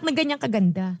pinanganak na ganyan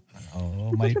kaganda?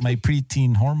 My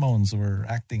preteen hormones were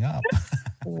acting up.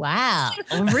 Wow.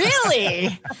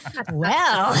 Really?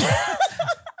 Well.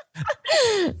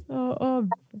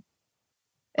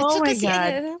 Oh my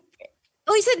God.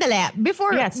 Sandali.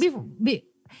 Before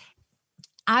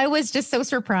I was just so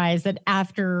surprised that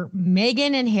after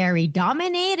Meghan and Harry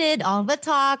dominated all the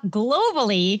talk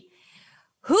globally,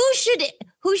 who should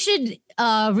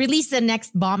release the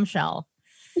next bombshell?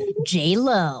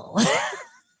 J-Lo.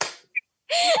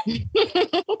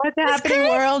 What's happening,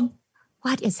 world?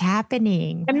 What is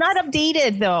happening? I'm not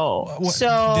updated though.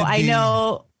 I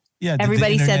know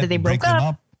everybody said that they broke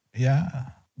up.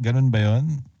 Yeah. Ganun ba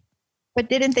yun? But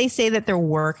didn't they say that they're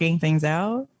working things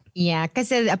out? Yeah,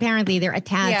 because apparently they're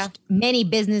attached. Yeah. Many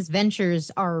business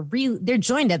ventures they're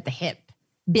joined at the hip,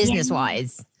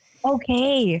 business-wise.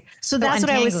 Okay. So that's what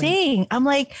I was saying. I'm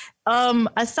like,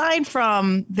 aside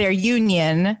from their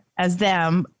union as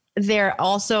them, they're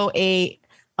also a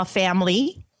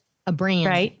family. A brand.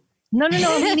 Right? No.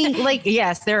 Meaning like,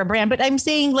 yes, they're a brand. But I'm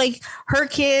saying like her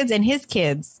kids and his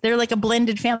kids. They're like a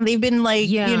blended family. They've been like,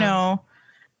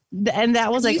 And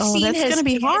that was like, oh, that's going to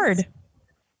be hard.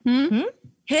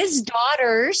 His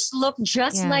daughters look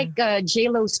just like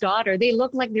J-Lo's daughter. They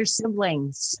look like they're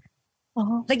siblings.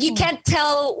 Like you can't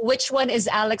tell which one is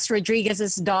Alex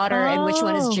Rodriguez's daughter and which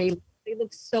one is J-Lo. They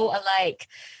look so alike.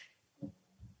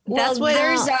 Well,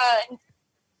 there's a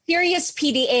serious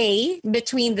PDA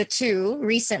between the two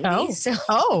recently.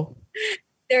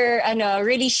 They're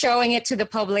really showing it to the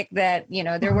public that,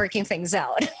 they're working things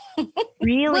out.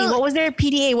 Really? What was their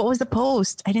PDA? What was the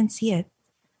post? I didn't see it.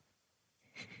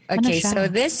 Okay, so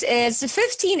this is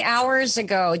 15 hours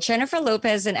ago. Jennifer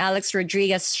Lopez and Alex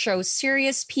Rodriguez show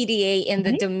serious PDA in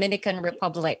the Dominican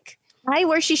Republic. Hi,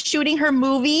 where she's shooting her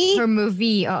movie. Her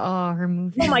movie.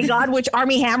 Oh my God, which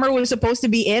Armie Hammer was supposed to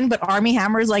be in, but Armie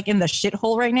Hammer is like in the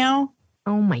shithole right now.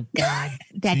 Oh my God,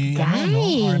 that guy.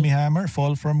 Armie Hammer,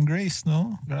 Fall from Grace,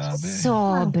 no? Grabe.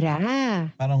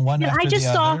 Sobra. Parang one after the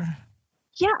other.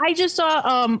 Yeah, I just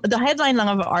saw the headline lang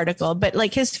of an article, but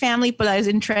like his family is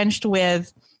entrenched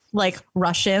with like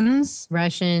Russians,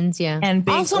 yeah, and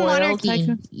big also oil monarchy,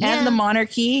 and the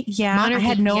monarchy. Yeah, monarchy,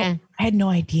 I had no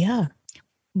idea.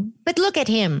 But look at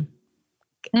him.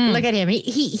 Look at him.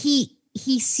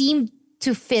 He seemed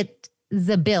to fit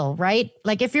the bill, right?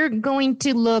 Like if you're going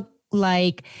to look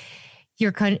like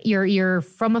you're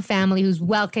from a family who's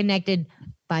well connected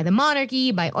by the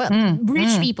monarchy, by oil,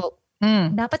 rich people.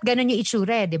 Dapat ganun yung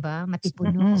itsura, di ba?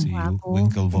 Matipuno.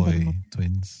 Winklevoy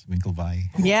twins. Winklevi.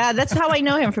 Yeah, that's how I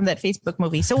know him from that Facebook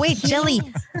movie. So wait, Jelly,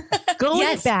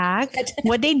 going back,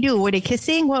 what they do? Were they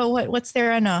kissing? What's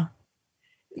their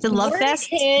the love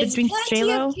fest between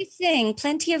J-Lo?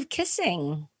 Plenty of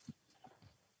kissing.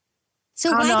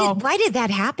 So why did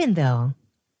that happen though?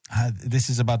 This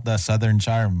is about the Southern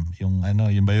Charm. Yung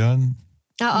yun ba yun?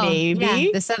 Maybe. Yeah,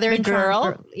 the Southern girl.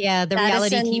 Charm. Yeah, the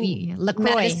reality TV.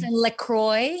 Madison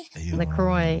LaCroix.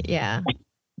 LaCroix, yeah.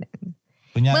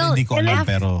 Kunyari hindi ko alam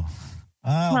pero...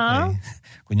 okay.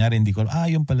 Kunyari hindi ko alam,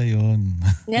 yun pala yun.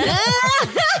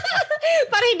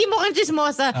 Parang hindi mo kang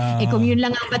chismosa. Kung yun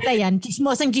lang ang batayan,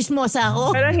 chismosa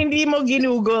ako. Parang hindi mo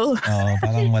ginugol.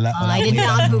 Parang wala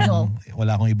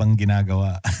akong ibang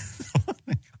ginagawa.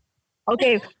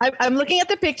 Okay, I'm looking at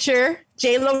the picture.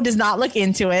 J-Lo does not look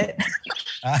into it.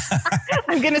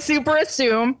 I'm going to super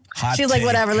assume. She's like,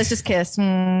 whatever, let's just kiss.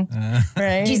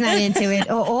 Right? She's not into it.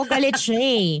 Galit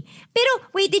siya. Pero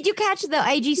wait, did you catch the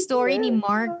IG story ni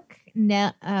Mark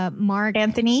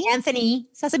Anthony?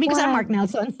 Sasabihin ko sa Mark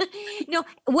Nelson. No,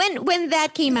 when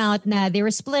that came out na they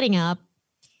were splitting up,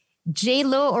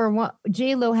 J-Lo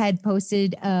had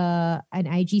posted an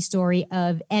IG story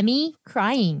of Emmy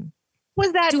crying.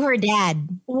 Was that to her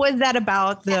dad? Was that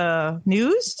about the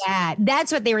news? Yeah, that's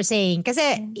what they were saying. Because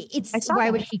why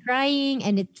was she crying?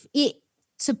 And it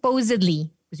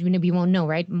supposedly, because we won't know,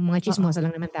 right? Mga chismosa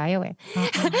lang naman tayo eh.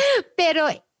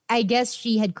 Pero I guess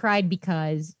she had cried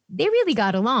because they really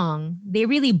got along. They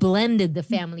really blended the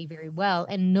family very well.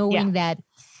 And knowing that,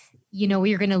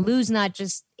 we're going to lose not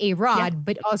just A-Rod,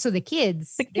 but also the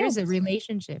kids. There's a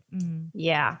relationship.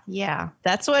 Yeah.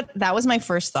 That was my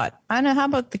first thought. I don't know. How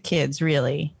about the kids,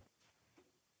 really?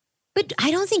 But I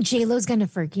don't think J-Lo's going to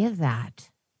forgive that.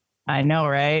 I know,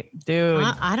 right? Dude.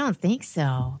 I don't think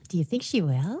so. Do you think she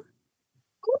will?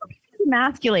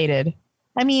 Emasculated.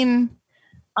 I mean,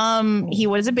 he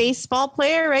was a baseball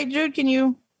player, right, Jude? Can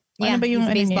you? Yeah, he's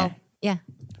a baseball. Yeah.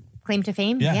 Claim to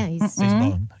fame? Yeah, he's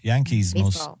baseball. Yankees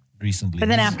most recently. But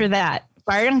then after that,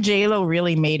 Parang J-Lo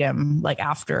really made him, like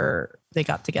after they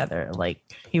got together, like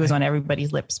he was on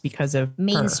everybody's lips because of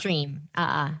mainstream.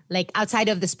 Like outside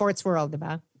of the sports world,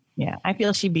 diba? Yeah, I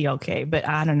feel she'd be okay, but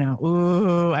I don't know.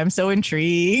 Ooh, I'm so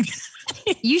intrigued.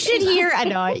 You should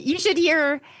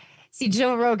hear see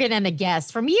Joe Rogan and a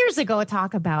guest from years ago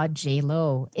talk about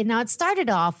J-Lo. And now it started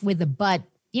off with the butt.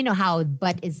 You know how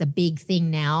butt is a big thing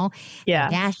now. Yeah.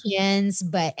 Kardashians,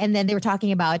 and then they were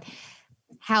talking about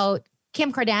how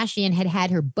Kim Kardashian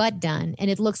had her butt done and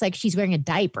it looks like she's wearing a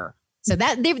diaper. So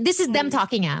this is them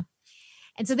talking up.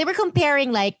 And so they were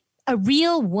comparing like a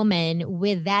real woman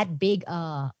with that big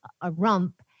a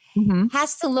rump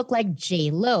has to look like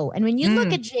J-Lo. And when you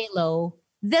look at J-Lo,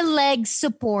 the legs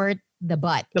support the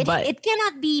butt. It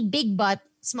cannot be big butt,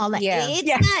 small legs. Yeah.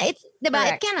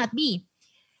 It cannot be.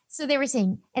 So they were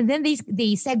saying, and then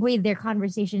they segued their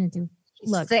conversation into,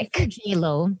 look,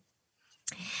 J-Lo,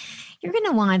 you're going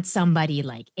to want somebody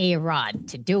like A-Rod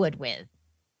to do it with.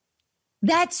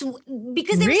 That's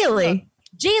because really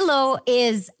J-Lo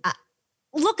is,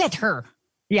 look at her.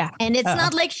 Yeah. And it's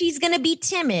not like she's going to be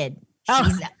timid.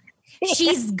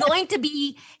 She's going to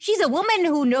be, she's a woman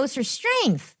who knows her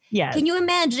strength. Yeah. Can you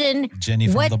imagine? Jenny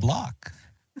from the block.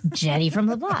 Jenny from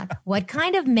the block. What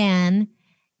kind of man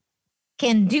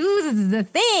can do the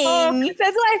thing. Oh,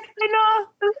 that's why I know.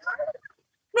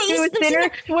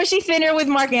 Was she thinner with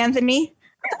Mark Anthony?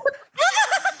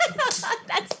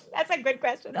 That's a good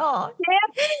question. Oh.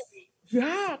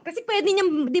 Yeah. Kasi pwede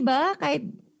niyang, di ba? Kahit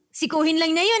sikuhin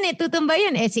lang na yun tutumba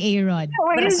yun si A-Rod.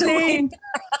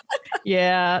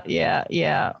 Yeah.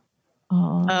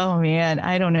 Oh man,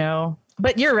 I don't know.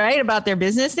 But you're right about their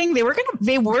business thing. They were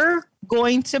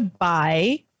going to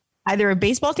buy either a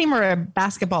baseball team or a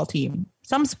basketball team,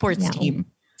 some sports team.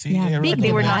 See,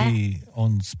 they were not. He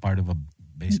owns part of a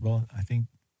baseball, I think.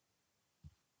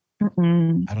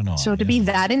 I don't know. So to be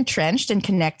that entrenched and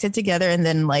connected together, and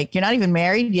then like you're not even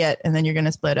married yet, and then you're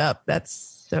gonna split up. That's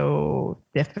so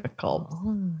difficult.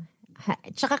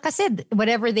 Tsaka kasi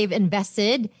whatever they've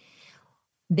invested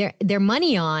their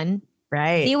money on,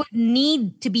 right? They would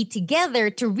need to be together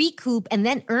to recoup and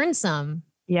then earn some.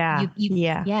 Yeah.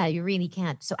 You really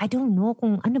can't. So I don't know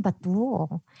kung ano ba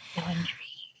to.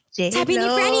 Sabi ni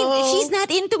Franny, she's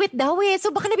not into it daw eh. So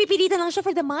baka napipilitan lang siya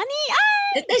for the money.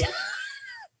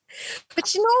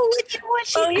 But you know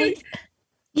what?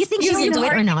 You think she's into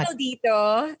it or not?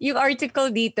 Yung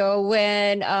article dito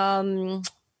when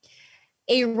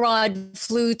A-Rod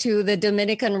flew to the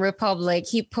Dominican Republic,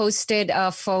 he posted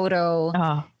a photo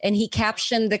and he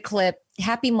captioned the clip,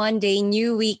 "Happy Monday,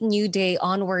 new week, new day,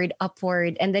 onward,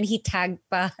 upward." And then he tagged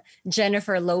pa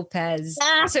Jennifer Lopez.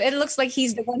 So it looks like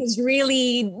he's the one who's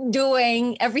really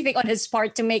doing everything on his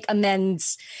part to make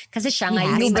amends. Kasi siya nga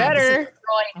you better.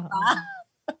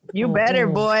 You better,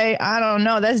 boy. I don't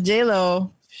know. That's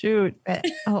J-Lo. Shoot.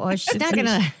 She's not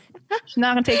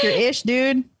gonna take your ish,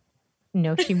 dude.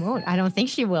 No, she won't. I don't think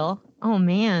she will. Oh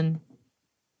man.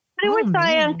 But it was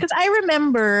saying, because I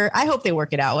remember, I hope they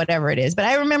work it out, whatever it is. But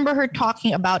I remember her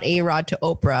talking about A-Rod to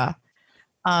Oprah,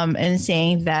 and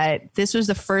saying that this was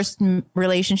the first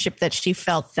relationship that she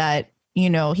felt that, you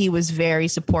know, he was very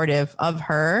supportive of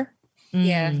her.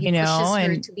 Yeah, you know,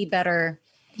 her and to be better.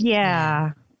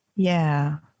 Yeah.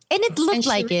 And it looked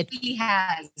like it. He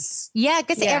has. Yeah,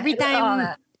 because every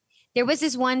time there was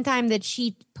this one time that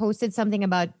she posted something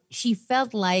about she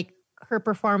felt like her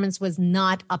performance was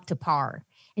not up to par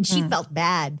and she felt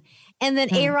bad. And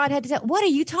then A-Rod had to say, "What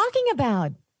are you talking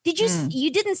about? Did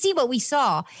you didn't see what we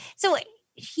saw?" So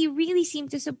he really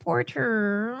seemed to support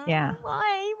her. Yeah.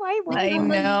 Why? I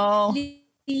know.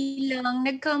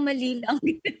 Nagkamali lang.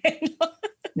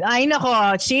 I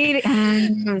know. She,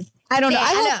 I don't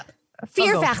know.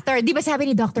 Fear factor. Di ba sabi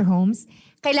ni Dr. Holmes,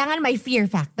 kailangan may fear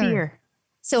factor. Fear.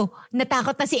 So,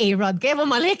 natakot na si A-Rod, kaya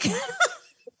bumalik.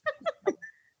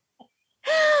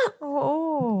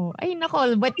 Ay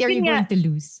nako, what are you going to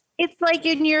lose? It's like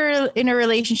you're in a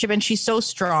relationship and she's so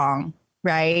strong,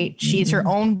 right? She's her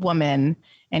own woman.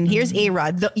 And here's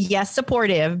A-Rod. Yes,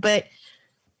 supportive, but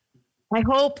I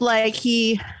hope like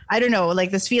I don't know,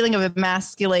 like this feeling of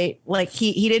emasculate, like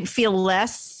he didn't feel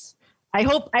less. I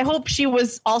hope she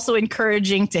was also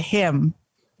encouraging to him.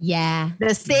 Yeah.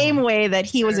 The same way that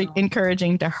he was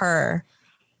encouraging to her.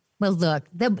 Well, look,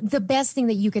 the best thing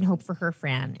that you can hope for her,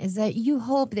 Fran, is that you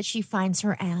hope that she finds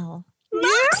her Al.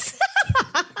 Yes.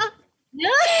 I mean,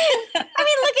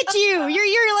 look at you.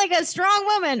 You're like a strong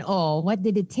woman. Oh, what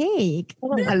did it take?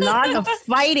 A lot of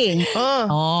fighting.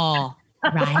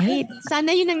 Right?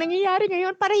 Sana yun ang nangyayari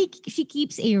ngayon para she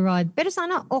keeps A-Rod. Pero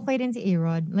sana okay rin si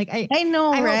A-Rod. Like I know,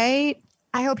 right?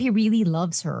 I hope he really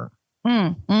loves her.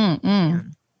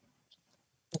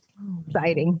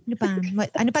 Exciting.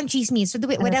 Ano pang chismis? So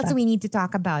what else do we need to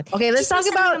talk about? Okay, let's talk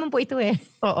about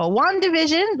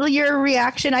WandaVision. Your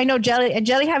reaction. I know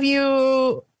Jelly, have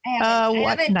you I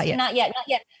haven't. Not yet.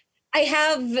 I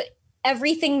have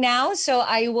everything now, so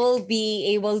I will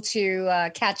be able to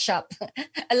catch up.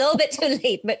 A little bit too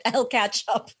late, but I'll catch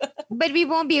up. But we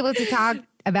won't be able to talk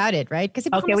about it, right?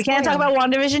 Okay, we can't talk about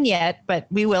WandaVision yet, but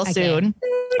we will soon.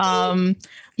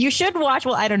 You should watch.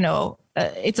 Well, I don't know.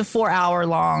 It's a 4-hour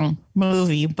long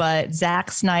movie, but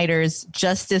Zack Snyder's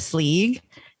Justice League,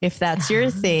 if that's your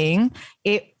thing.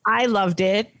 I loved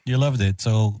it. You loved it,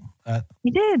 so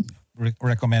you did.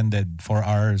 Recommended 4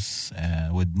 hours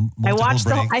with multiple I watched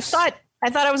breaks. I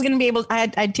thought I was going to be able.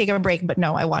 I'd take a break, but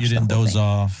no, I watched. You didn't doze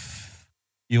off.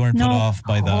 You weren't put off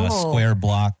by the square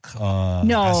block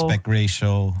aspect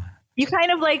ratio. You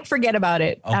kind of like forget about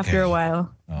it after a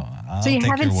while. So you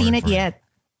haven't seen it yet.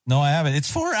 No, I haven't. It's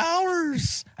 4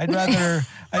 hours. I'd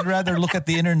rather look at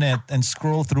the internet and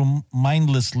scroll through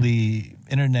mindlessly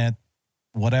internet,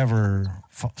 whatever.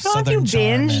 Don't you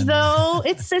binge though?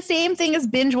 It's the same thing as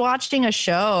binge watching a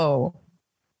show,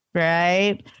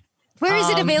 right? Where is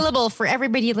it available for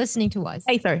everybody listening to us?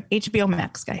 Hey, sorry, HBO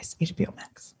Max, guys. HBO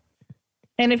Max.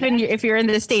 And if you're in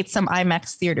the States, some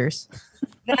IMAX theaters.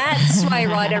 That's why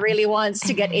Rhoda really wants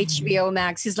to get HBO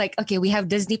Max. He's like, okay, we have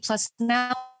Disney Plus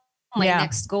now. My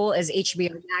next goal is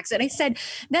HBO Max. And I said,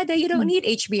 Dada, you don't need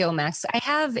HBO Max. I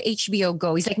have HBO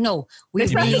Go. He's like, no, we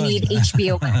really need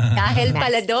HBO Max. Dahil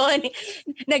pala doon,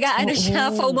 nag-aano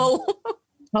siya, FOMO.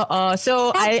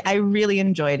 So I really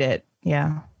enjoyed it.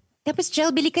 Yeah. Tapos,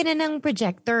 Jel, bili ka na ng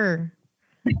projector.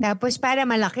 Tapos, para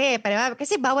malaki.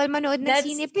 Kasi bawal manood ng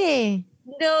sinip eh.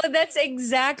 No, that's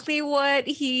exactly what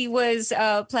he was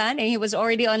planning. He was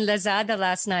already on Lazada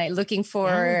last night looking for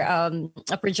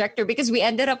a projector because we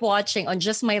ended up watching on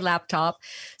just my laptop.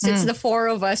 So it's the four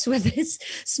of us with this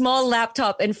small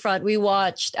laptop in front. We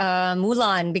watched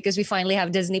Mulan because we finally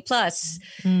have Disney Plus.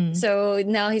 So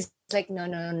now he's like,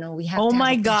 no, we have to. Oh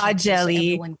my God,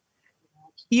 Jelly. So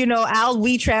you know, Al,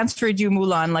 we transferred you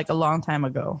Mulan like a long time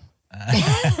ago. I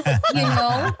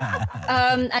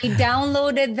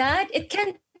downloaded that. It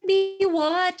can't be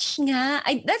watched nga.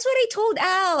 That's what I told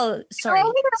Al. Sorry,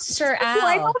 Sir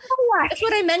Al. That's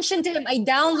what I mentioned to him. I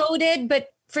downloaded, but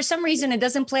for some reason it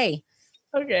doesn't play.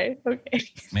 Okay.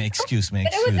 May excuse. I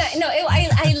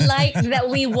liked that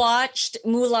we watched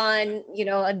Mulan. You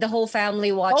know, the whole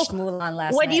family watched Mulan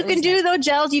last night. What you can do though,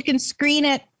 Gels, you can screen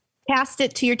it, cast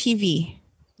it to your TV.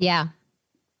 Yeah,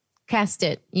 cast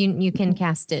it. You can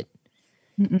cast it.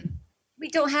 We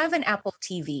don't have an Apple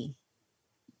TV.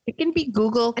 It can be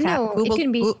Google. It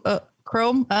can be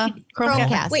Chromecast.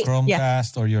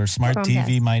 Chromecast or your smart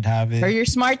TV might have it. Or your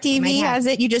smart TV has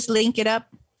it. You just link it up.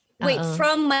 Wait,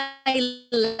 from my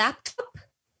laptop?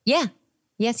 Yeah.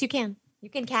 Yes, you can. You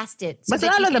can cast it. But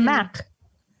lalo the Mac.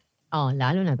 Oh,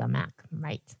 lalo na the Mac.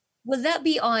 Right. Will that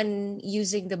be on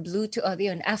using the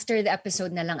Bluetooth? After the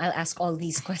episode na lang, I'll ask all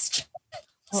these questions.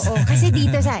 Kasi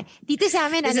dito sa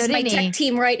amin, this is my tech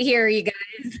team right here, you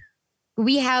guys.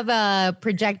 We have a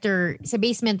projector sa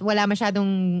basement. Wala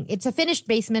masyadong, it's a finished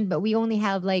basement, but we only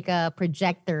have like a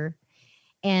projector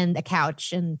and a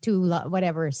couch and two love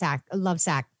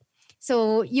sack.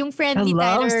 So yung friend ni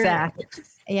Tyler. Love sack.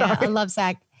 Yeah, a love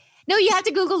sack. No, you have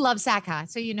to Google love sack, huh?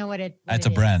 So you know what it It's a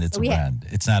brand. It's a brand.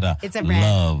 It's not a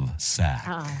love sack.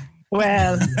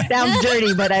 Well, sounds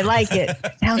dirty, but I like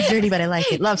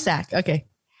it. Love sack. Okay.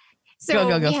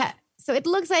 So go. So it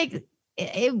looks like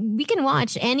we can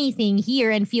watch anything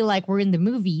here and feel like we're in the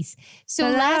movies. So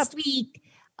last week,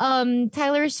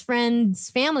 Tyler's friend's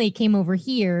family came over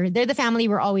here. They're the family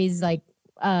we're always like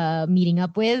meeting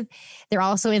up with. They're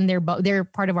also in they're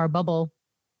part of our bubble,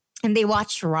 and they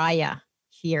watched Raya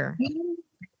here.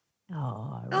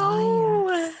 Oh,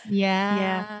 Raya.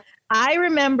 Yeah. I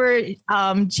remember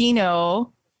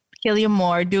Gino Killian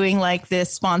Moore doing like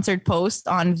this sponsored post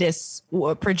on this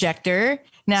projector.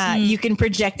 Now you can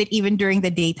project it even during the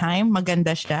daytime.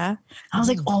 Maganda siya. I was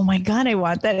like, oh my God, I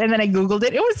want that. And then I Googled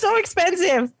it. It was so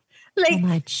expensive. Like how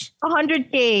much?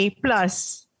 $100K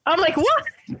plus. I'm like, what?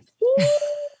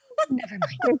 Never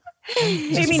mind.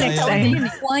 Maybe next time.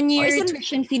 1 year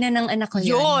tuition fee na ng anak ko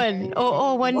yun.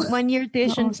 Oo, one year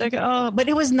tuition. But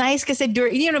it was nice because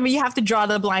you have to draw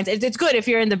the blinds. It's good if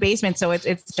you're in the basement, so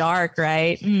it's dark,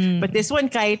 right? But this one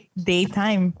kahit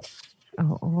daytime.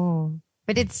 Oh.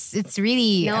 But it's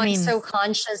really. No, I'm so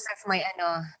conscious of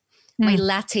my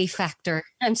latte factor.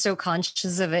 I'm so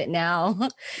conscious of it now.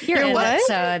 Your what?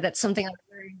 That's something I've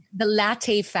learned. The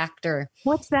latte factor.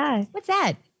 What's that?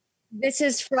 This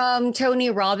is from Tony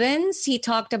Robbins. He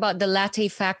talked about the latte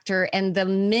factor and the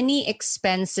mini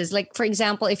expenses. Like, for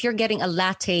example, if you're getting a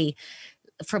latte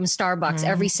from Starbucks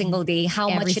every single day, how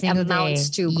much it amounts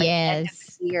to by the end of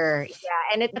the year.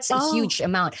 Yeah, and it's a huge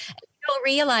amount. You don't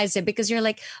realize it because you're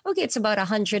like, okay, it's about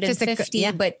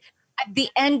 150, but at the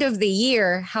end of the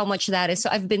year, how much that is. So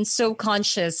I've been so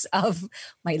conscious of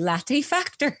my latte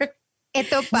factor.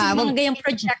 Ito pa. Yung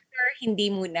projector, hindi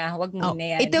muna. Wag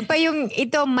muna yan.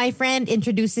 Ito, my friend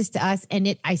introduces to us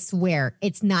and I swear,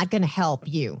 it's not gonna help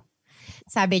you.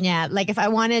 Sabi niya, like if I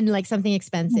wanted like something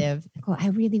expensive, I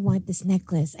really want this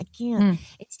necklace. I can't.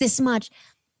 It's this much.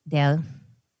 Del,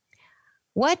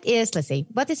 what is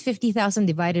 50,000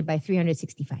 divided by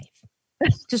 365?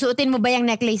 Susuotin mo ba yung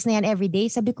necklace na yan every day?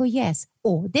 Sabi ko, yes.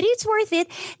 Oh, then it's worth it.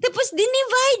 Tapos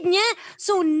dinivide niya.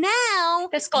 So now,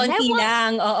 tas konti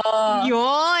lang. Oo.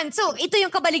 Yun. So ito yung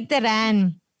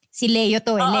kabaligtaran. Si Leo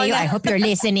to eh. Leo, I hope you're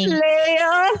listening.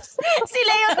 Leo! Si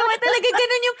Leo to. Talaga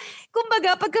ganun yung, kumbaga,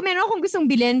 pagka meron akong gustong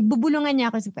bilhin, bubulungan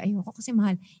niya ako. Sabi, ayoko kasi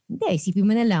mahal. Hindi, isipin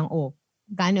mo na lang,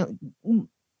 gano,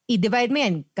 i-divide mo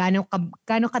yan.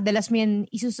 Gano kadalas mo yan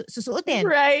susuotin.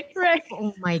 Right.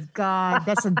 Oh my God.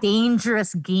 That's a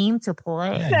dangerous game to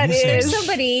play. That is. There's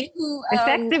somebody who,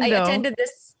 effective, I attended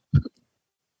this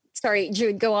Sorry,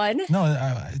 Jude, go on. No,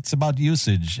 it's about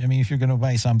usage. I mean, if you're going to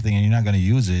buy something and you're not going to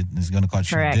use it, it's going to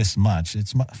cost you this much.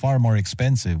 It's far more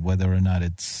expensive whether or not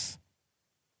it's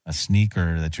a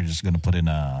sneaker that you're just going to put in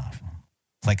a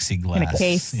plexiglass. In a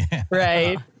case. Yeah.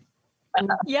 Right.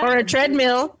 Or a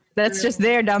treadmill that's just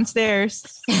there downstairs.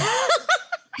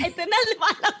 Ito na,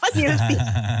 lumalabas yung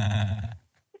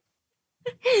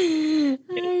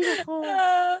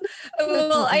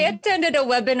well, I attended a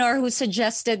webinar who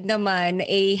suggested naman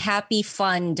a happy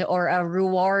fund or a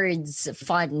rewards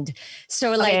fund.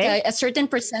 So like a certain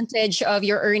percentage of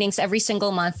your earnings every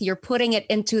single month, you're putting it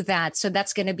into that. So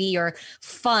that's going to be your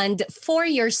fund for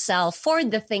yourself, for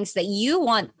the things that you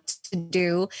want to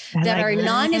do that are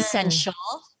non-essential.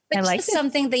 But just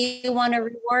something that you want to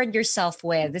reward yourself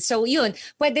with. So yun,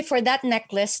 pwede for that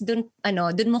necklace, dun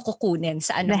mo kukunin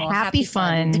sa the happy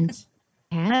fund.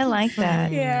 I like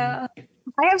that. Yeah.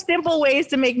 I have simple ways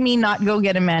to make me not go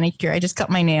get a manicure. I just cut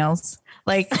my nails.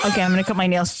 Like, okay, I'm going to cut my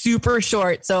nails super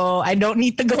short so I don't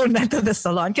need to go to the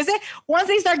salon. Because once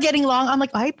they start getting long, I'm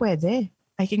like, ay, pwede.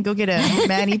 I can go get a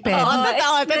mani-ped.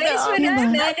 Manicure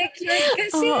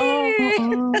kasi.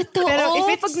 Pero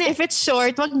if it's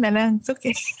short, wag na lang. It's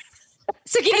okay.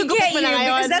 So I get you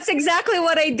because that's exactly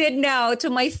what I did now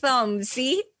to my thumb.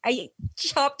 See, I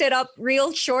chopped it up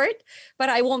real short, but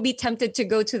I won't be tempted to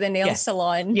go to the nail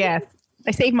salon. Yeah,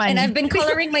 I save money. And I've been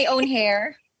coloring my own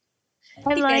hair.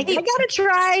 I gotta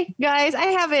try, guys. I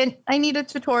haven't. I need a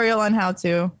tutorial on how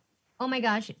to. Oh my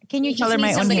gosh! Can you color my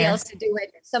own somebody hair? else to do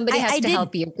it? Somebody has to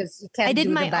help you because you can't do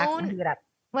the back.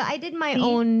 Well, I did my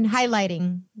own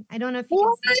highlighting. I don't know if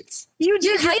you can see. You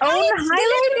did your own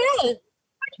highlighting?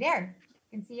 There.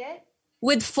 You can see it?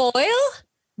 With foil?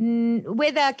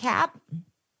 With a cap.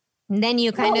 And then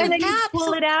you kind of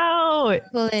pull it out.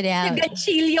 Pull it out.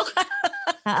 Ganchilyo ka.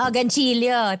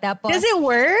 Ganchilyo. Tapos, does it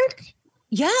work?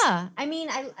 Yeah. I mean,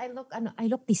 I look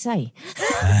tisay.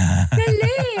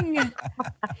 Galing.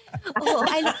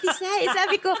 I look tisay.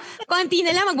 Sabi ko, konti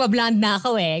na lang magbablond na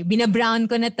ako eh. Binabrown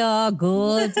ko na to.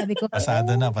 Gold. Sabi ko,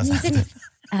 pasado na.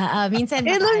 Minsan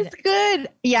it looks good.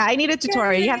 Yeah, I need a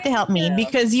tutorial. You have to help me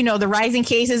because, the rising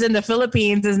cases in the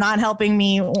Philippines is not helping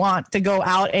me want to go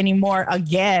out anymore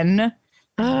again.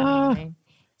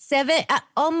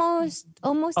 Almost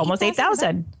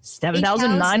 8,000.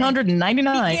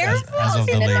 7,999. As of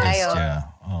the latest, yeah.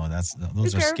 Oh,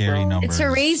 those are scary numbers. It's a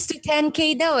raise to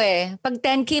 10K daw eh. Pag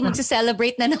 10K,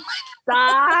 magsa-celebrate na naman.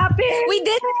 Stop it! We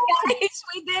did it, guys.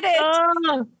 We did it.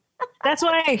 That's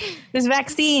why this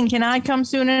vaccine cannot come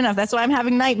soon enough. That's why I'm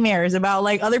having nightmares about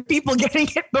like other people getting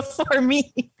it before me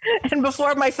and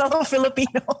before my fellow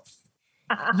Filipinos.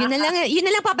 Yun na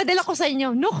lang papadala ko sa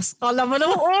inyo. Nox, kala mo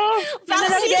naman.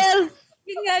 Vaccine.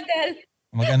 Yun nga, Del.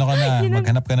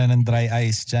 Maghanap ka na ng dry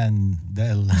ice dyan,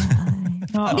 Del.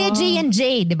 Hindi,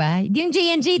 J&J, di ba? Yung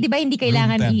J&J, di ba, hindi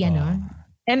kailangan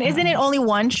And isn't it only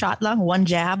one shot lang? One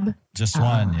jab? Just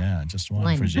one, yeah. Just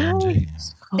one for J&J.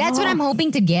 That's what I'm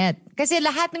hoping to get. Kasi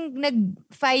lahat ng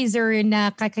nag-Pfizer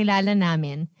na kakilala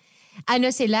namin,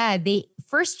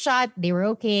 first shot, they were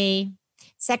okay.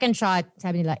 Second shot,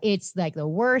 sabi nila, it's like the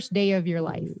worst day of your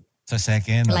life. So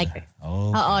second?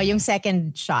 Yung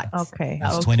second shot. Okay.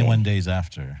 It's 21 days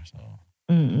after. So.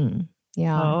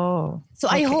 Yeah. Oh. So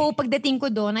I hope pagdating ko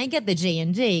doon, I get the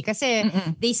J&J. Kasi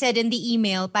they said in the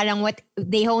email, parang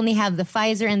they only have the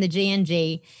Pfizer and the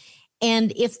J&J.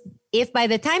 And if by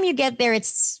the time you get there,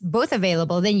 it's both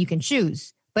available, then you can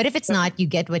choose. But if it's not, you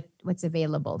get what's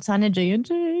available. Sana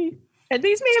J&J. At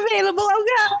least may available. Oh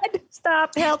God.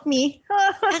 Stop. Help me.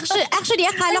 Actually,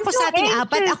 akala ko sa ating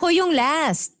apat, ako yung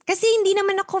last. Kasi hindi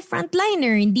naman ako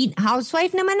frontliner. Hindi,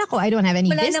 housewife naman ako. I don't have any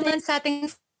business. Wala naman sa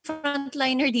ating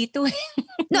frontliner dito.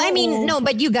 No, I mean,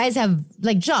 but you guys have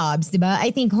like jobs, diba?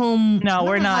 I think home. No,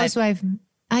 we're not. Housewife.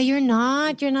 You're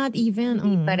not even.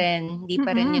 Hindi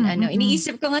pa rin yun.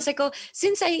 Iniisip ko nga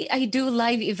since I do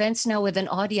live events now with an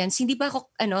audience, hindi ba ako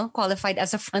qualified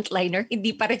as a frontliner?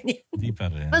 Hindi pa rin yun. Hindi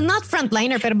pa rin. Well, not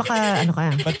frontliner, pero baka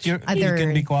ka. But you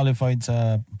can be qualified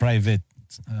sa private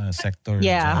sector.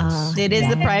 Yeah, it is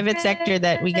the private sector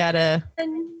that we gotta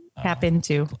tap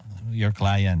into. Your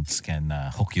clients can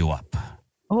hook you up.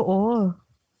 Oh.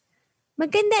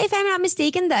 Maganda, if I'm not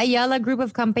mistaken, the Ayala group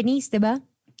of companies, diba?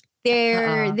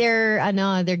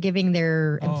 They're giving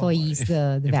their employees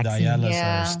the vaccine. If the Ayalas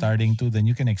are starting to, then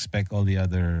you can expect all the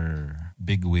other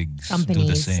big wigs companies do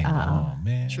the same.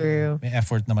 True. May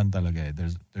effort naman talaga.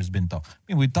 There's been talk.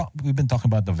 I mean, we've been talking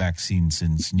about the vaccine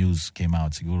since news came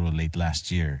out siguro late last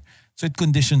year. So it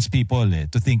conditions people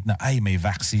to think na, ay, may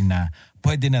vaccine na.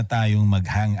 Pwede na tayong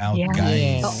mag-hang out,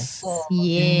 guys.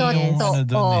 Yes.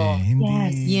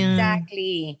 Hindi.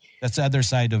 Exactly. That's the other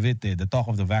side of it. The talk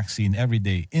of the vaccine every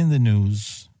day in the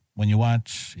news. When you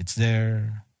watch, it's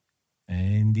there.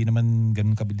 Hindi naman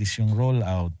ganun kabilis yung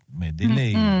rollout. May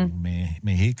delay,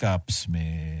 may hiccups,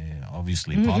 may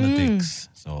obviously politics.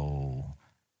 So,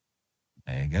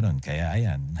 ganun. Kaya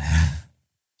ayan.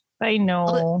 I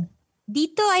know.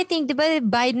 Dito, I think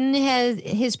Biden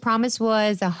his promise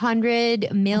was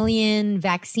 100 million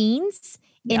vaccines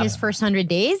in his first 100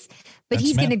 days. But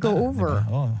he's going to go over.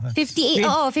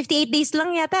 58 days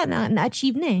lang yata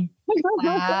na-achieve na eh.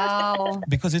 Wow.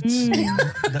 Because it's...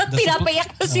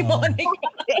 Pinapayak ko si Monica.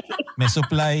 May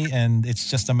supply and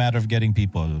it's just a matter of getting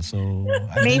people. So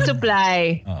may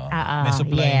supply. May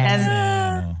supply. Yes.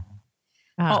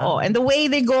 And the way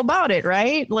they go about it,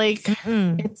 right? Like,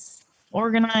 it's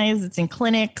organized, it's in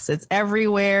clinics, it's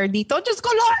everywhere. Dito, just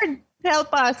go, Lord!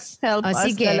 Help us. Help us.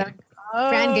 Sige.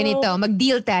 Fran, ganito.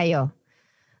 Mag-deal tayo.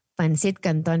 Pansit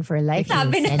Canton for life.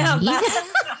 Sabi na ba?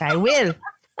 I will.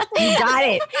 You got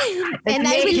it.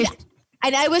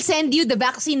 And I will send you the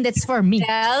vaccine that's for me.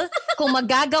 Well, kung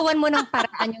magagawan mo ng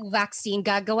paraan yung vaccine,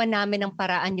 gagawan namin ng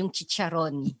paraan yung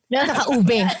chicharon. Tsaka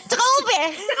ube.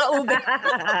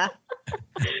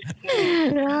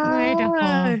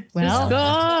 Well,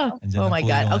 oh my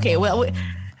God. Okay, well,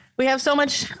 we have so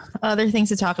much other things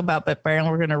to talk about, but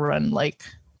apparently we're going to run like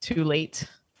too late.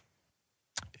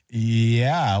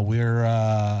 Yeah, we're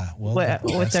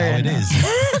that's how it is.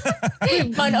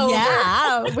 We've gone over.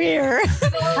 Yeah, we're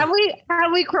have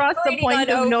we crossed the point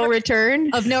of no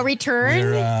return? Of no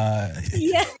return? Yeah.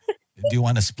 Do you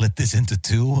want to split this into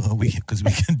two? Because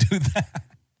we can do that.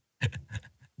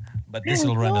 But this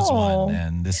will run as one,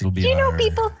 and this will be.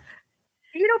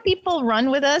 People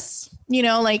run with us.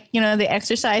 They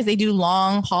exercise. They do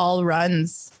long haul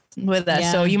runs with us.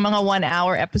 Yeah. So yung mga 1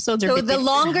 hour episodes are... So the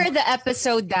longer the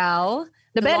episode now,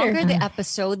 the better. Longer the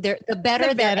episode, the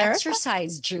better the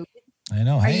exercise, Jude. I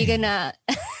know. Are you gonna...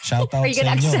 Shout out are you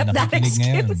gonna accept that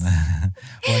excuse?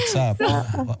 What's up?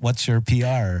 What's your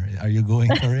PR? Are you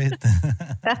going for it?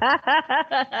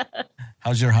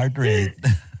 How's your heart rate?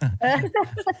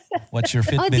 What's your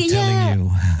Fitbit telling you?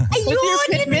 What's your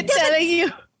Fitbit telling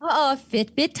you?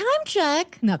 Fitbit time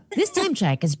check. No, this time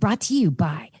check is brought to you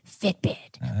by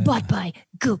Fitbit, bought by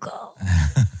Google.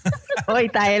 Oy,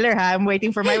 Tyler, I'm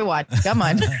waiting for my watch. Come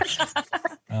on.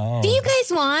 Do you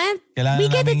guys want? Kailangan we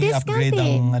get a discount. Upgrade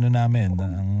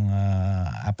ang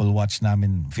Apple Watch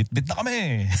namin. Fitbit na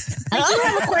kami. I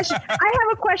have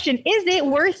a question. Is it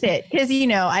worth it? Because,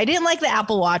 I didn't like the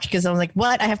Apple Watch because I was like,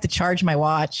 what? I have to charge my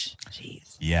watch.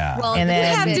 Jeez. Yeah. Well, and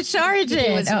then you have to charge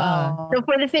it. So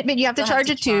for the Fitbit, you have to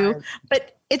charge it too.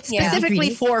 But it's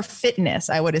specifically for fitness,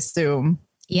 I would assume.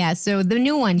 Yeah, so the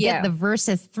new one, get the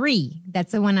Versus 3.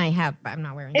 That's the one I have. I'm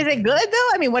not wearing it. Is it good though?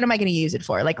 I mean, what am I going to use it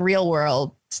for? Like real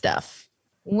world stuff?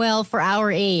 Well, for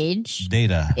our age.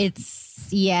 Data. It's,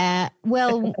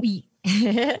 well,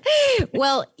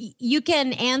 well, you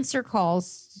can answer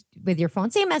calls with your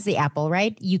phone. Same as the Apple,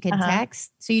 right? You can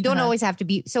text. So you don't always have to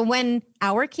be. So when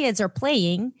our kids are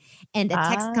playing and a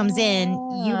text comes in,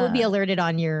 you will be alerted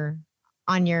on your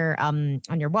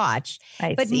watch.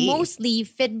 But mostly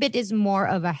Fitbit is more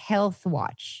of a health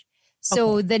watch.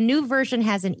 So the new version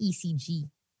has an ECG.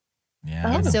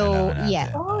 Yeah.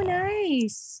 Oh,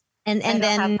 nice. And I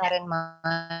then have that in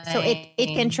mind. So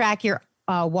it can track your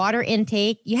water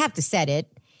intake. You have to set it.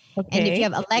 Okay. And if you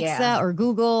have Alexa or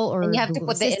Google or and you have Google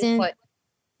to put Assistant, the input.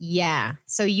 Yeah.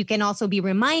 So you can also be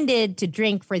reminded to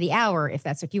drink for the hour if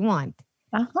that's what you want.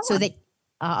 So that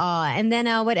and then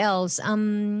what else?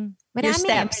 Your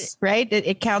steps, right?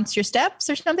 It counts your steps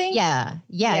or something? Yeah,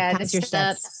 it counts your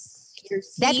steps. Your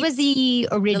sleep, that was the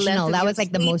original. That was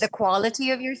like the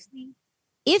quality of your sleep.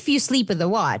 If you sleep with the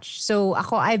watch. So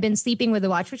I've been sleeping with the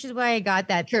watch, which is why I got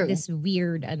that this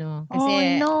weird no.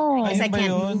 I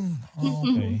can't.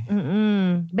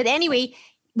 Okay. But anyway,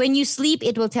 when you sleep,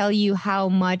 it will tell you how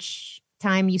much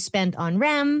time you spent on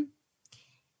REM.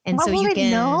 And what so will you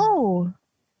can know?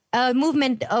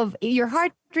 Movement of your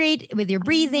heart rate with your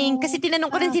breathing. Kasi tinanong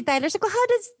ko rin si Tyler. So how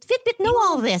does Fitbit know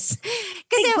all this?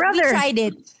 Kasi we tried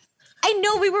it. I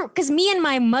know because me and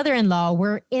my mother-in-law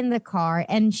were in the car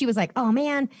and she was like, oh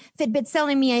man, Fitbit's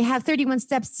telling me I have 31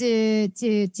 steps to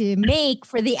make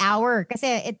for the hour. Kasi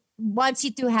it wants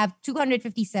you to have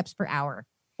 250 steps per hour.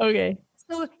 Okay.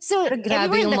 So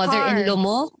grabe yung mother-in-law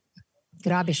mo.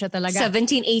 Grabe siya talaga.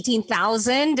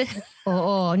 17,000-18,000.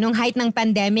 Oo. Nung height ng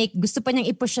pandemic, gusto pa niyang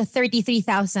i-push siya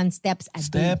 33,000 steps a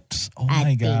day. Oh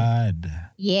my God.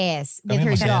 Yes. Kami with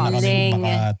her masaya na kami dog.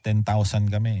 maka 10,000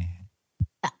 kami.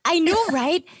 I know,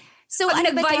 right? So pag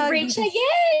nag-vibrate siya,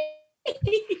 yay!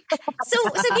 so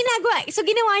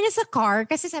ginawa niya sa car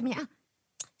kasi sabi niya,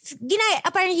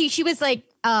 apparently she was like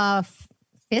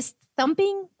fist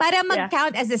thumping para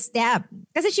mag-count as a step.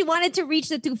 Kasi she wanted to reach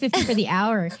the 250 for the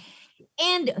hour.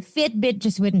 And Fitbit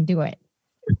just wouldn't do it.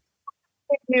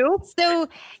 So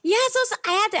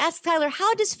I had to ask Tyler,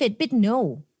 how does Fitbit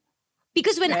know?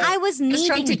 Because when I was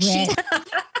kneading bread,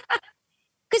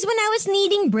 because when I was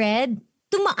kneading bread,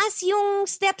 tumaas yung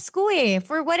steps ko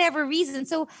for whatever reason.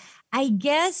 So I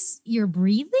guess you're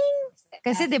breathing.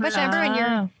 Kasi diba, syempre when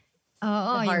you're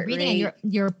breathing,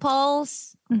 your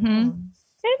pulse. Mm-hmm.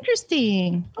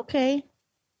 Interesting. Okay.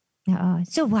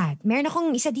 So what? Meron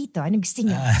akong isa dito. Ano gusto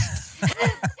niyo?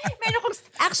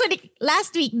 Actually,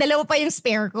 last week, 2 pa yung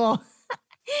spare ko.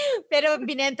 Pero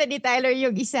binenta ni Tyler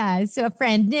yung isa. So, a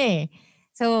friend niya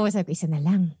So, sabi ko, isa na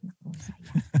lang.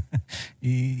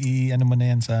 Ano mo na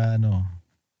yan sa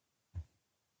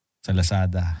sa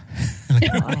Lazada.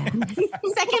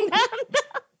 Second hand.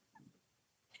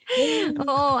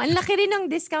 Ang laki rin ng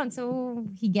discount. So,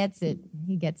 he gets it.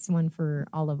 He gets one for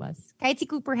all of us. Kahit si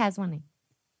Cooper has one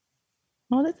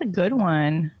Oh, that's a good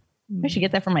one. I should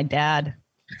get that for my dad.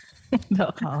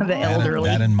 the elderly.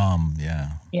 Dad and mom,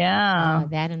 yeah. Yeah.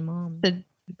 Dad and mom.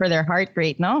 For their heart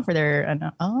rate, no? For their,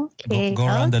 okay. Go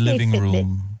around the living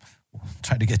room.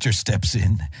 Try to get your steps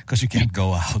in because you can't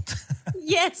go out.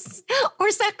 Yes. Or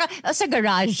sa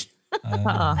garage.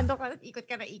 Ando ka, ikot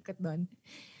ka na ikot doon.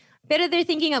 Pero they're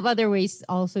thinking of other ways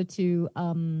also to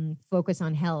focus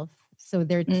on health. So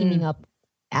they're teaming up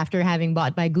after having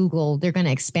bought by Google. They're going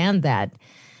to expand that,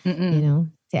 to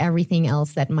everything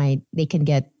else that they can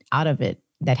get out of it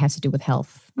that has to do with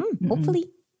health. Hopefully.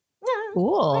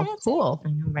 Cool.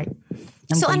 I know, right?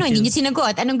 So hindi niyo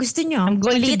sinagot? Anong gusto niyo? I'm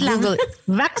going to Google.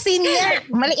 Vaccine yan.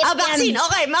 Maliit yan. Vaccine.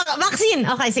 Okay, vaccine.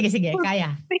 Okay, sige.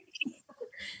 Kaya.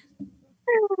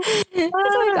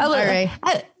 All right.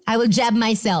 I will jab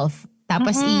myself.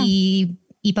 Tapos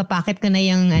ipapacket ko na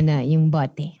yung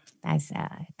bote. Tapos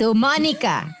to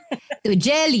Monica, to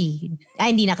Jelly.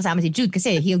 Hindi na kasama si Jude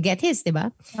kasi he'll get his, diba?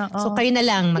 So kayo na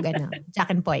lang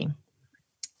Jack and Poy.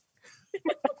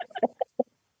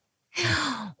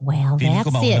 Well, Feeling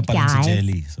that's it, guys. Si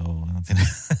Jelly. So,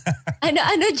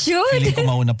 ano, Jude? Feeling ko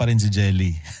mauna pa rin si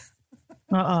Jelly.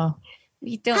 How?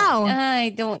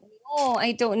 I don't know.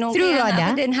 I don't know. Through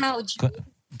Roda? Then how?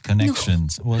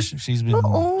 Connections. No. Well, she's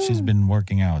been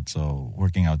working out, so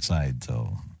working outside.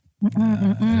 So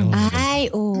right.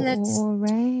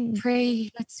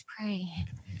 Pray. Let's pray.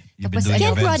 Tapos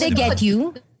can't Roda get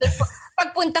you?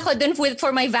 Pagpunta ko dun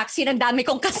for my vaccine, ang dami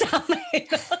kong kasama.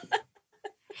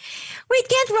 Wait,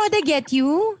 can't Roda get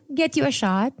you? Get you a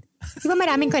shot? Di ba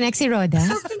maraming connect si Roda?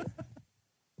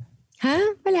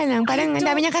 Wala lang. Parang ang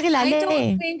dami niyang kakilala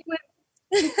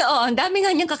ang dami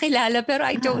nga niyang kakilala pero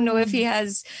I don't know if he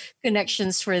has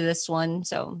connections for this one.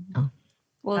 So,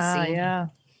 we'll see.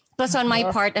 Yeah. Plus on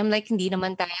my part, I'm like, hindi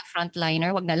naman tayo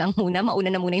frontliner. Wag na lang muna. Mauna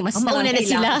na muna yung mas mauna na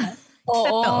sila.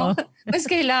 Oo. Mas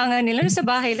kailangan nila. Sa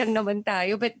bahay lang naman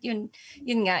tayo. But yun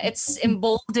nga, it's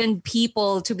emboldened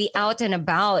people to be out and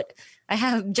about.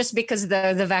 Just because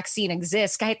the vaccine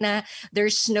exists, kahit na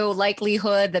there's no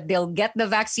likelihood that they'll get the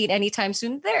vaccine anytime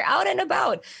soon, they're out and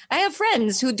about. I have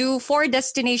friends who do 4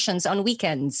 destinations on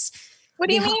weekends. What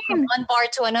do you mean? From one bar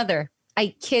to another.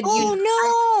 I kid you. Oh,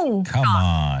 no. Come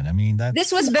on. I mean,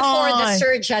 this was before the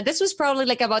surge. This was probably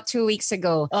like about 2 weeks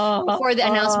ago before the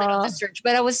announcement of the surge.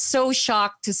 But I was so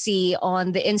shocked to see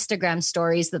on the Instagram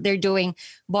stories that they're doing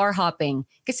bar hopping.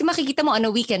 Kasi makikita mo on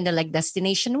a weekend, they're like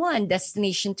destination 1,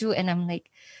 destination 2. And I'm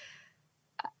like,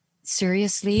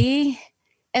 seriously?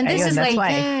 And this is like,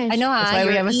 I know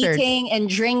you're eating and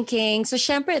drinking. So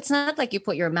syempre, it's not like you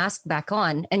put your mask back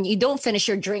on and you don't finish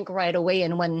your drink right away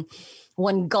in one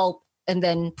gulp. And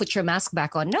then put your mask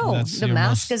back on. No, the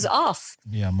mask is off.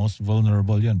 Yeah, most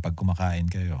vulnerable yun pag kumakain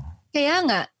kayo. Kaya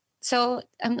nga. So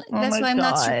that's why I'm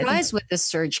not surprised with this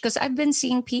surge because I've been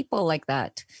seeing people like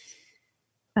that.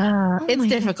 It's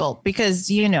difficult because,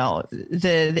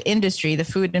 the industry, the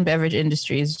food and beverage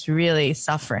industry is really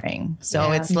suffering.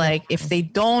 So it's like if they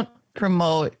don't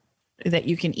promote that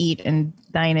you can eat and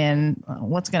dine in,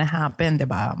 what's going to happen?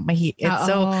 Diba?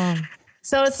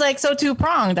 So it's like so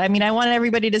two-pronged. I mean, I want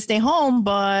everybody to stay home,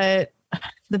 but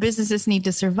the businesses need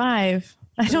to survive.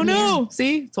 I don't know.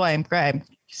 See? That's why I'm crying.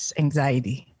 Just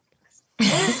anxiety.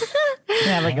 I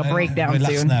have like a breakdown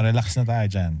soon. Relax na tayo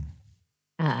dyan.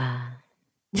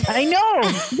 I know.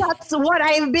 That's what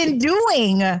I've been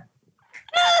doing. Okay?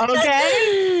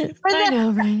 I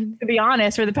know, right? To be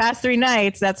honest, for the past 3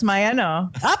 nights, that's my,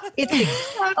 up. It's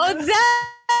that's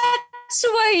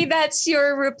that's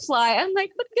your reply. I'm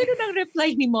like, what ganun ang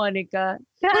reply ni Monica?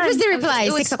 What was the reply?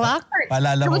 6 o'clock?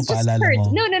 Paalala mo.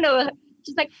 No.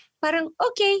 She's like, parang,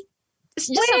 okay. It's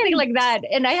just something like that.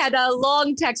 And I had a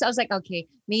long text. I was like, okay,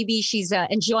 maybe she's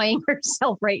enjoying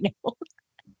herself right now.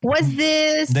 Was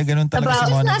this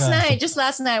about just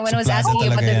last night when I was asking you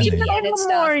about the VPN and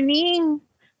stuff. Morning.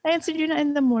 I answered you na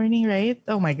in the morning, right?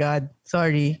 Oh my God.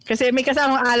 Sorry. Kasi may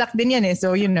kasamang alak din yan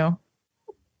so you know.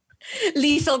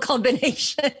 Lethal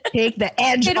combination. Take the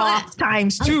edge off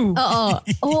times 2.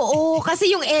 Oo, kasi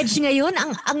yung edge ngayon,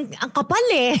 ang kapal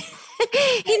eh.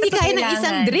 Hindi kaya ng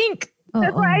isang drink.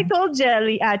 That's why I told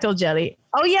Jelly.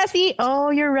 Oh, yeah, see? Oh,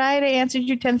 you're right. I answered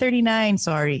you 10:39.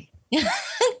 Sorry.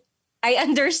 I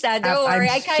understand. Don't worry.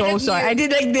 I'm so sorry. I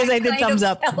did like this. I did thumbs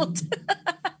up. I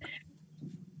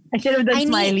should have done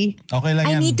smiley. Okay lang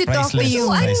yan. I need to talk to you.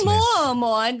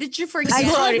 Mon. Did you forget? I'm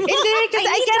sorry.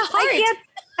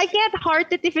 I can't heart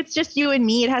it if it's just you and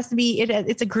me. It has to be.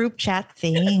 It's a group chat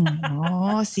thing.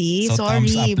 Oh, see, so sorry.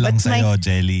 Thumbs up lang sa'yo,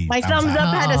 Jelly. My thumbs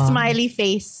up had a smiley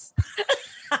face.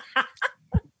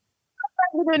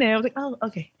 I was like, oh,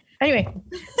 okay. Anyway,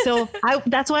 so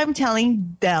that's why I'm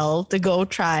telling Del to go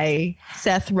try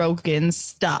Seth Rogen's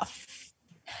stuff.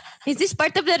 Is this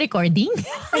part of the recording?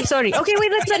 I'm sorry. Okay,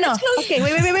 wait, let's know. Okay,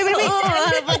 wait. We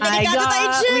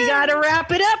gotta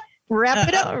wrap it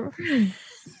up.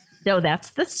 So that's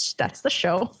the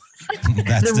show.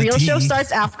 The real show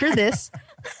starts after this.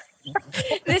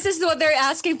 This is what they're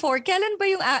asking for. Kailan ba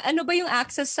yung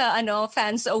access sa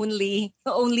fans only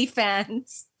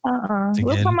fans?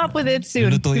 We'll come up with it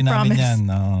soon. Lulutuin namin yan.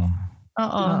 Don't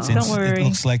worry. It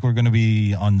looks like we're going to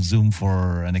be on Zoom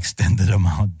for an extended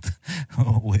amount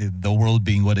with the world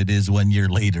being what it is 1 year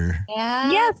later. Yeah.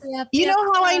 Yes. You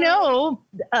know how I know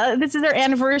this is our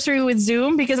anniversary with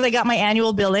Zoom? Because I got my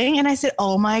annual billing and I said,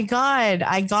 oh my God,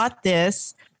 I got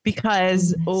this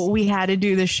because we had to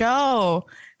do the show.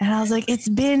 And I was like, it's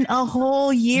been a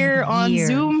whole year on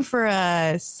Zoom for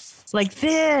us. Like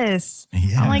this.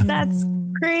 Yeah. I'm like, that's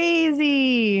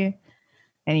crazy.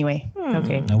 Anyway,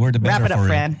 okay. Now we're the better wrap it up,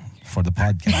 Fran. For the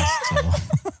podcast.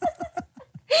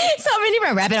 So we need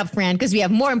to wrap it up, Fran, because we have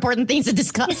more important things to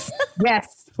discuss.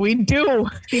 Yes, we do.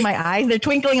 See my eyes? They're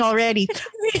twinkling already.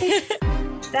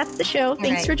 That's the show.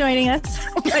 Thanks for joining us.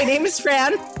 My name is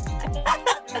Fran.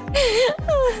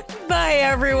 Bye,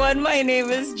 everyone. My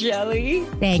name is Jelly.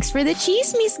 Thanks for the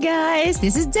chismes, guys.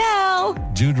 This is Del.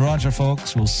 Jude Roger,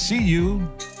 folks. We'll see you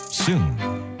soon.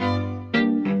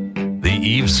 The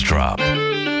Eavesdrop.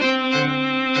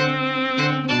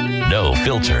 No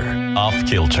filter, off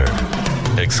kilter.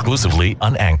 Exclusively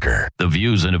on Anchor. The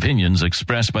views and opinions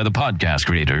expressed by the podcast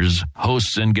creators,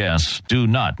 hosts, and guests do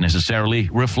not necessarily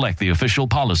reflect the official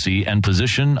policy and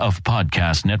position of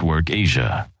Podcast Network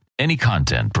Asia. Any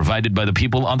content provided by the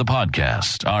people on the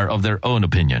podcast are of their own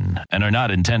opinion and are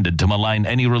not intended to malign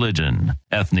any religion,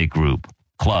 ethnic group,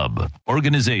 club,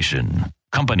 organization,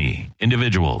 company,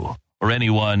 individual, or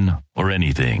anyone or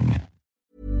anything.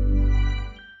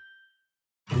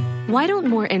 Why don't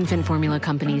more infant formula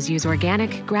companies use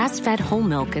organic, grass-fed whole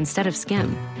milk instead of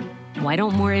skim? Why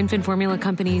don't more infant formula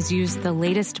companies use the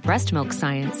latest breast milk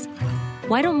science?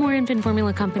 Why don't more infant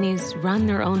formula companies run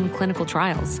their own clinical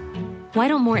trials? Why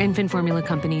don't more infant formula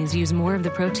companies use more of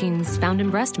the proteins found in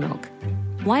breast milk?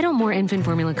 Why don't more infant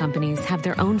formula companies have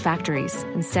their own factories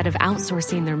instead of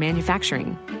outsourcing their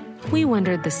manufacturing? We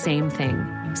wondered the same thing.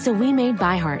 So we made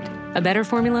ByHeart, a better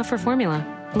formula for formula.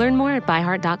 Learn more at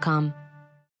byheart.com.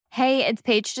 Hey, it's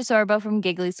Paige DeSorbo from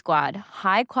Giggly Squad.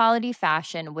 High quality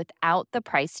fashion without the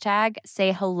price tag.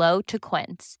 Say hello to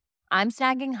Quince. I'm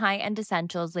snagging high-end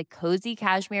essentials like cozy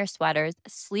cashmere sweaters,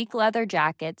 sleek leather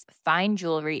jackets, fine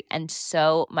jewelry, and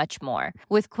so much more.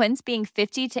 With Quince being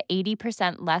 50 to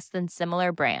 80% less than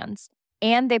similar brands.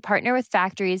 And they partner with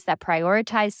factories that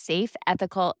prioritize safe,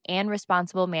 ethical, and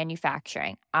responsible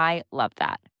manufacturing. I love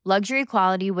that. Luxury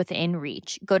quality within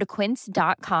reach. Go to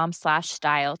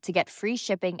quince.com/style to get free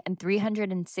shipping and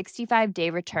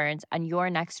 365-day returns on your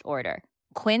next order.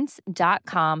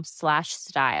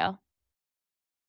 Quince.com/style.